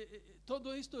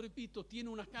 repito, tiene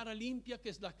una cara limpia, que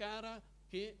es la cara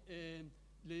que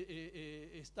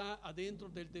está adentro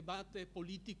del debate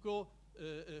político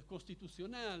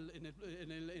constitucional,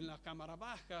 en la Cámara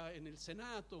Baja, en el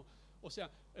Senado, o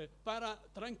sea, para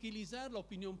tranquilizar la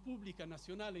opinión pública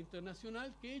nacional e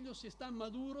internacional, que ellos están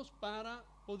maduros para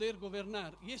poder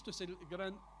gobernar. Y esto es el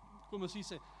gran, ¿cómo se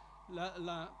dice?,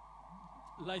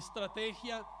 la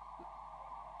estrategia.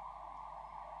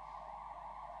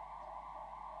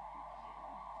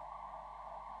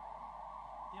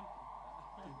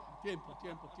 Tiempo.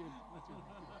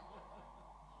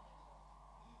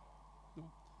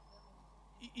 ¿No?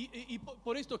 Y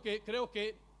por esto que creo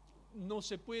que no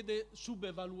se puede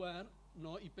subevaluar,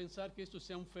 ¿no? Y pensar que esto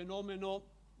sea un fenómeno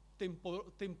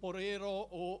temporero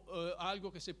o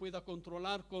algo que se pueda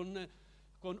controlar con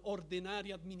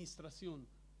ordinaria administración,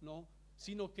 ¿no?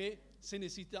 Sino que se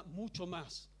necesita mucho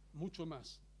más.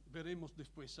 Veremos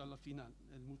después a la final,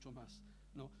 mucho más,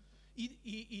 ¿no?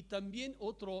 Y también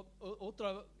otro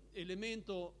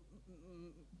elemento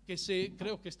que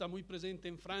creo que está muy presente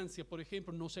en Francia, por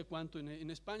ejemplo, no sé cuánto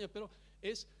en España, pero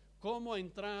es cómo ha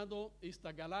entrado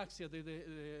esta galaxia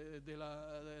de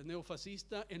la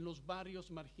neofascista en los barrios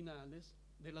marginales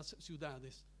de las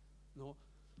ciudades, ¿no?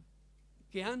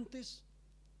 Que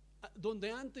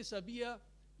donde antes había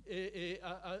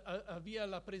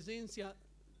la presencia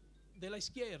de la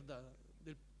izquierda,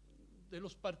 de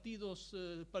los partidos,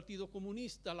 Partido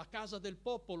Comunista, la Casa del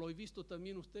Popolo. He visto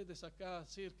también ustedes acá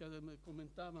cerca, me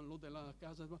comentaban lo de la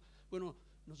Casa del Popolo. Bueno,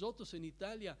 nosotros en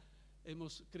Italia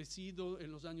hemos crecido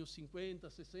en los años 50,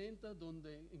 60,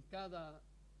 donde en cada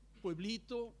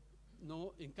pueblito,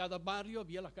 ¿no?, en cada barrio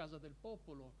había la Casa del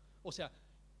Popolo. O sea,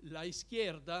 la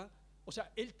izquierda, o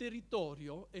sea, el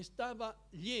territorio estaba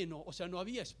lleno, o sea, no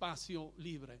había espacio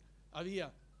libre.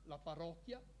 Había la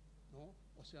parroquia, ¿no?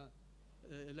 O sea,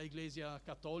 la iglesia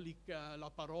católica, la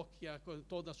parroquia con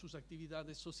todas sus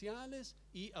actividades sociales,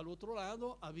 y al otro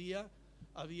lado había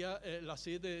la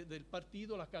sede del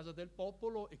partido, la Casa del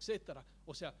Popolo, etc.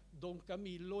 O sea, Don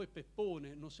Camillo y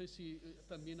Peppone, no sé si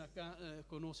también acá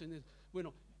conocen,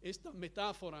 bueno, esta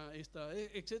metáfora,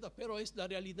 etc., pero es la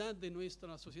realidad de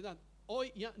nuestra sociedad.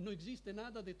 Hoy ya no existe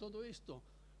nada de todo esto.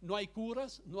 No hay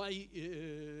curas, no hay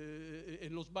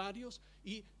en los barrios,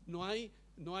 y no hay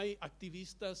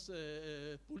activistas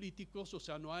políticos, o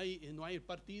sea, no hay el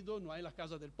partido, no hay la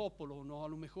Casa del Popolo, no, a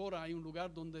lo mejor hay un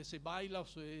lugar donde se baila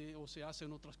o se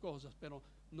hacen otras cosas, pero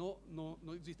no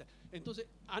existe. Entonces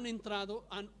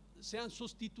se han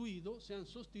sustituido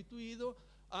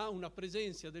a una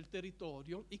presencia del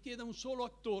territorio, y queda un solo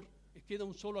actor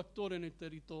en el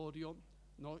territorio,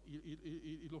 ¿no?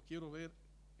 Y lo quiero ver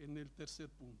en el tercer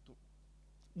punto.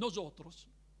 Nosotros,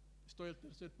 estoy al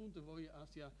tercer punto y voy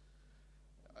hacia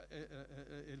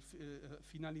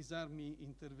finalizar mi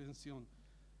intervención.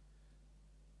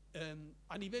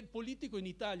 A nivel político en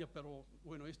Italia, pero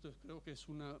bueno, esto creo que es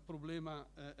un problema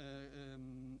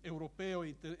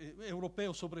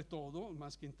europeo sobre todo,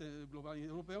 más que global y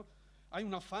europeo. Hay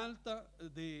una falta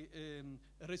de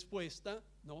respuesta,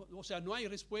 ¿no? O sea, no hay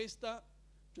respuesta.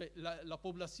 La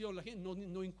población, la gente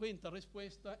no encuentra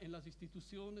respuesta en las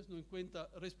instituciones, no encuentra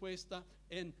respuesta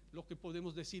en lo que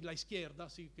podemos decir la izquierda,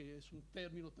 así que es un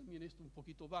término también esto un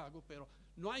poquito vago, pero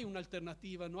no hay una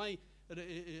alternativa, no hay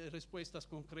respuestas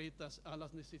concretas a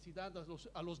las necesidades,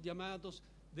 a los llamados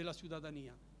de la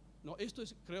ciudadanía. No, esto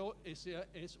creo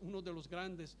es uno de los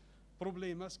grandes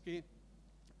problemas que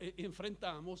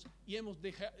enfrentamos, y hemos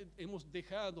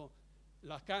dejado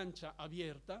la cancha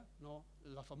abierta, ¿no?,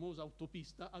 la famosa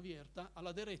autopista abierta a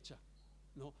la derecha,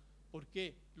 ¿no?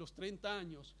 Porque los 30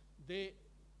 años de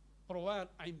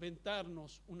probar a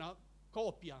inventarnos una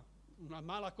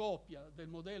mala copia del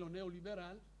modelo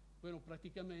neoliberal, bueno,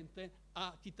 prácticamente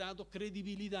ha quitado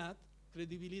credibilidad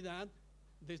credibilidad.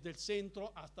 Desde el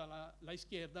centro hasta la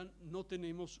izquierda no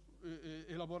tenemos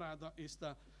elaborada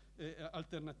esta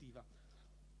alternativa.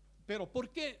 Pero ¿por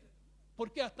qué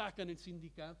atacan el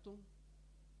sindicato?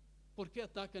 ¿Por qué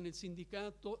atacan el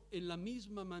sindicato en la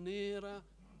misma manera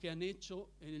que han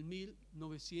hecho en el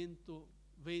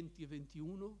 1920 y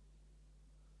 21?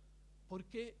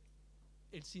 Porque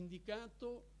el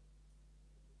sindicato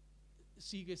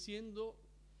sigue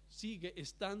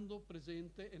estando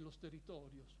presente en los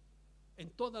territorios.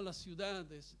 En todas las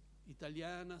ciudades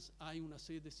italianas hay una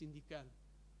sede sindical.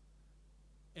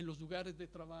 En los lugares de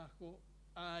trabajo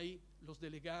hay los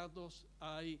delegados,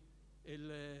 hay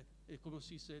 ¿cómo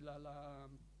se dice? La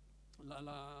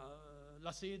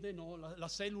sede, ¿no? La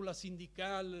célula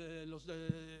sindical.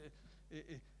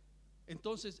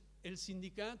 Entonces, el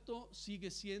sindicato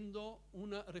sigue siendo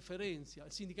una referencia.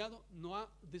 El sindicato no ha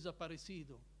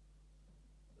desaparecido.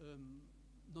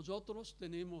 Nosotros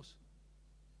tenemos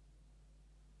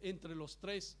entre las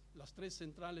tres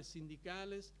centrales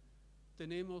sindicales,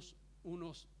 tenemos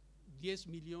unos 10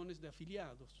 millones de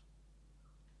afiliados.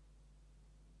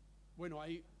 Bueno,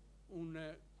 hay un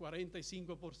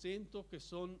 45% que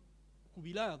son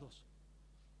jubilados,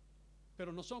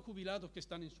 pero no son jubilados que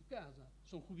están en su casa,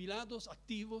 son jubilados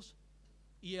activos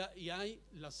y hay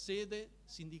la sede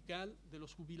sindical de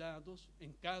los jubilados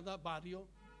en cada barrio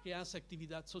que hace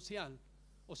actividad social.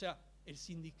 O sea, el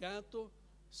sindicato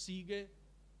sigue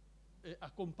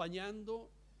acompañando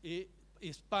y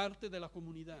es parte de la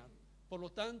comunidad. Por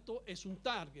lo tanto, es un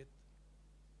target.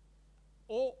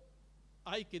 O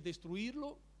hay que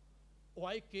destruirlo o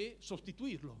hay que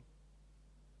sustituirlo.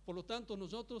 Por lo tanto,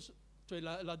 nosotros,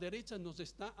 la derecha nos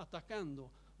está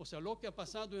atacando. O sea, lo que ha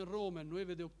pasado en Roma el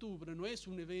 9 de octubre no es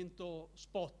un evento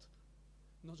spot.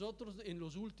 Nosotros en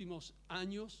los últimos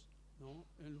años, ¿no?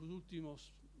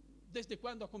 Desde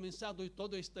cuando ha comenzado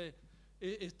toda esta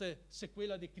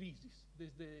secuela de crisis,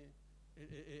 desde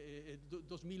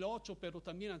 2008, pero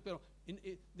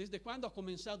desde cuando ha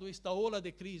comenzado esta ola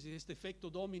de crisis, este efecto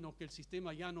dominó que el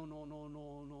sistema ya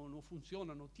no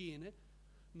funciona, no tiene,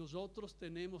 nosotros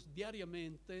tenemos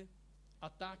diariamente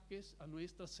ataques a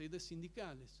nuestras sedes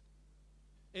sindicales.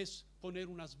 Es poner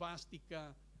una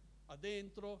svástica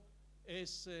adentro,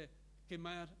 es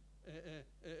quemar,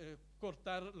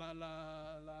 cortar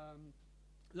la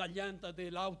llanta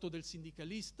del auto del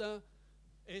sindicalista,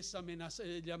 es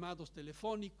llamados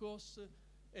telefónicos,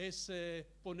 es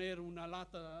poner una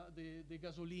lata de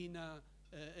gasolina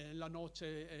en la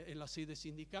noche en la sede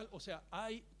sindical. O sea,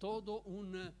 hay todo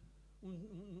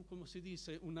 ¿cómo se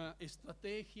dice? Una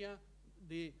estrategia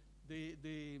de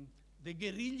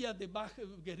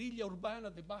guerrilla urbana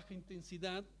de baja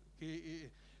intensidad,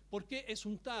 porque es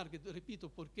un target, repito,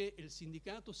 porque el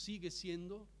sindicato sigue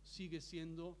siendo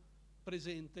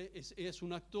presente, es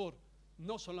un actor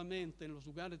no solamente en los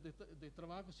lugares de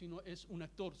trabajo, sino es un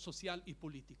actor social y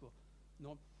político,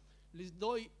 ¿no?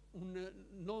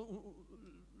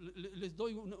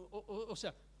 O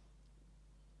sea,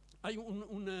 hay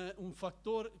un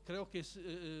factor, creo que es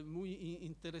muy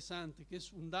interesante, que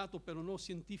es un dato, pero no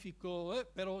científico,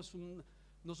 pero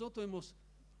nosotros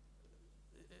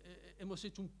hemos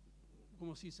hecho,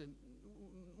 ¿cómo se dice?,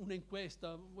 una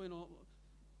encuesta. Bueno,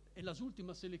 en las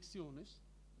últimas elecciones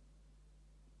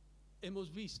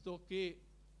hemos visto que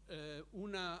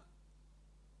un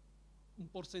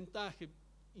porcentaje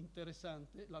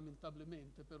interesante,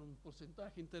 lamentablemente, pero un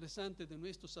porcentaje interesante de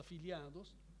nuestros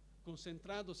afiliados,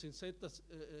 concentrados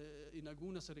en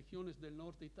algunas regiones del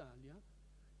norte de Italia,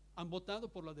 han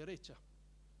votado por la derecha.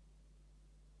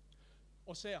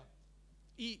 O sea,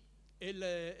 y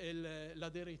la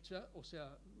derecha, o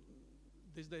sea,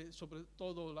 sobre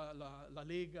todo la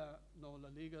Lega, no, la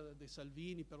Lega de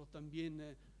Salvini, pero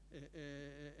también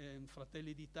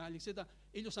Fratelli d'Italia, etc.,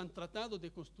 ellos han tratado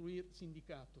de construir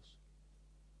sindicatos,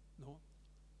 ¿no?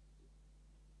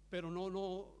 Pero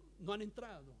no han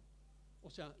entrado. O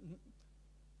sea,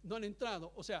 no han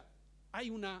entrado. O sea,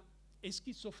 hay una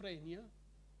esquizofrenia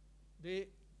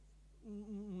de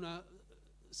una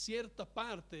cierta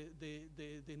parte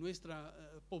de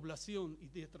nuestra población y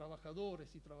de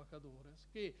trabajadores y trabajadoras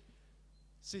que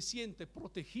se siente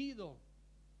protegido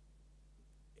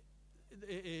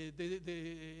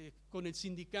con el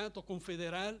sindicato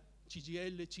confederal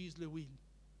CGIL, CISL, UIL,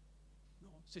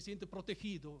 ¿no? Se siente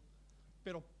protegido,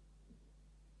 pero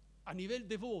a nivel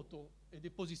de voto y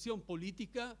de posición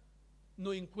política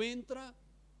no encuentra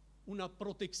una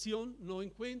protección, no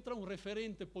encuentra un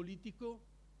referente político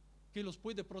que los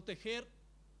puede proteger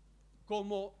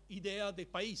como idea de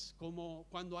país, como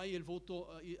cuando hay el voto,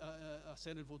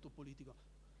 hacer el voto político.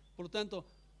 Por lo tanto,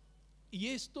 y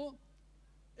esto,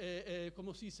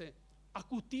 ¿cómo se dice?,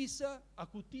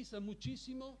 acutiza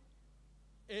muchísimo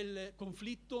el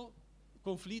conflicto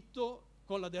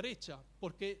con la derecha,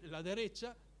 porque la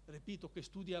derecha, repito, que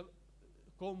estudia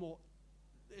cómo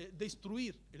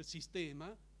destruir el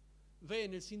sistema, ve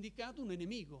en el sindicato un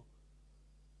enemigo,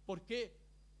 porque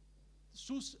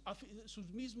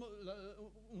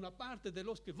una parte de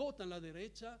los que votan la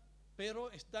derecha, pero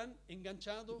están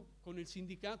enganchados con el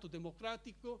sindicato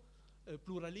democrático,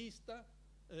 pluralista,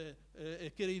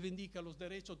 que reivindica los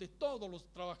derechos de todos los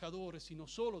trabajadores y no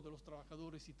solo de los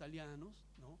trabajadores italianos,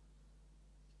 ¿no?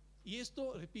 Y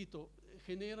esto, repito,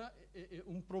 genera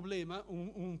un problema,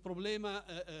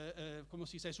 ¿cómo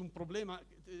se dice? Es un problema,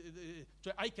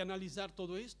 cioè hay que analizar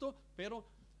todo esto, pero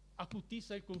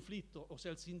acutiza el conflicto. O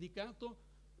sea, el sindicato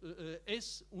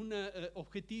es un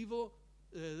objetivo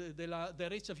de la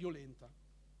derecha violenta.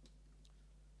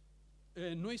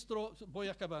 Voy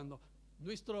acabando.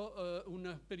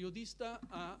 Un periodista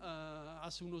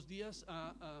hace unos días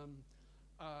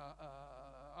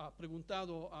ha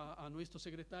preguntado a nuestro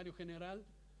secretario general,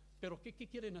 pero ¿qué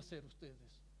quieren hacer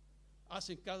ustedes?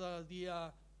 Hacen cada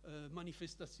día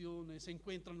manifestaciones,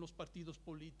 encuentran los partidos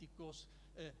políticos,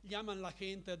 llaman a la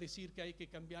gente a decir que hay que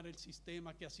cambiar el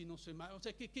sistema, que así no se... O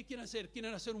sea, ¿qué quieren hacer?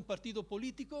 ¿Quieren hacer un partido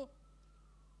político?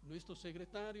 Nuestro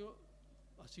secretario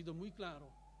ha sido muy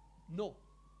claro, no,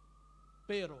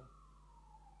 pero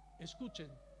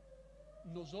escuchen,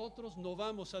 nosotros no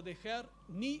vamos a dejar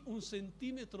ni un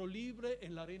centímetro libre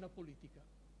en la arena política.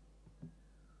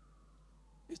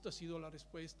 Esta ha sido la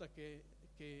respuesta que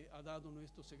ha dado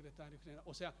nuestro secretario general.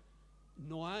 O sea,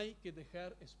 no hay que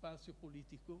dejar espacio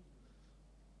político.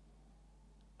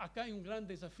 Acá hay un gran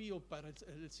desafío para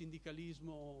el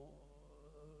sindicalismo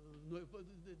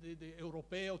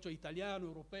europeo, cioè italiano,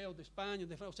 europeo, de España,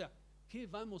 de Francia. O sea, ¿qué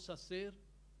vamos a hacer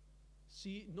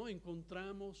si no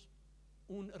encontramos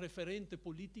un referente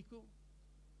político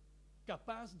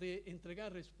capaz de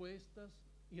entregar respuestas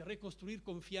y reconstruir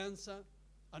confianza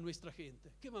a nuestra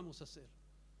gente? ¿Qué vamos a hacer?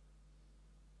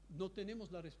 No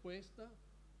tenemos la respuesta,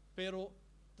 pero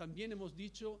también hemos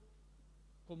dicho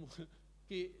como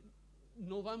que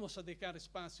no vamos a dejar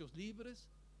espacios libres.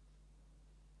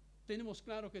 Tenemos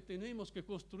claro que tenemos que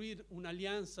construir una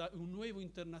alianza, un nuevo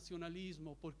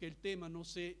internacionalismo, porque el tema no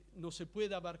se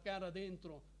puede abarcar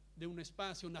adentro de un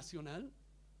espacio nacional,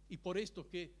 y por esto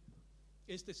que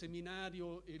este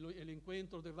seminario, el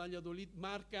encuentro de Valladolid,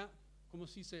 marca, como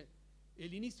se dice,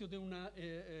 el inicio de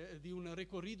un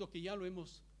recorrido que ya lo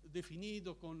hemos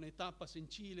definido con etapas en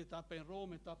Chile, etapa en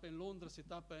Roma, etapa en Londres,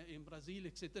 etapa en Brasil,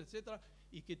 etcétera, etcétera,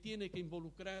 y que tiene que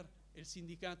involucrar el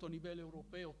sindicato a nivel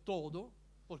europeo todo,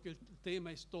 porque el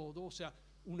tema es todo. O sea,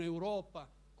 una Europa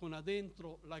con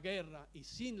adentro la guerra y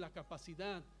sin la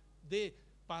capacidad de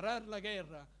parar la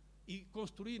guerra y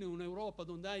construir una Europa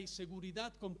donde hay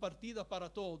seguridad compartida para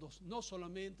todos, no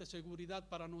solamente seguridad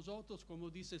para nosotros, como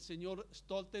dice el señor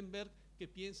Stoltenberg, que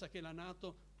piensa que la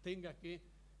NATO tenga que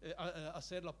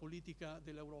hacer la política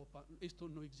de la Europa. Esto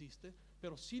no existe,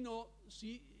 pero sí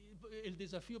el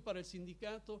desafío para el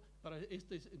sindicato, para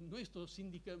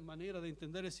nuestra manera de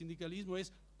entender el sindicalismo,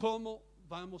 es cómo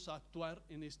vamos a actuar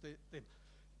en este tema.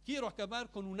 Quiero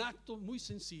acabar con un acto muy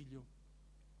sencillo.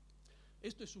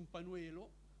 Esto es un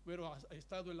pañuelo, pero ha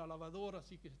estado en la lavadora,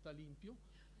 así que está limpio,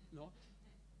 ¿no?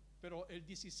 Pero el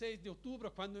 16 de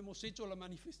octubre, cuando hemos hecho la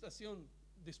manifestación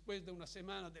después de una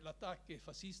semana del ataque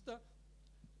fascista,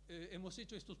 hemos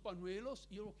hecho estos pañuelos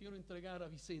y yo lo quiero entregar a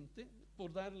Vicente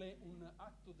por darle un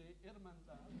acto de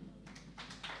hermandad.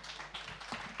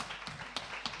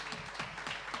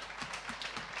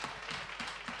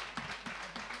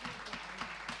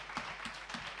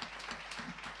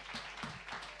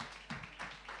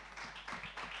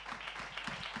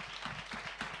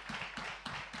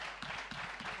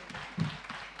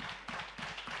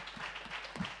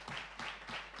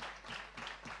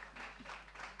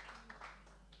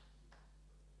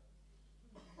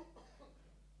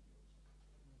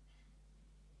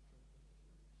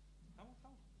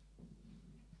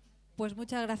 Pues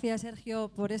muchas gracias, Sergio,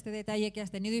 por este detalle que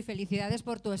has tenido y felicidades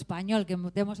por tu español, que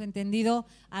te hemos entendido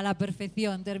a la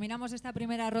perfección. Terminamos esta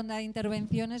primera ronda de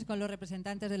intervenciones con los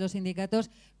representantes de los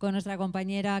sindicatos, con nuestra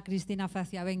compañera Cristina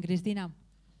Facia. Ven, Cristina.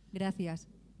 Gracias.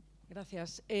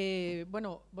 Gracias.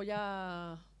 Bueno, voy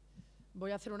a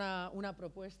hacer una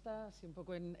propuesta, así un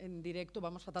poco en directo.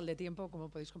 Vamos fatal de tiempo, como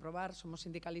podéis comprobar. Somos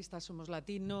sindicalistas, somos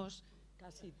latinos,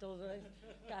 casi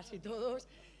todos.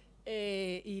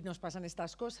 Y nos pasan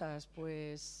estas cosas,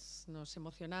 pues nos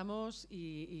emocionamos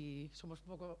y somos un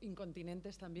poco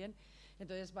incontinentes también.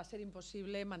 Entonces va a ser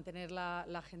imposible mantener la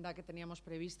agenda que teníamos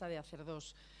prevista de hacer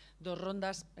dos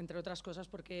rondas, entre otras cosas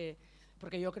porque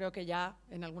porque yo creo que ya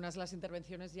en algunas de las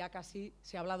intervenciones ya casi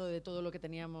se ha hablado de todo lo que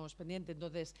teníamos pendiente.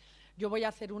 Entonces, yo voy a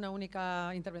hacer una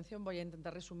única intervención, voy a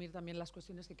intentar resumir también las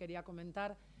cuestiones que quería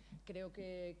comentar. Creo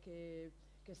que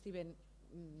Steven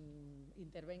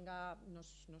intervenga,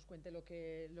 nos cuente lo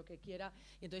que quiera.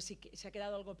 Y entonces, si se ha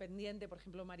quedado algo pendiente, por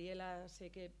ejemplo, Mariela, sé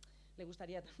que le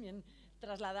gustaría también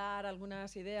trasladar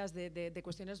algunas ideas de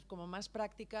cuestiones como más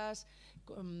prácticas,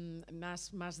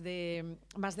 más de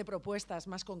propuestas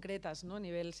más concretas, ¿no? A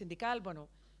nivel sindical. Bueno,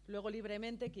 luego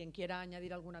libremente, quien quiera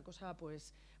añadir alguna cosa,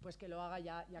 pues que lo haga.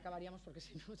 Ya acabaríamos, porque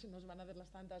si no se nos van a hacer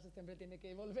las tantas, este hombre tiene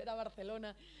que volver a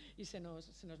Barcelona y se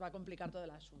nos va a complicar todo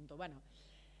el asunto. Bueno,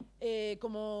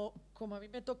 como a mí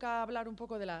me toca hablar un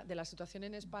poco de la situación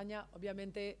en España,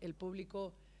 obviamente el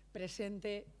público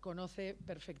presente conoce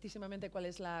perfectísimamente cuál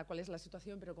es la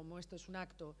situación, pero como esto es un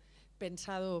acto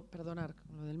pensado, perdonar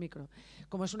con lo del micro,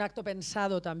 como es un acto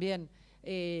pensado también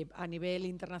a nivel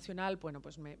internacional, bueno,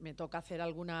 pues me toca hacer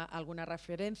alguna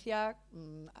referencia,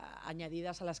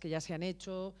 añadidas a las que ya se han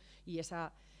hecho, y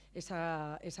esa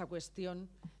cuestión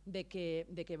de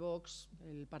que Vox,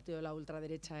 el partido de la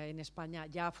ultraderecha en España,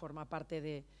 ya forma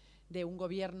parte de un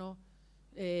gobierno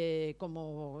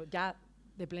como ya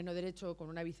de pleno derecho, con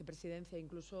una vicepresidencia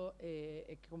incluso,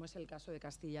 como es el caso de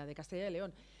Castilla y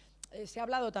León. Se ha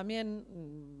hablado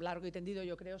también, largo y tendido,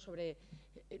 yo creo, sobre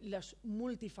los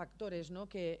multifactores, ¿no?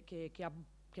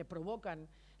 que provocan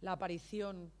la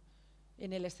aparición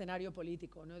en el escenario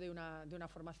político, ¿no? de una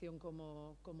formación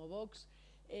como Vox.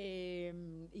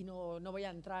 Y no voy a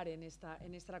entrar en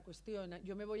esta cuestión.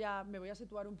 Yo me voy a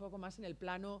situar un poco más en el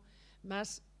plano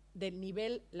más del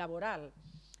nivel laboral.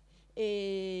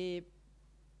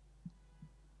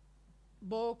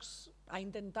 Vox ha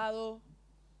intentado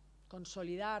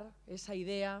consolidar esa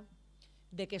idea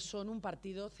de que son un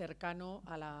partido cercano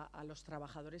a los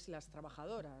trabajadores y las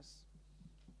trabajadoras.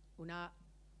 Una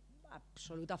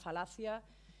absoluta falacia,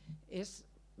 es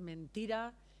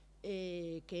mentira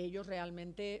que ellos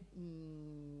realmente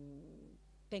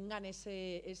tengan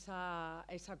esa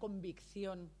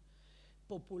convicción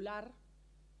popular,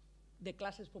 de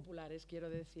clases populares, quiero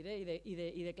decir,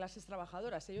 y de clases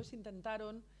trabajadoras. Ellos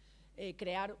intentaron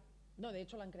crear, no, de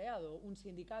hecho lo han creado, un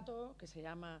sindicato que se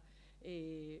llama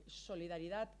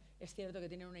Solidaridad. Es cierto que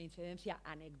tienen una incidencia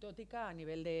anecdótica a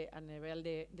nivel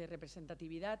de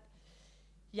representatividad.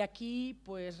 Y aquí,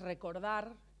 pues,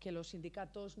 recordar que los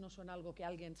sindicatos no son algo que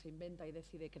alguien se inventa y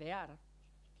decide crear.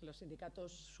 Los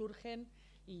sindicatos surgen,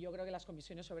 y yo creo que las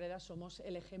comisiones obreras somos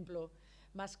el ejemplo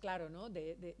más claro, ¿no?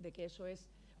 de que eso es,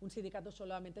 un sindicato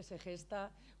solamente se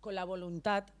gesta con la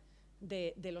voluntad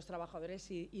de los trabajadores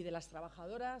y de las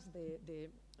trabajadoras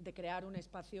de crear un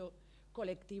espacio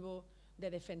colectivo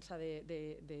de defensa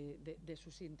de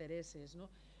sus intereses, ¿no?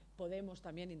 Podemos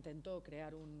también intentó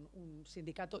crear un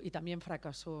sindicato y también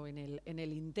fracasó en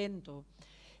el intento.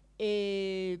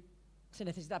 Se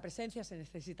necesita presencia, se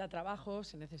necesita trabajo,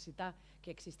 se necesita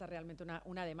que exista realmente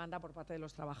una demanda por parte de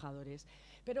los trabajadores.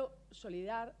 Pero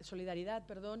solidaridad,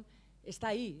 está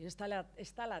ahí,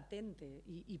 está latente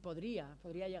y podría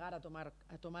llegar a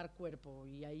tomar cuerpo,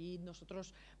 y ahí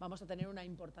nosotros vamos a tener una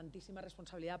importantísima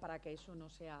responsabilidad para que eso no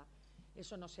sea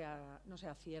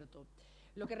cierto.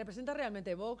 Lo que representa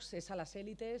realmente Vox es a las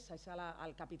élites, es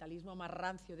al capitalismo más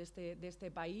rancio de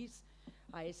este país,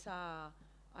 a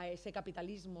ese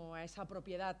capitalismo, a esa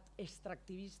propiedad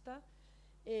extractivista,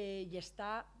 y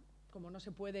está, como no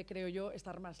se puede, creo yo,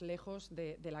 estar más lejos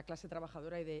de la clase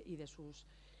trabajadora y de sus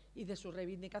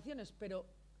reivindicaciones. Pero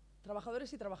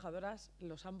trabajadores y trabajadoras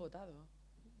los han votado.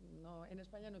 No, en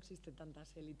España no existen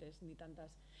tantas élites ni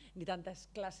tantas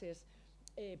clases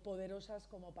poderosas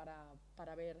como para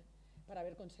haber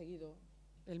conseguido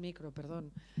el micro,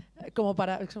 perdón, como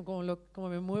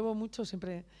me muevo mucho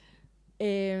siempre,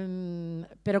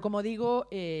 pero como digo,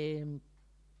 es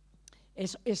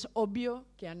obvio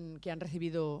que han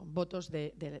recibido votos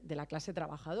de la clase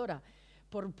trabajadora,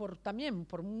 también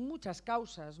por muchas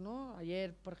causas, ¿no?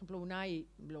 Ayer, por ejemplo, Unai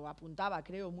lo apuntaba,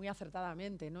 creo, muy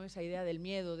acertadamente, ¿no? Esa idea del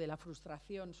miedo, de la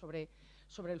frustración sobre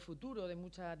el futuro de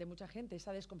mucha gente,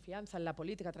 esa desconfianza en la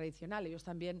política tradicional. Ellos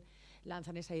también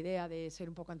lanzan esa idea de ser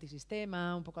un poco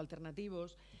antisistema, un poco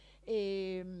alternativos.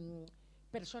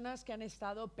 Personas que han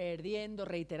estado perdiendo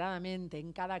reiteradamente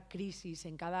en cada crisis,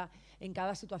 en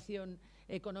cada situación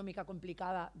económica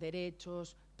complicada,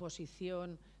 derechos,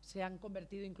 posición, se han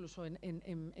convertido incluso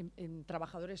en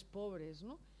trabajadores pobres,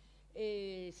 ¿no?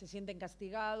 Se sienten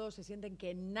castigados, se sienten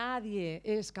que nadie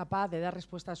es capaz de dar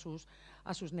respuesta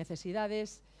a sus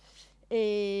necesidades.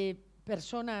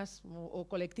 Personas o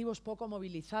colectivos poco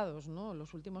movilizados, ¿no?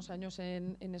 Los últimos años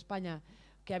en España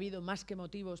que ha habido más que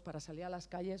motivos para salir a las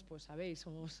calles, pues sabéis,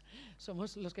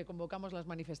 somos los que convocamos las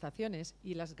manifestaciones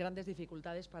y las grandes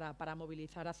dificultades para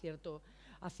movilizar a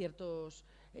ciertas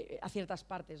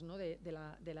partes, ¿no? de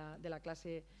la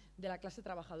clase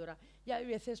trabajadora. Y hay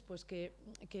veces pues, que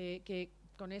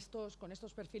con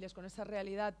estos perfiles, con esta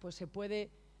realidad, pues se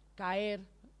puede caer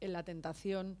en la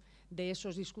tentación de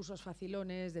esos discursos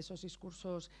facilones, de esos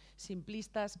discursos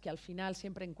simplistas que al final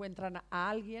siempre encuentran a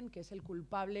alguien que es el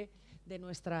culpable de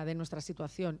nuestra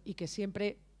situación y que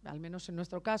siempre, al menos en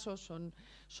nuestro caso, son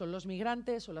los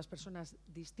migrantes, son las personas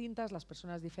distintas, las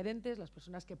personas diferentes, las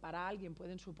personas que para alguien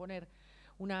pueden suponer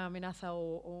una amenaza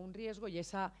o un riesgo, y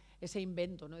ese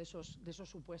invento, ¿no? de esos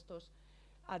supuestos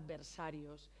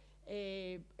adversarios.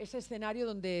 Ese escenario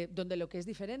donde lo que es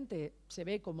diferente se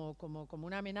ve como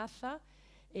una amenaza.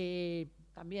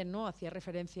 También, ¿no? Hacía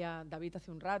referencia David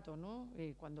hace un rato, ¿no?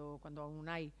 Cuando aún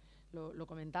hay, lo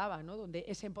comentaba, ¿no? Donde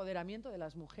ese empoderamiento de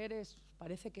las mujeres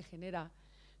parece que genera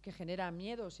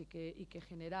miedos y que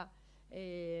genera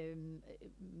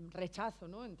rechazo,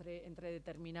 ¿no? entre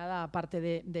determinada parte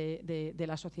de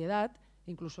la sociedad,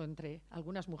 incluso entre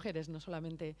algunas mujeres, no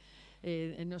solamente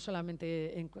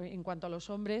en cuanto a los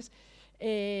hombres,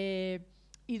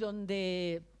 y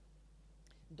donde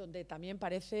también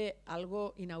parece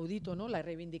algo inaudito, ¿no? La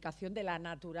reivindicación de la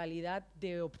naturalidad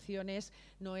de opciones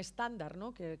no estándar,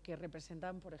 ¿no? que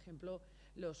representan, por ejemplo,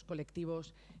 los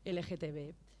colectivos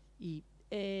LGTB. Y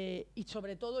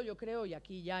sobre todo yo creo, y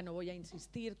aquí ya no voy a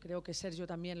insistir, creo que Sergio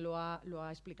también lo ha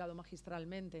explicado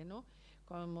magistralmente, ¿no?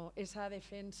 Como esa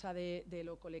defensa de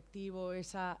lo colectivo,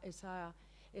 esa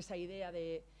idea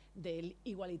del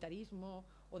igualitarismo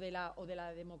o de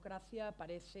la democracia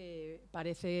parece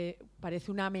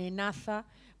una amenaza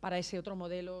para ese otro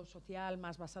modelo social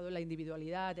más basado en la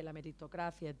individualidad, en la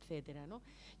meritocracia, etcétera, ¿no?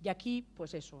 Y aquí,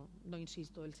 pues eso, no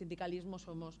insisto, el sindicalismo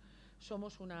somos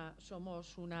una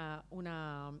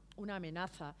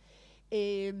amenaza.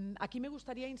 Aquí me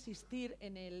gustaría insistir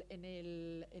en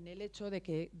el hecho de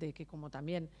que, como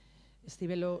también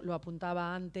Steven lo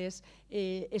apuntaba antes,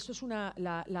 eso es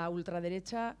la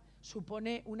ultraderecha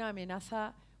supone una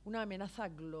amenaza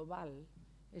global.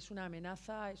 Es una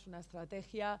amenaza, es una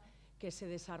estrategia que se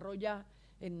desarrolla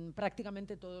en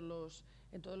prácticamente todos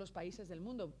los países del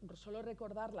mundo. Solo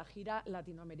recordar la gira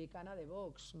latinoamericana de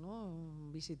Vox, ¿no?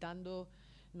 Visitando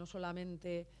no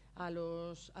solamente a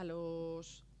los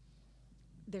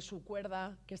de su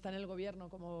cuerda que está en el gobierno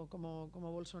como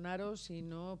Bolsonaro,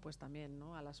 sino pues también,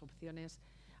 ¿no? a las opciones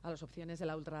de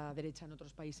la ultraderecha en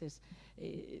otros países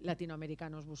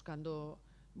latinoamericanos buscando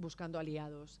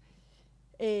aliados.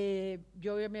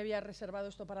 Yo me había reservado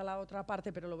esto para la otra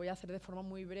parte, pero lo voy a hacer de forma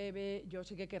muy breve. Yo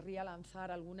sí que querría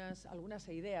lanzar algunas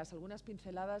ideas, algunas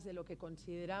pinceladas de lo que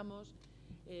consideramos,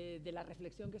 de la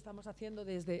reflexión que estamos haciendo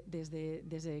desde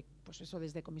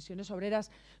Comisiones Obreras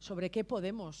sobre qué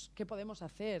podemos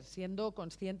hacer, siendo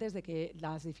conscientes de que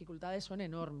las dificultades son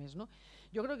enormes, ¿no?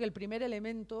 Yo creo que el primer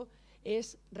elemento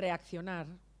es reaccionar.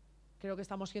 Creo que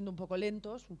estamos siendo un poco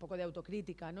lentos, un poco de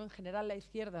autocrítica, ¿no? En general la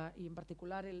izquierda y en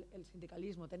particular el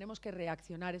sindicalismo, tenemos que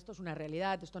reaccionar. Esto es una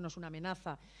realidad, esto no es una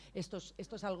amenaza, esto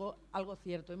es algo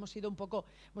cierto. Hemos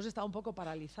estado un poco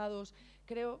paralizados,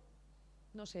 creo,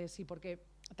 no sé si porque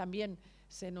también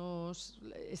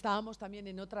estábamos también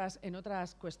en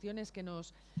otras cuestiones que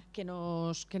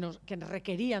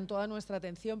requerían toda nuestra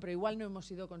atención, pero igual no hemos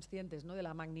sido conscientes, ¿no? de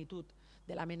la magnitud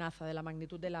de la amenaza, de la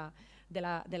magnitud de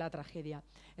la tragedia.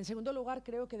 En segundo lugar,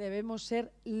 creo que debemos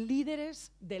ser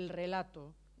líderes del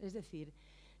relato. Es decir,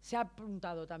 se ha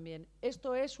apuntado también,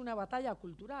 esto es una batalla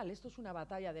cultural, esto es una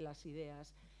batalla de las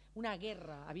ideas, una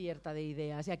guerra abierta de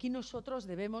ideas. Y aquí nosotros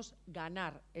debemos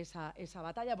ganar esa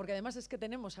batalla, porque además es que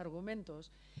tenemos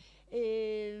argumentos.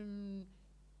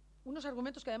 Unos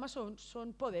argumentos que además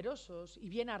son poderosos y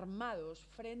bien armados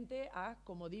frente a,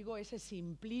 como digo, ese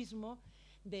simplismo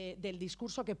del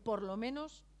discurso que por lo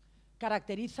menos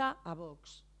caracteriza a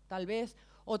Vox. Tal vez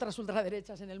otras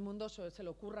ultraderechas en el mundo se le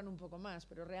ocurran un poco más,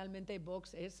 pero realmente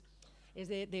Vox es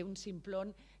de un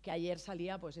simplón, que ayer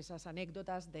salía pues esas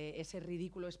anécdotas de ese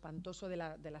ridículo espantoso de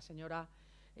la señora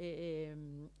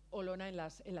Olona en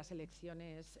las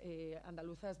elecciones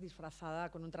andaluzas, disfrazada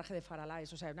con un traje de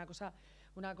Faralaes. O sea,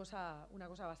 una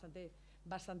cosa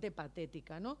bastante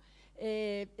patética, ¿no?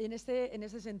 En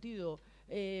este sentido,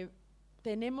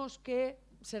 tenemos que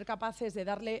ser capaces de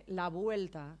darle la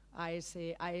vuelta a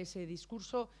ese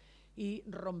discurso y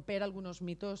romper algunos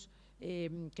mitos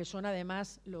que son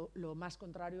además lo más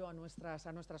contrario a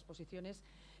nuestras posiciones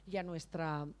y a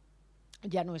nuestra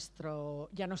ya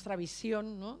nuestra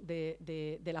visión, ¿no?,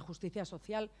 de la justicia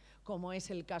social, como es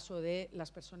el caso de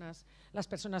las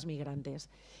personas migrantes.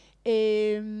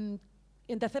 En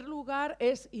tercer lugar,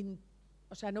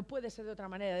 no puede ser de otra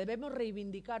manera. Debemos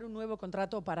reivindicar un nuevo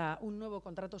contrato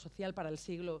social para el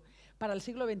siglo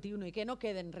XXI y que no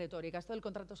quede en retórica. Esto del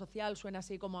contrato social suena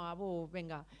así como a,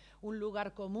 venga, un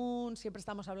lugar común, siempre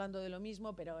estamos hablando de lo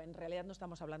mismo, pero en realidad no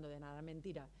estamos hablando de nada,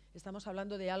 mentira. Estamos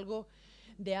hablando de algo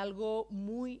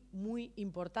muy, muy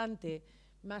importante.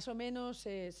 Más o menos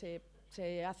se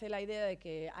hace la idea de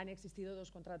que han existido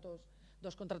dos contratos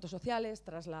sociales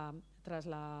tras la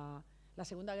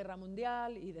Segunda Guerra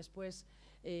Mundial y después,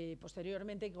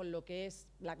 posteriormente, con lo que es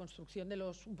la construcción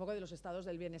un poco de los estados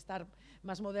del bienestar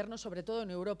más modernos, sobre todo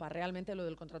en Europa. Realmente lo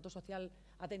del contrato social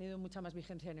ha tenido mucha más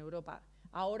vigencia en Europa.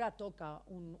 Ahora toca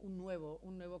un nuevo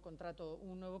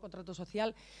contrato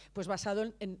social, pues basado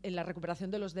en la recuperación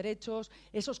de los derechos,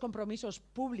 esos compromisos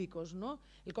públicos, ¿no?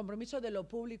 El compromiso de lo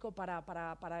público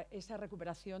para esa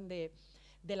recuperación de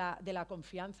la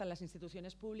confianza en las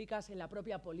instituciones públicas, en la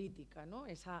propia política, ¿no?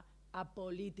 Esa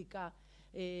apolítica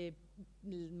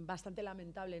bastante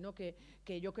lamentable, ¿no?,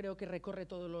 que yo creo que recorre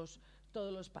todos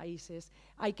los países.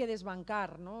 Hay que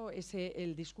desbancar, ¿no?,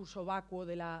 el discurso vacuo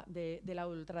de la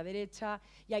ultraderecha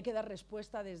y hay que dar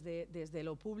respuesta desde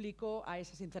lo público a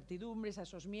esas incertidumbres, a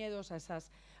esos miedos, a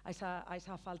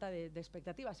esa falta de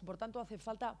expectativas. Y por tanto hace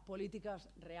falta políticas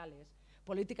reales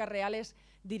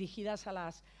dirigidas a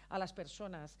las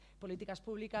personas, políticas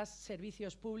públicas,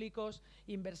 servicios públicos,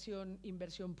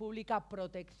 inversión pública,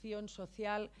 protección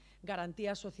social,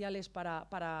 garantías sociales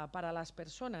para las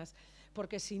personas,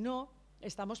 porque si no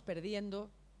estamos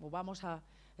perdiendo o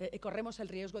corremos el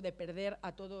riesgo de perder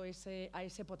a todo ese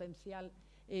potencial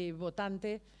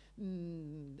votante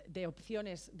de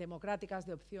opciones democráticas,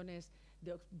 de opciones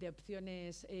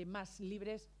más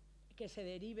libres, que se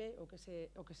derive o que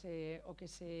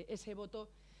ese voto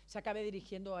se acabe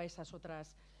dirigiendo a esas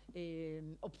otras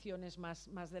opciones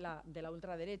más de la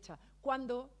ultraderecha,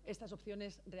 cuando estas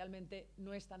opciones realmente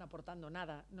no están aportando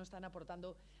nada, no están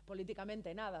aportando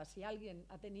políticamente nada. Si alguien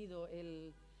ha tenido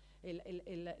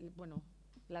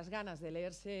las ganas de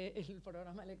leerse el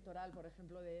programa electoral, por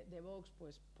ejemplo, de Vox,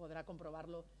 pues podrá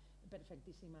comprobarlo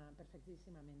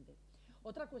perfectísimamente.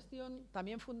 Otra cuestión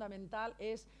también fundamental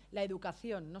es la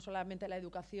educación, no solamente la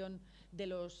educación de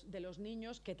los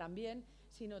niños, que también,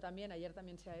 sino también, ayer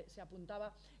también se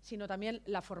apuntaba, sino también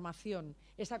la formación,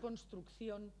 esa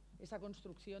construcción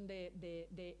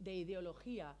de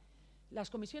ideología. Las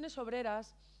comisiones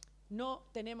obreras no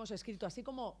tenemos escrito, así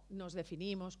como nos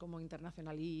definimos como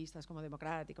internacionalistas, como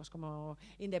democráticos, como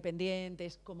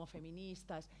independientes, como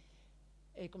feministas,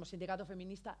 como sindicato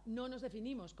feminista, no nos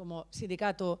definimos como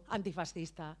sindicato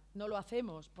antifascista, no lo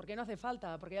hacemos, porque no hace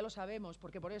falta, porque ya lo sabemos,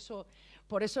 porque por eso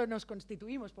nos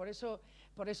constituimos, por eso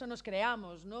nos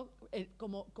creamos, ¿no?,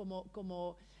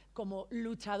 como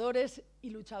luchadores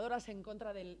y luchadoras en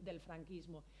contra del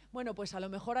franquismo. Bueno, pues a lo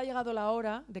mejor ha llegado la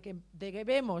hora de que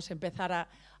debemos empezar a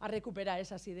recuperar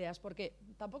esas ideas, porque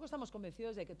tampoco estamos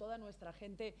convencidos de que toda nuestra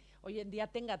gente hoy en día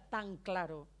tenga tan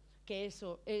claro que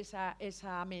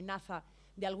esa amenaza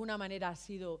de alguna manera ha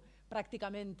sido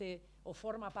prácticamente o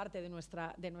forma parte de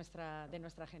nuestra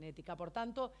genética. Por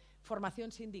tanto,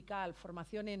 formación sindical,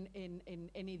 formación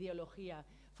en ideología,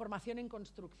 formación en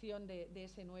construcción de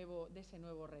ese nuevo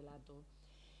relato.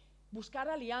 Buscar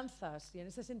alianzas, y en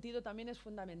ese sentido también es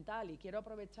fundamental, y quiero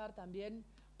aprovechar también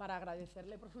para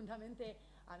agradecerle profundamente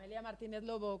a Amelia Martínez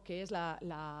Lobo, que es la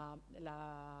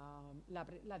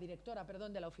directora,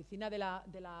 de la oficina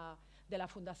de la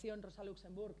Fundación Rosa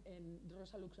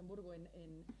Luxemburgo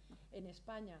en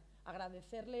España.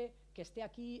 Agradecerle que esté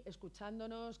aquí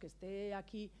escuchándonos, que esté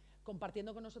aquí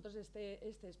compartiendo con nosotros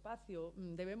este espacio.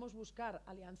 Debemos buscar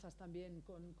alianzas también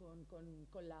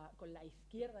con la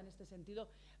izquierda en este sentido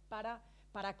para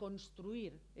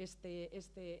construir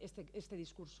este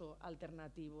discurso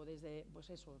alternativo desde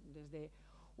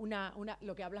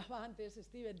lo que hablaba antes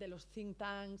Steven, de los think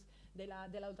tanks, de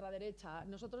la ultraderecha.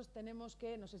 Nosotros tenemos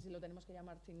que, no sé si lo tenemos que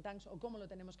llamar think tanks o cómo lo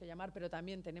tenemos que llamar, pero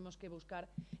también tenemos que buscar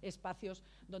espacios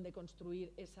donde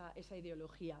construir esa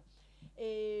ideología.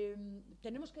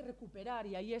 Tenemos que recuperar,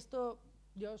 y ahí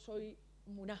yo soy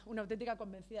una auténtica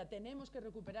convencida, tenemos que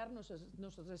recuperar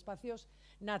nuestros espacios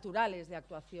naturales de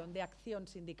actuación, de acción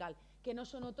sindical, que no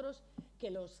son otros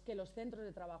que los centros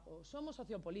de trabajo. Somos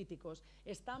sociopolíticos,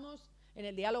 estamos en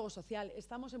el diálogo social,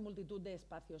 estamos en multitud de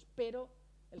espacios, pero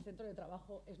el centro de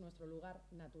trabajo es nuestro lugar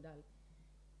natural.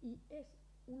 Y es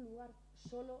un lugar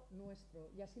solo nuestro,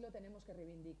 y así lo tenemos que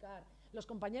reivindicar. Los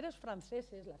compañeros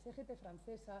franceses, la CGT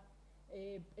francesa,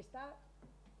 está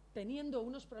teniendo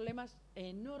unos problemas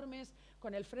enormes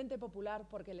con el Frente Popular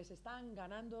porque les están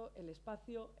ganando el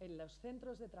espacio en los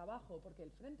centros de trabajo, porque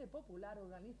el Frente Popular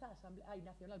organiza asamblea,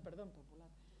 nacional, perdón, popular,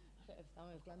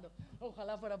 estaba mezclando,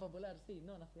 ojalá fuera popular, sí,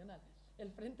 no, nacional. El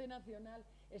Frente Nacional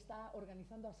está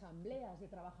organizando asambleas de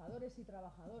trabajadores y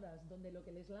trabajadoras donde lo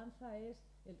que les lanza es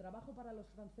el trabajo para los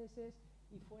franceses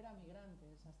y fuera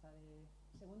migrantes, hasta de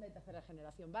segunda y tercera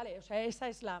generación. Vale, o sea, esa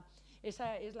es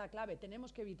la clave.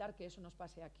 Tenemos que evitar que eso nos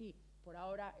pase aquí. Por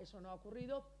ahora eso no ha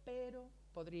ocurrido, pero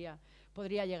podría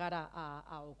llegar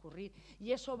a ocurrir.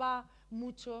 Y eso va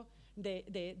mucho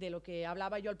de lo que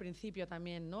hablaba yo al principio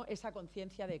también, ¿no? Esa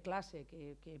conciencia de clase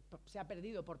que se ha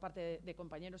perdido por parte de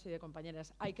compañeros y de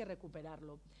compañeras. Hay que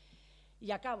recuperarlo.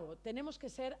 Y acabo, tenemos que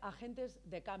ser agentes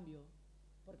de cambio,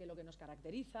 porque lo que nos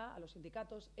caracteriza a los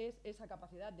sindicatos es esa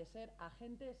capacidad de ser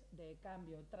agentes de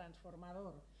cambio,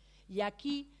 transformador. Y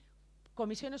aquí,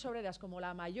 Comisiones Obreras, como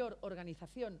la mayor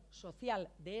organización social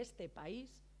de este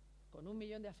país, con 1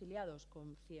 millón de afiliados,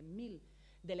 con 100.000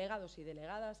 delegados y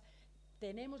delegadas,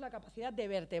 tenemos la capacidad de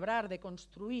vertebrar, de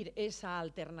construir esa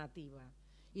alternativa.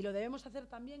 Y lo debemos hacer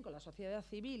también con la sociedad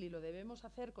civil y lo debemos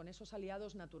hacer con esos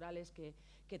aliados naturales que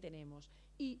tenemos.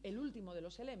 Y el último de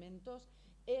los elementos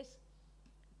es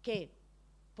que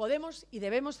podemos y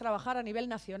debemos trabajar a nivel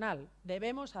nacional,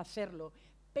 debemos hacerlo,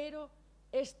 pero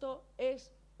esto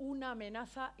es una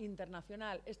amenaza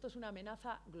internacional, esto es una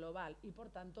amenaza global y, por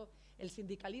tanto, el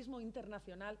sindicalismo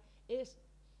internacional es,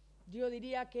 yo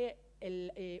diría que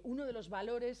uno de los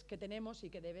valores que tenemos y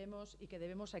que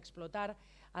debemos explotar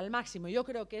al máximo. Yo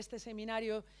creo que este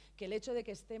seminario, que el hecho de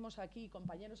que estemos aquí,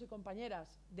 compañeros y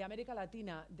compañeras de América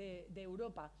Latina, de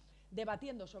Europa,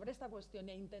 debatiendo sobre esta cuestión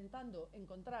e intentando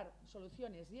encontrar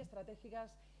soluciones y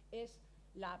estratégicas, es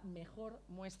la mejor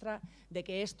muestra de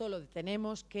que esto lo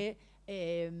tenemos que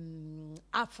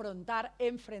afrontar,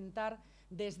 enfrentar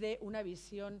desde una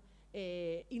visión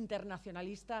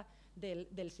internacionalista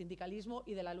del sindicalismo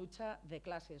y de la lucha de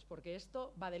clases, porque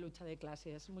esto va de lucha de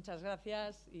clases. Muchas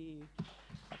gracias y...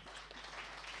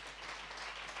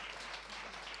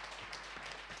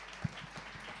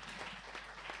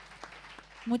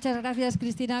 Muchas gracias,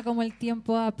 Cristina. Como el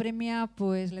tiempo apremia,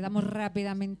 pues le damos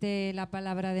rápidamente la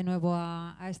palabra de nuevo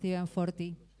a Steven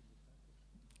Forti.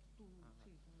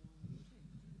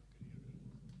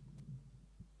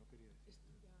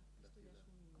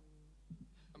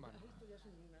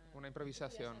 Una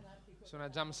improvisación, es una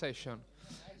jam session.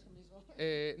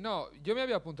 No, yo me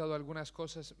había apuntado algunas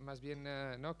cosas, más bien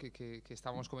 ¿no? que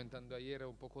estábamos comentando ayer,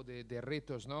 un poco de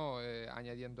retos, ¿no?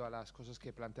 Añadiendo a las cosas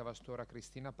que planteabas tú ahora,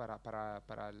 Cristina,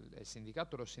 para el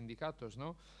sindicato, los sindicatos,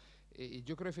 ¿no? Y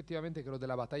yo creo efectivamente que lo de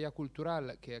la batalla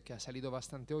cultural que ha salido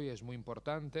bastante hoy es muy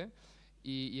importante.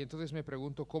 Y entonces me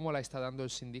pregunto cómo la está dando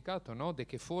el sindicato, ¿no? De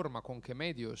qué forma, con qué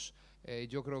medios.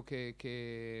 Yo creo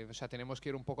que o sea, tenemos que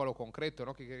ir un poco a lo concreto,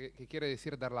 ¿no? ¿Qué quiere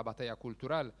decir dar la batalla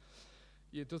cultural?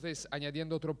 Y entonces,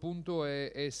 añadiendo otro punto,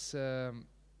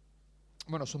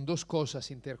 bueno, son dos cosas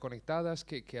interconectadas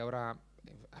que ahora,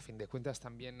 a fin de cuentas,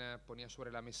 también ponía sobre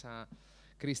la mesa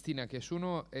Cristina, que es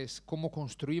uno, es cómo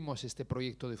construimos este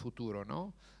proyecto de futuro,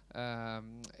 ¿no?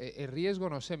 El riesgo,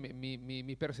 no sé,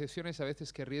 mi percepción es a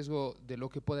veces que el riesgo de lo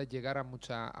que pueda llegar a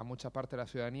mucha parte de la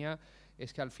ciudadanía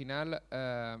es que al final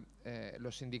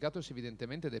los sindicatos,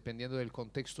 evidentemente, dependiendo del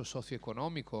contexto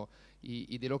socioeconómico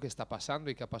y de lo que está pasando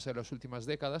y que ha pasado en las últimas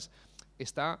décadas,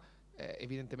 está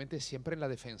evidentemente siempre en la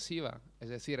defensiva. Es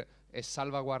decir, es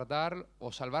salvaguardar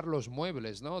o salvar los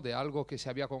muebles, ¿no? De algo que se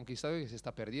había conquistado y que se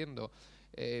está perdiendo.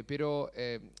 Pero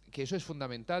que eso es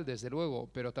fundamental, desde luego,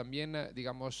 pero también,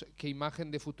 digamos, qué imagen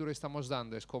de futuro estamos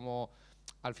dando. Es como,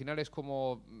 al final es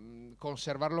como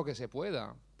conservar lo que se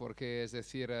pueda, porque es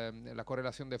decir, la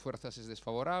correlación de fuerzas es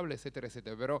desfavorable, etcétera,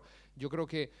 etcétera. Pero yo creo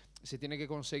que se tiene que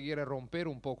conseguir romper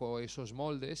un poco esos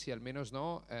moldes y al menos,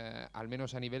 ¿no? Al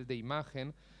menos a nivel de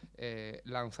imagen,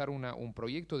 lanzar un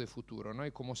proyecto de futuro, ¿no?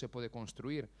 Y cómo se puede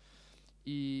construir.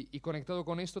 Y conectado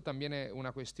con esto también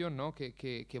una cuestión, ¿no?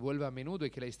 que vuelve a menudo y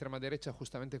que la extrema derecha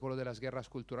justamente con lo de las guerras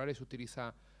culturales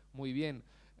utiliza muy bien,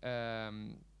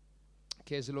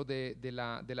 que es lo de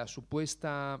la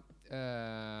supuesta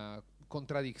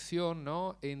contradicción,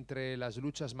 ¿no? Entre las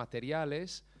luchas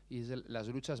materiales y las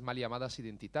luchas mal llamadas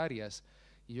identitarias.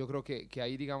 Y yo creo que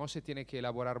ahí, digamos, se tiene que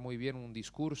elaborar muy bien un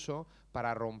discurso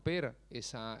para romper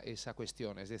esa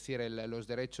cuestión. Es decir, los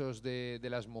derechos de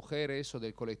las mujeres o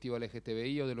del colectivo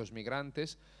LGTBI o de los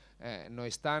migrantes no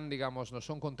están, digamos, no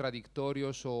son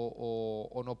contradictorios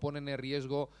o no ponen en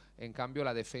riesgo, en cambio,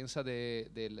 la defensa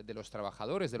de los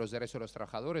trabajadores, de los derechos de los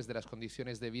trabajadores, de las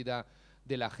condiciones de vida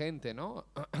de la gente, ¿no?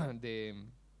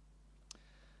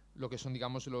 lo que son,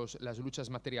 digamos, las luchas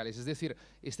materiales. Es decir,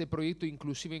 este proyecto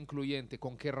inclusivo e incluyente,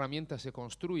 ¿con qué herramientas se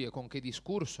construye? ¿Con qué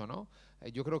discurso? ¿No?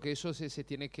 Yo creo que eso se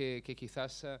tiene que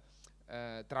quizás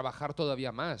trabajar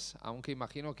todavía más, aunque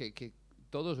imagino que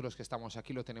todos los que estamos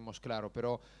aquí lo tenemos claro,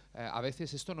 pero a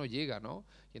veces esto no llega, ¿no?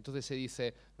 Y entonces se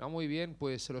dice, no, muy bien,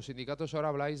 pues los sindicatos ahora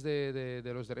habláis de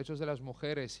los derechos de las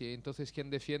mujeres, y entonces ¿quién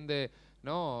defiende,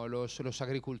 no, los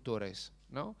agricultores,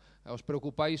 ¿no? Os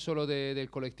preocupáis solo del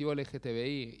colectivo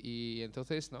LGTBI, y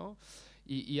entonces, ¿no?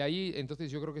 Y ahí,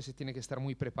 entonces yo creo que se tiene que estar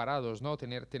muy preparados, ¿no?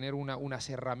 Tener unas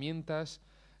herramientas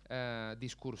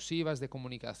discursivas de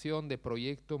comunicación, de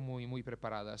proyecto muy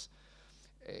preparadas.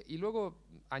 Y luego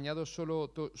añado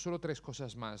solo 3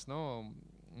 cosas más, ¿no?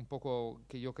 Un poco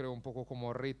que yo creo un poco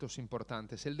como retos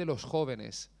importantes. El de los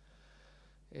jóvenes.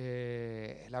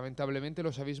 Lamentablemente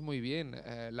lo sabéis muy bien,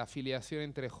 la afiliación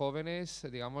entre jóvenes,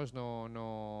 digamos,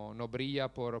 no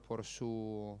brilla por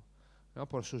sus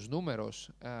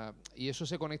números. Y eso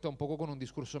se conecta un poco con un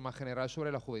discurso más general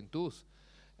sobre la juventud,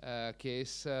 que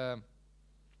es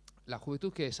la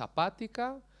juventud que es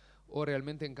apática, o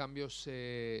realmente en cambio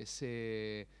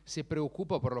se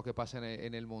preocupa por lo que pasa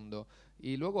en el mundo.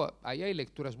 Y luego ahí hay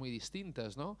lecturas muy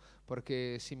distintas, ¿no?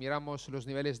 Porque si miramos los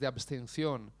niveles de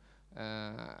abstención,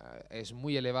 es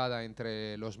muy elevada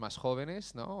entre los más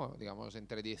jóvenes, ¿no? Digamos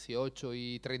entre 18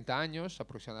 y 30 años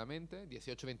aproximadamente,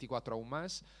 18-24 aún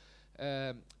más.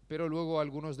 Pero luego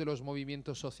algunos de los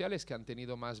movimientos sociales que han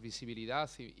tenido más visibilidad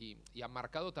y han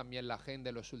marcado también la agenda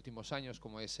en los últimos años,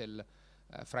 como es el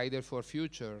Friday for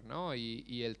Future, ¿no?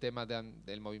 y el tema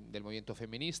del movimiento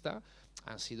feminista,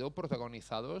 han sido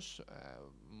protagonizados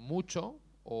mucho,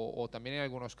 o también en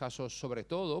algunos casos, sobre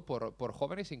todo, por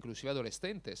jóvenes, inclusive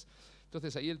adolescentes.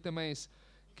 Entonces ahí el tema es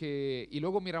que, y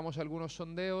luego miramos algunos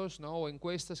sondeos, ¿no? O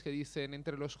encuestas que dicen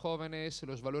entre los jóvenes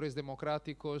los valores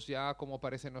democráticos ya como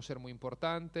parecen no ser muy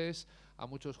importantes, a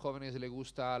muchos jóvenes les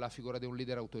gusta la figura de un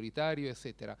líder autoritario,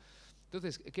 etcétera.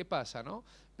 Entonces, ¿qué pasa, no?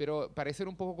 Pero parecen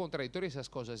un poco contradictorias esas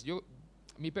cosas.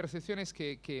 Mi percepción es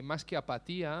que más que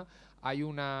apatía hay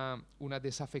una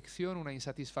desafección, una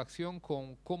insatisfacción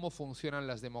con cómo funcionan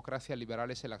las democracias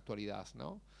liberales en la actualidad,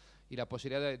 ¿no? Y la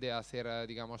posibilidad de hacer,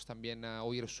 digamos, también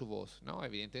oír su voz, ¿no?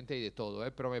 Evidentemente hay de todo,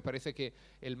 pero me parece que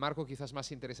el marco quizás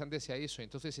más interesante sea eso.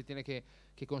 Entonces se tiene que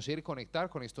conseguir conectar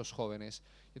con estos jóvenes.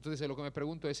 Entonces lo que me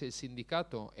pregunto es, el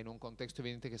sindicato, en un contexto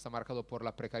evidente que está marcado por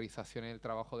la precarización en el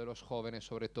trabajo de los jóvenes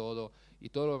sobre todo, y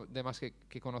todo lo demás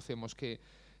que conocemos, que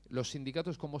los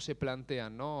sindicatos cómo se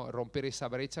plantean, ¿no? Romper esa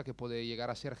brecha que puede llegar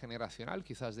a ser generacional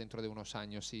quizás dentro de unos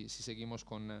años si seguimos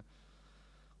con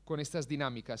estas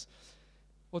dinámicas.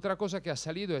 Otra cosa que ha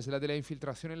salido es la de la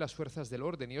infiltración en las fuerzas del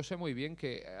orden. Yo sé muy bien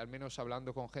que, al menos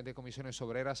hablando con gente de comisiones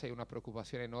obreras, hay una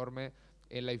preocupación enorme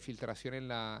en la infiltración en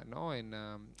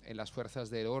las fuerzas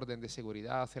del orden, de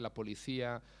seguridad, en la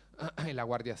policía, en la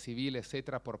Guardia Civil,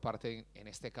 etcétera, por parte, en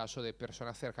este caso, de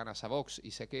personas cercanas a Vox.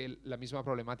 Y sé que la misma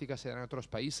problemática se da en otros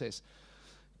países.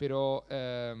 Pero,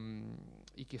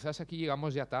 y quizás aquí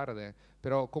llegamos ya tarde,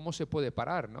 pero ¿cómo se puede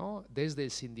parar, ¿no? Desde el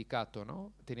sindicato,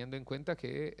 ¿no? Teniendo en cuenta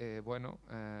que,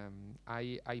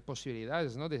 hay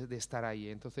posibilidades, ¿no? de estar ahí.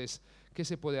 Entonces, ¿qué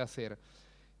se puede hacer?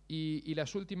 Y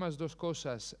las últimas 2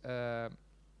 cosas,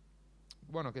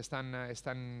 que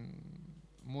están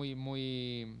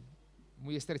muy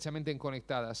estrechamente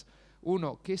conectadas.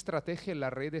 Uno, ¿qué estrategia en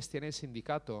las redes tiene el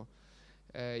sindicato?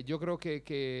 Yo creo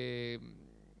que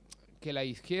la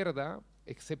izquierda,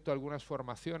 excepto algunas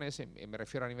formaciones, me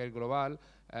refiero a nivel global,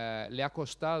 le ha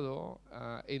costado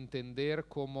entender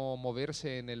cómo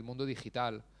moverse en el mundo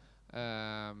digital.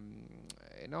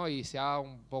 ¿No? Y se ha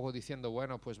un poco diciendo,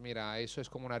 bueno, pues mira, eso es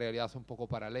como una realidad un poco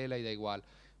paralela y da igual.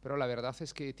 Pero la verdad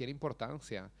es que tiene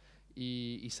importancia.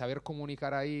 Y saber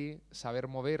comunicar ahí, saber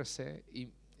moverse, y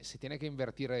se tiene que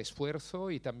invertir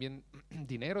esfuerzo y también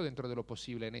dinero dentro de lo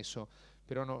posible en eso.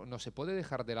 Pero no se puede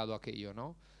dejar de lado aquello,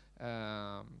 ¿no?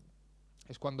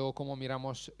 Es como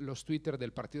miramos los Twitter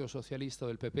del Partido Socialista o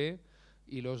del PP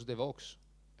y los de Vox.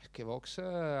 Es que Vox se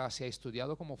ha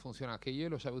estudiado cómo funciona aquello y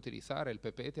lo sabe utilizar. El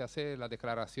PP te hace la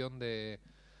declaración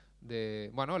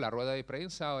la rueda de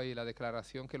prensa y la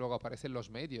declaración que luego aparece en los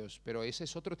medios, pero ese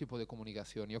es otro tipo de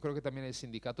comunicación. Yo creo que también el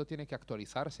sindicato tiene que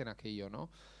actualizarse en aquello,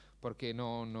 ¿no? Porque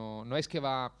no es que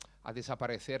va a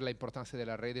desaparecer la importancia de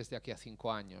las redes de aquí a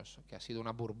 5 años, que ha sido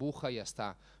una burbuja y ya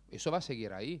está. Eso va a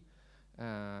seguir ahí,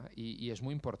 y es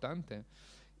muy importante.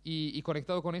 Y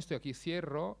conectado con esto, y aquí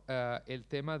cierro, el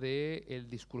tema del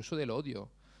discurso del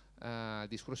odio. El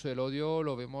discurso del odio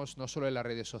lo vemos no solo en las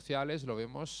redes sociales, lo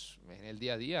vemos en el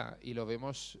día a día, y lo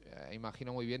vemos,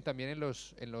 imagino muy bien, también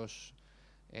en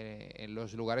en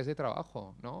los lugares de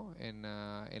trabajo, ¿no? En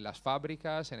las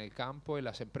fábricas, en el campo, en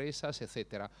las empresas,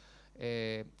 etc.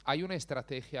 ¿Hay una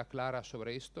estrategia clara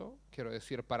sobre esto? Quiero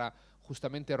decir, para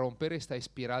justamente romper esta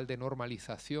espiral de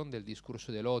normalización del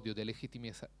discurso del odio, de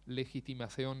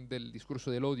legitimación del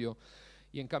discurso del odio,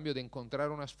 y en cambio de encontrar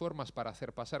unas formas para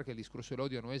hacer pasar que el discurso del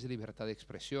odio no es libertad de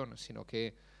expresión, sino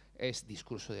que es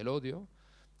discurso del odio.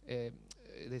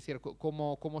 Es decir,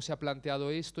 ¿cómo se ha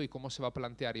planteado esto y cómo se va a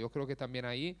plantear? Yo creo que también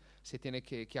ahí se tiene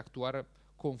que actuar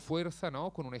con fuerza,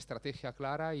 ¿no? Con una estrategia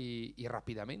clara y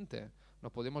rápidamente. No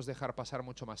podemos dejar pasar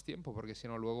mucho más tiempo, porque si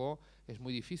no luego es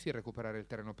muy difícil recuperar el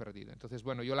terreno perdido. Entonces,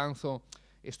 bueno, yo lanzo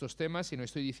estos temas y no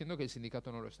estoy diciendo que el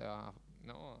sindicato no lo está,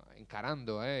 ¿no?,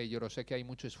 encarando, yo lo sé que hay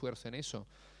mucho esfuerzo en eso,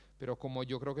 pero como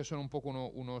yo creo que son un poco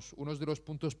unos de los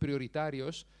puntos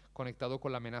prioritarios conectado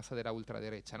con la amenaza de la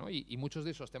ultraderecha, ¿no? Y muchos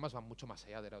de esos temas van mucho más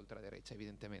allá de la ultraderecha,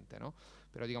 evidentemente, ¿no?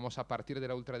 Pero digamos, a partir de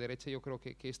la ultraderecha yo creo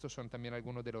que estos son también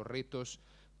algunos de los retos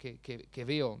que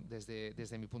veo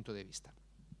desde mi punto de vista.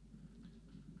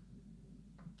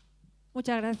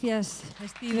 Muchas gracias,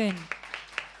 Steven.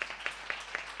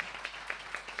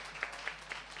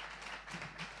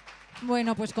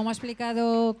 Bueno, pues como ha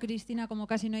explicado Cristina, como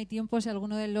casi no hay tiempo, si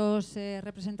alguno de los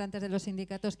representantes de los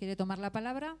sindicatos quiere tomar la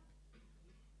palabra.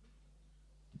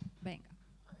 Venga.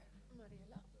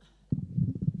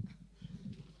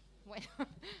 Bueno,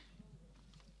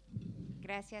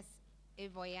 gracias.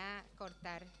 Voy a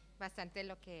cortar bastante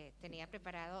lo que tenía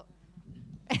preparado.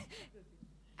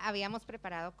 Habíamos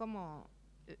preparado como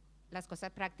las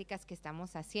cosas prácticas que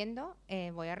estamos haciendo.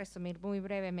 Voy a resumir muy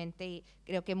brevemente, y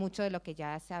creo que mucho de lo que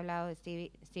ya se ha hablado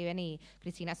de Steven y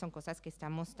Cristina son cosas que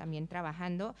estamos también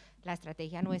trabajando. La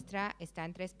estrategia nuestra está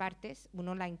en 3 partes.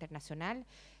 Uno, la internacional.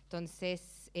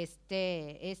 Entonces,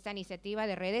 esta iniciativa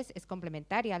de redes es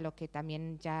complementaria a lo que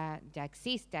también ya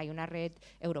existe. Hay una red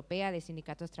europea de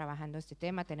sindicatos trabajando este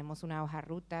tema. Tenemos una hoja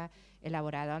ruta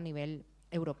elaborada a nivel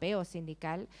europeo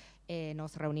sindical.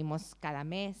 Nos reunimos cada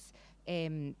mes.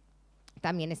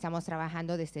 También estamos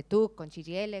trabajando desde TUC, con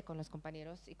CGL, con los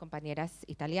compañeros y compañeras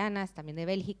italianas, también de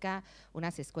Bélgica,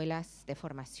 unas escuelas de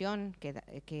formación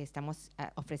que estamos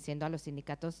ofreciendo a los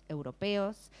sindicatos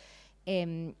europeos.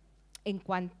 En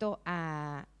cuanto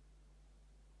a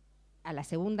la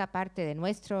segunda parte de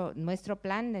nuestro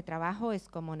plan de trabajo, es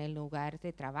como en el lugar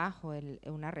de trabajo,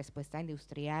 una respuesta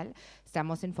industrial.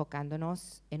 Estamos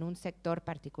enfocándonos en un sector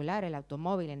particular, el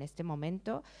automóvil en este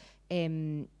momento,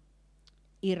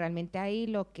 y realmente ahí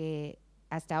lo que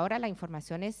hasta ahora la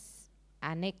información es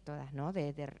anécdotas, ¿no?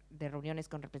 de reuniones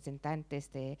con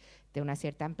representantes de una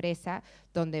cierta empresa,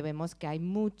 donde vemos que hay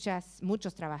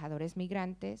muchos trabajadores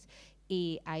migrantes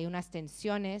y hay unas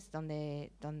tensiones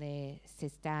donde se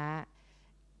está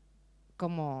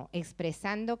como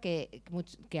expresando que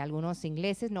algunos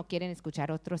ingleses no quieren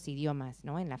escuchar otros idiomas,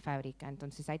 ¿no?, en la fábrica.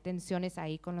 Entonces hay tensiones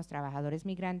ahí con los trabajadores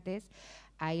migrantes.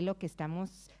 Ahí lo que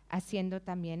estamos haciendo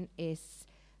también es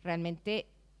realmente,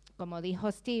 como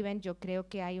dijo Steven, yo creo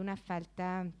que hay una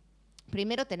falta,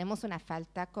 primero tenemos una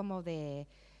falta como de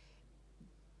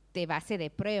base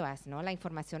de pruebas, ¿no? La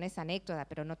información es anécdota,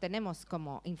 pero no tenemos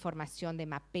como información de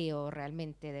mapeo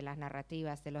realmente de las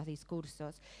narrativas, de los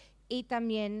discursos. Y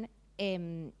también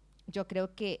yo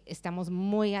creo que estamos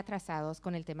muy atrasados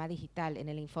con el tema digital. En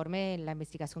el informe, en la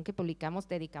investigación que publicamos,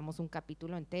 dedicamos un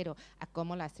capítulo entero a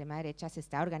cómo la extrema derecha se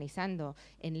está organizando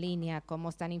en línea, cómo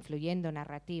están influyendo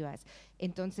narrativas.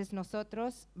 Entonces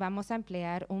nosotros vamos a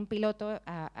emplear un piloto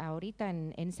ahorita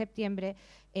en septiembre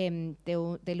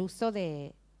del uso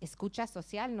de escucha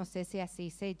social, no sé si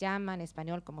así se llama en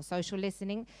español, como social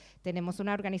listening. Tenemos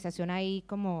una organización ahí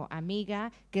como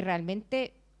amiga que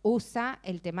realmente usa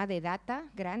el tema de data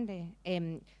grande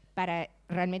para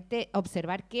realmente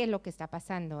observar qué es lo que está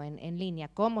pasando en línea,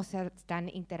 cómo se están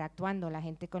interactuando la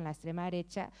gente con la extrema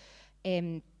derecha,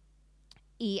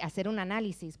 y hacer un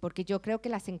análisis, porque yo creo que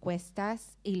las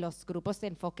encuestas y los grupos de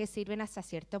enfoque sirven hasta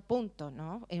cierto punto,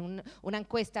 ¿no? En una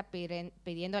encuesta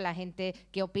pidiendo a la gente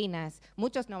qué opinas,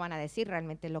 muchos no van a decir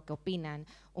realmente lo que opinan.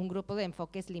 Un grupo de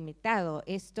enfoque es limitado.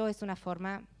 Esto es una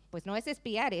forma, pues no es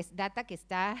espiar, es data que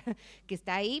está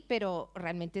ahí, pero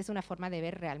realmente es una forma de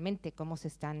ver realmente cómo se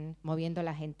están moviendo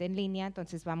la gente en línea.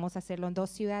 Entonces vamos a hacerlo en 2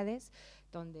 ciudades,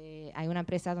 donde hay una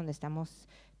empresa donde estamos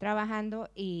trabajando,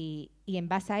 y en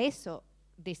base a eso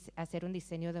hacer un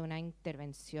diseño de una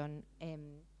intervención.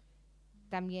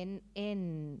 También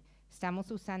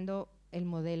estamos usando el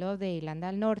modelo de Irlanda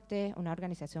del Norte, una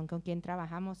organización con quien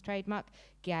trabajamos, Trademark,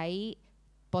 que ahí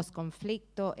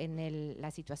Post-conflicto, en la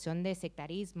situación de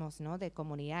sectarismos, ¿no? De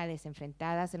comunidades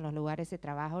enfrentadas en los lugares de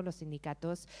trabajo, los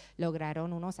sindicatos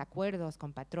lograron unos acuerdos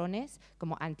con patrones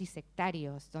como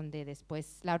antisectarios, donde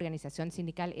después la organización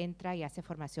sindical entra y hace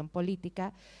formación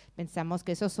política. Pensamos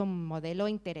que eso es un modelo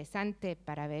interesante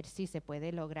para ver si se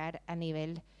puede lograr a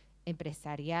nivel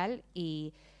empresarial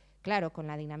y, claro, con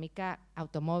la dinámica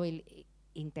automóvil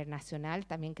internacional,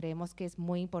 también creemos que es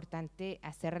muy importante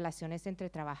hacer relaciones entre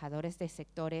trabajadores de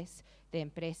sectores, de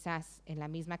empresas en la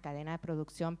misma cadena de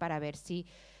producción para ver si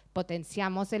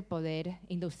potenciamos el poder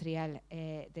industrial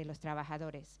de los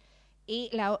trabajadores. Y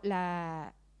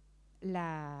la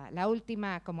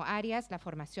última como área es la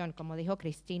formación. Como dijo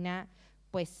Cristina,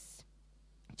 pues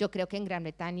yo creo que en Gran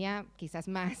Bretaña, quizás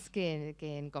más que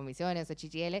en comisiones o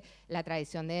CCOO, la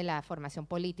tradición de la formación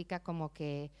política como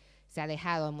que se ha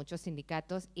dejado en muchos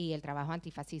sindicatos y el trabajo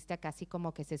antifascista casi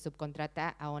como que se subcontrata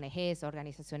a ONGs,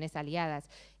 organizaciones aliadas.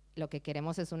 Lo que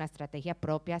queremos es una estrategia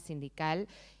propia sindical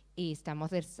y estamos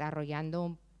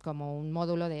desarrollando como un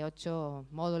módulo de 8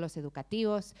 módulos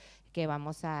educativos que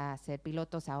vamos a hacer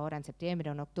pilotos ahora en septiembre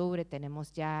o en octubre.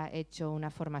 Tenemos ya hecho una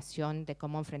formación de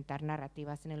cómo enfrentar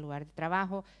narrativas en el lugar de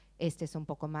trabajo. Este es un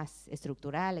poco más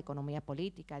estructural, economía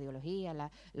política,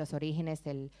 ideología, los orígenes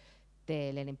del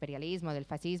imperialismo, del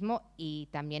fascismo, y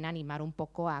también animar un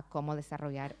poco a cómo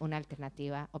desarrollar una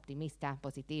alternativa optimista,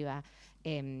 positiva,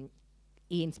 e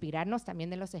inspirarnos también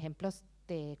de los ejemplos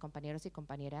de compañeros y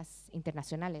compañeras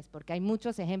internacionales, porque hay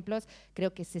muchos ejemplos,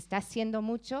 creo que se está haciendo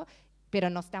mucho, pero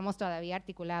no estamos todavía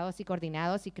articulados y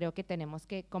coordinados, y creo que tenemos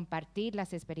que compartir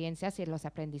las experiencias y los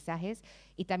aprendizajes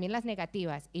y también las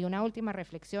negativas. Y una última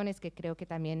reflexión es que creo que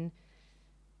también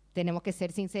tenemos que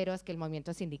ser sinceros que el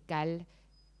movimiento sindical,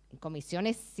 en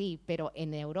comisiones sí, pero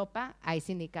en Europa hay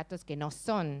sindicatos que no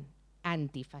son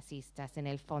antifascistas en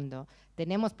el fondo.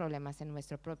 Tenemos problemas en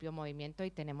nuestro propio movimiento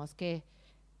y tenemos que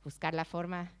buscar la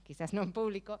forma, quizás no en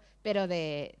público, pero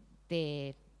de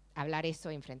hablar eso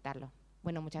y enfrentarlo.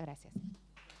 Bueno, muchas gracias.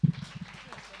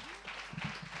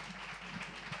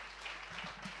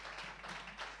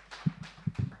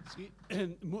 Sí,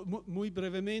 muy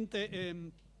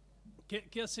brevemente,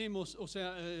 ¿qué hacemos? O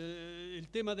sea, el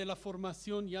tema de la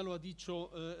formación, ya lo ha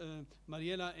dicho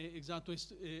Mariela, exacto,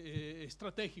 es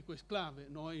estratégico, es clave,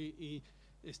 ¿no? Y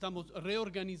estamos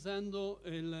reorganizando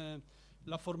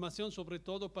la formación, sobre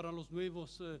todo para los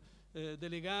nuevos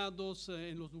delegados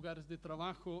en los lugares de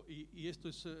trabajo, y esto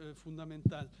es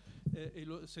fundamental,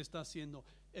 se está haciendo.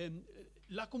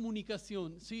 La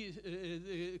comunicación, sí,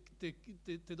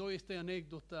 te doy esta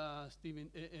anécdota,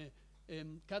 Steven.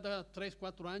 Cada 3,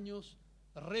 4 años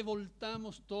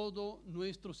revoltamos todo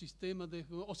nuestro sistema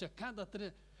o sea,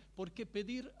 porque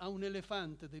pedir a un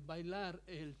elefante de bailar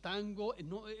el tango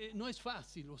no es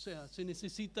fácil, o sea, se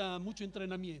necesita mucho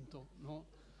entrenamiento, ¿no?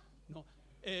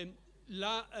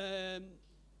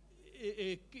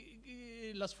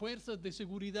 Las fuerzas de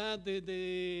seguridad de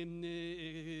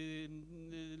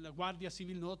la Guardia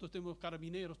Civil, nosotros tenemos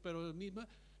carabineros, pero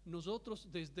nosotros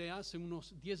desde hace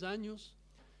unos 10 años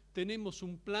tenemos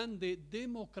un plan de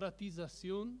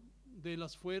democratización de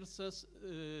las fuerzas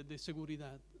de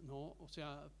seguridad, ¿no? O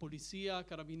sea, policía,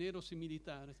 carabineros y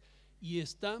militares. Y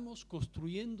estamos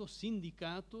construyendo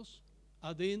sindicatos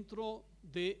adentro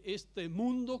de este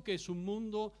mundo, que es un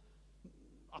mundo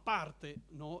aparte,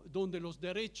 ¿no? Donde los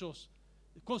derechos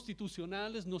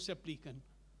constitucionales no se aplican,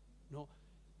 ¿no?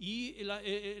 Y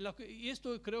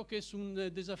esto creo que es un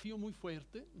desafío muy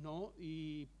fuerte, ¿no?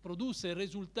 Y produce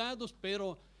resultados,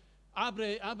 pero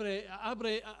abre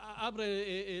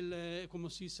 ¿cómo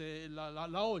se dice?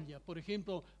 La olla. Por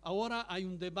ejemplo, ahora hay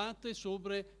un debate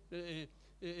sobre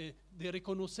de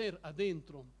reconocer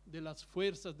adentro de las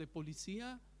fuerzas de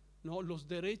policía, ¿no? Los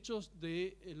derechos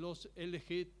de los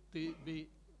LGTB.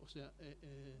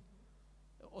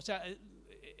 O sea,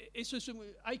 eso es,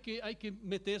 hay que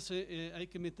meterse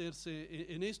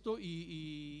en esto,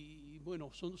 y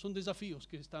bueno, son desafíos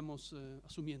que estamos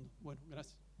asumiendo. Bueno,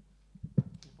 gracias.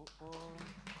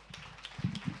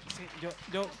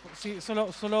 Sí,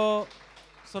 solo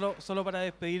para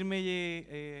despedirme y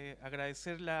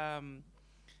agradecer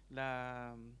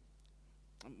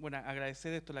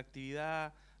agradecer la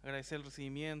actividad, agradecer el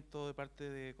recibimiento de parte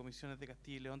de comisiones de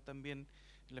Castilla y León, también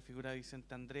en la figura de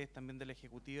Vicente Andrés, también de la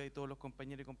ejecutiva y todos los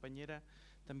compañeros y compañeras,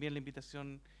 también la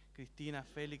invitación Cristina,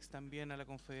 Félix, también a la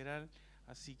confederal.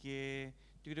 Así que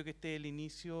yo creo que este es el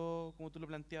inicio, como tú lo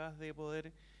planteabas, de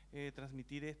poder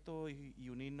transmitir esto y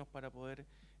unirnos para poder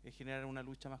generar una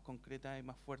lucha más concreta y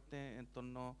más fuerte en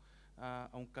torno a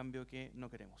un cambio que no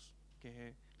queremos, que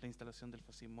es la instalación del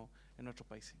fascismo en nuestros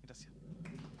países. Gracias.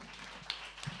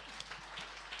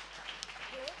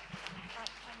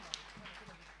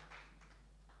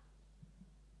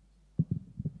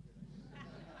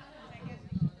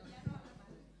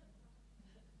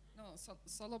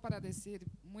 solo para decir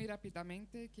muy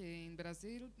rápidamente que en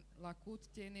Brasil la CUT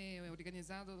tiene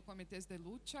organizado comités de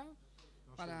lucha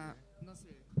para... No sé.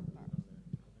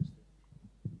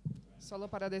 Solo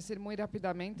para decir muy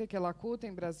rápidamente que la CUT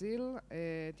en Brasil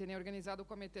tiene organizado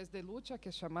comités de lucha,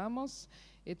 que chamamos,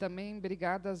 y también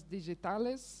brigadas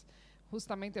digitales,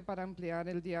 justamente para ampliar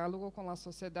el diálogo con la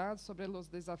sociedad sobre los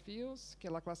desafíos que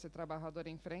la clase trabajadora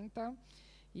enfrenta,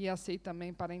 y así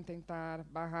también para intentar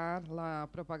bajar la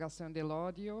propagación del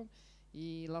odio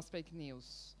y las fake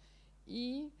news.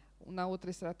 Y una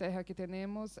otra estrategia que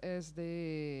tenemos es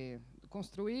de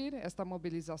construir esta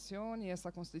movilización y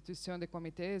esta constitución de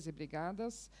comités y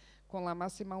brigadas con la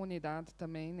máxima unidad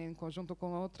también en conjunto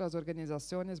con otras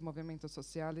organizaciones, movimientos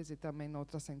sociales y también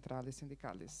otras centrales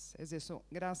sindicales. Es eso.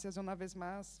 Gracias una vez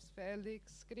más,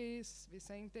 Félix, Cris,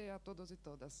 Vicente, a todos y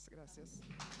todas. Gracias.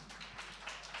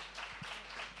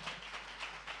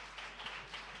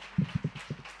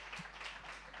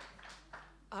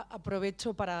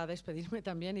 Aprovecho para despedirme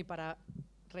también y para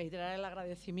reiterar el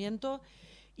agradecimiento.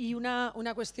 Y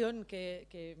una cuestión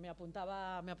que me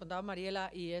apuntaba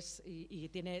Mariela y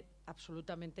tiene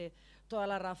absolutamente toda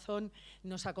la razón.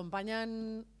 Nos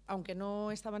acompañan, aunque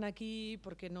no estaban aquí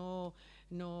porque no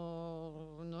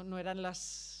eran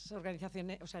las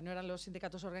organizaciones, o sea, no eran los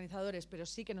sindicatos organizadores, pero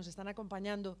sí que nos están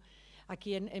acompañando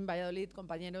aquí en Valladolid,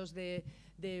 compañeros de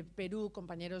Perú,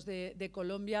 compañeros de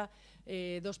Colombia,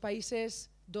 dos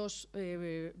países, dos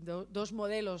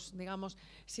modelos, digamos,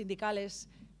 sindicales,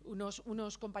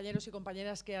 unos compañeros y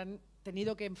compañeras que han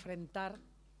tenido que enfrentar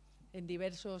en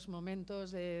diversos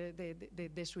momentos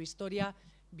de su historia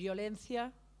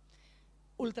violencia,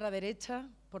 ultraderecha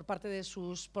por parte de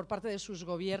sus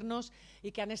gobiernos,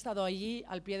 y que han estado allí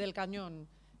al pie del cañón,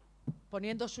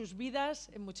 poniendo sus vidas,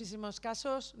 en muchísimos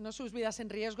casos, no sus vidas en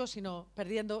riesgo, sino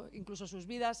perdiendo incluso sus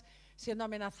vidas, siendo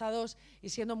amenazados y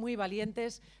siendo muy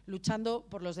valientes, luchando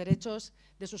por los derechos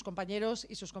de sus compañeros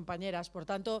y sus compañeras. Por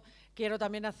tanto, quiero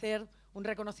también hacer un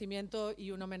reconocimiento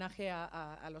y un homenaje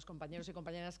a los compañeros y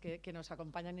compañeras que nos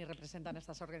acompañan y representan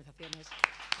estas organizaciones.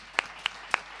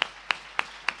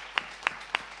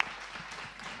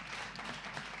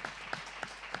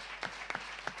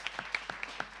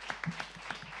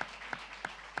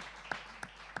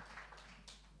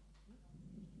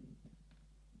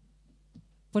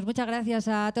 Pues muchas gracias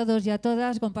a todos y a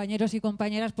todas, compañeros y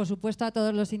compañeras, por supuesto a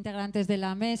todos los integrantes de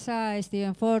la mesa, a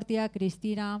Steven Forti, a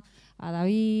Cristina, a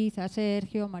David, a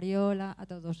Sergio, Mariola, a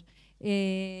todos.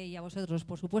 Y a vosotros,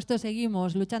 por supuesto,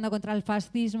 seguimos luchando contra el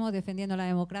fascismo, defendiendo la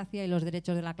democracia y los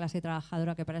derechos de la clase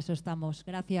trabajadora, que para eso estamos.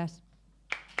 Gracias.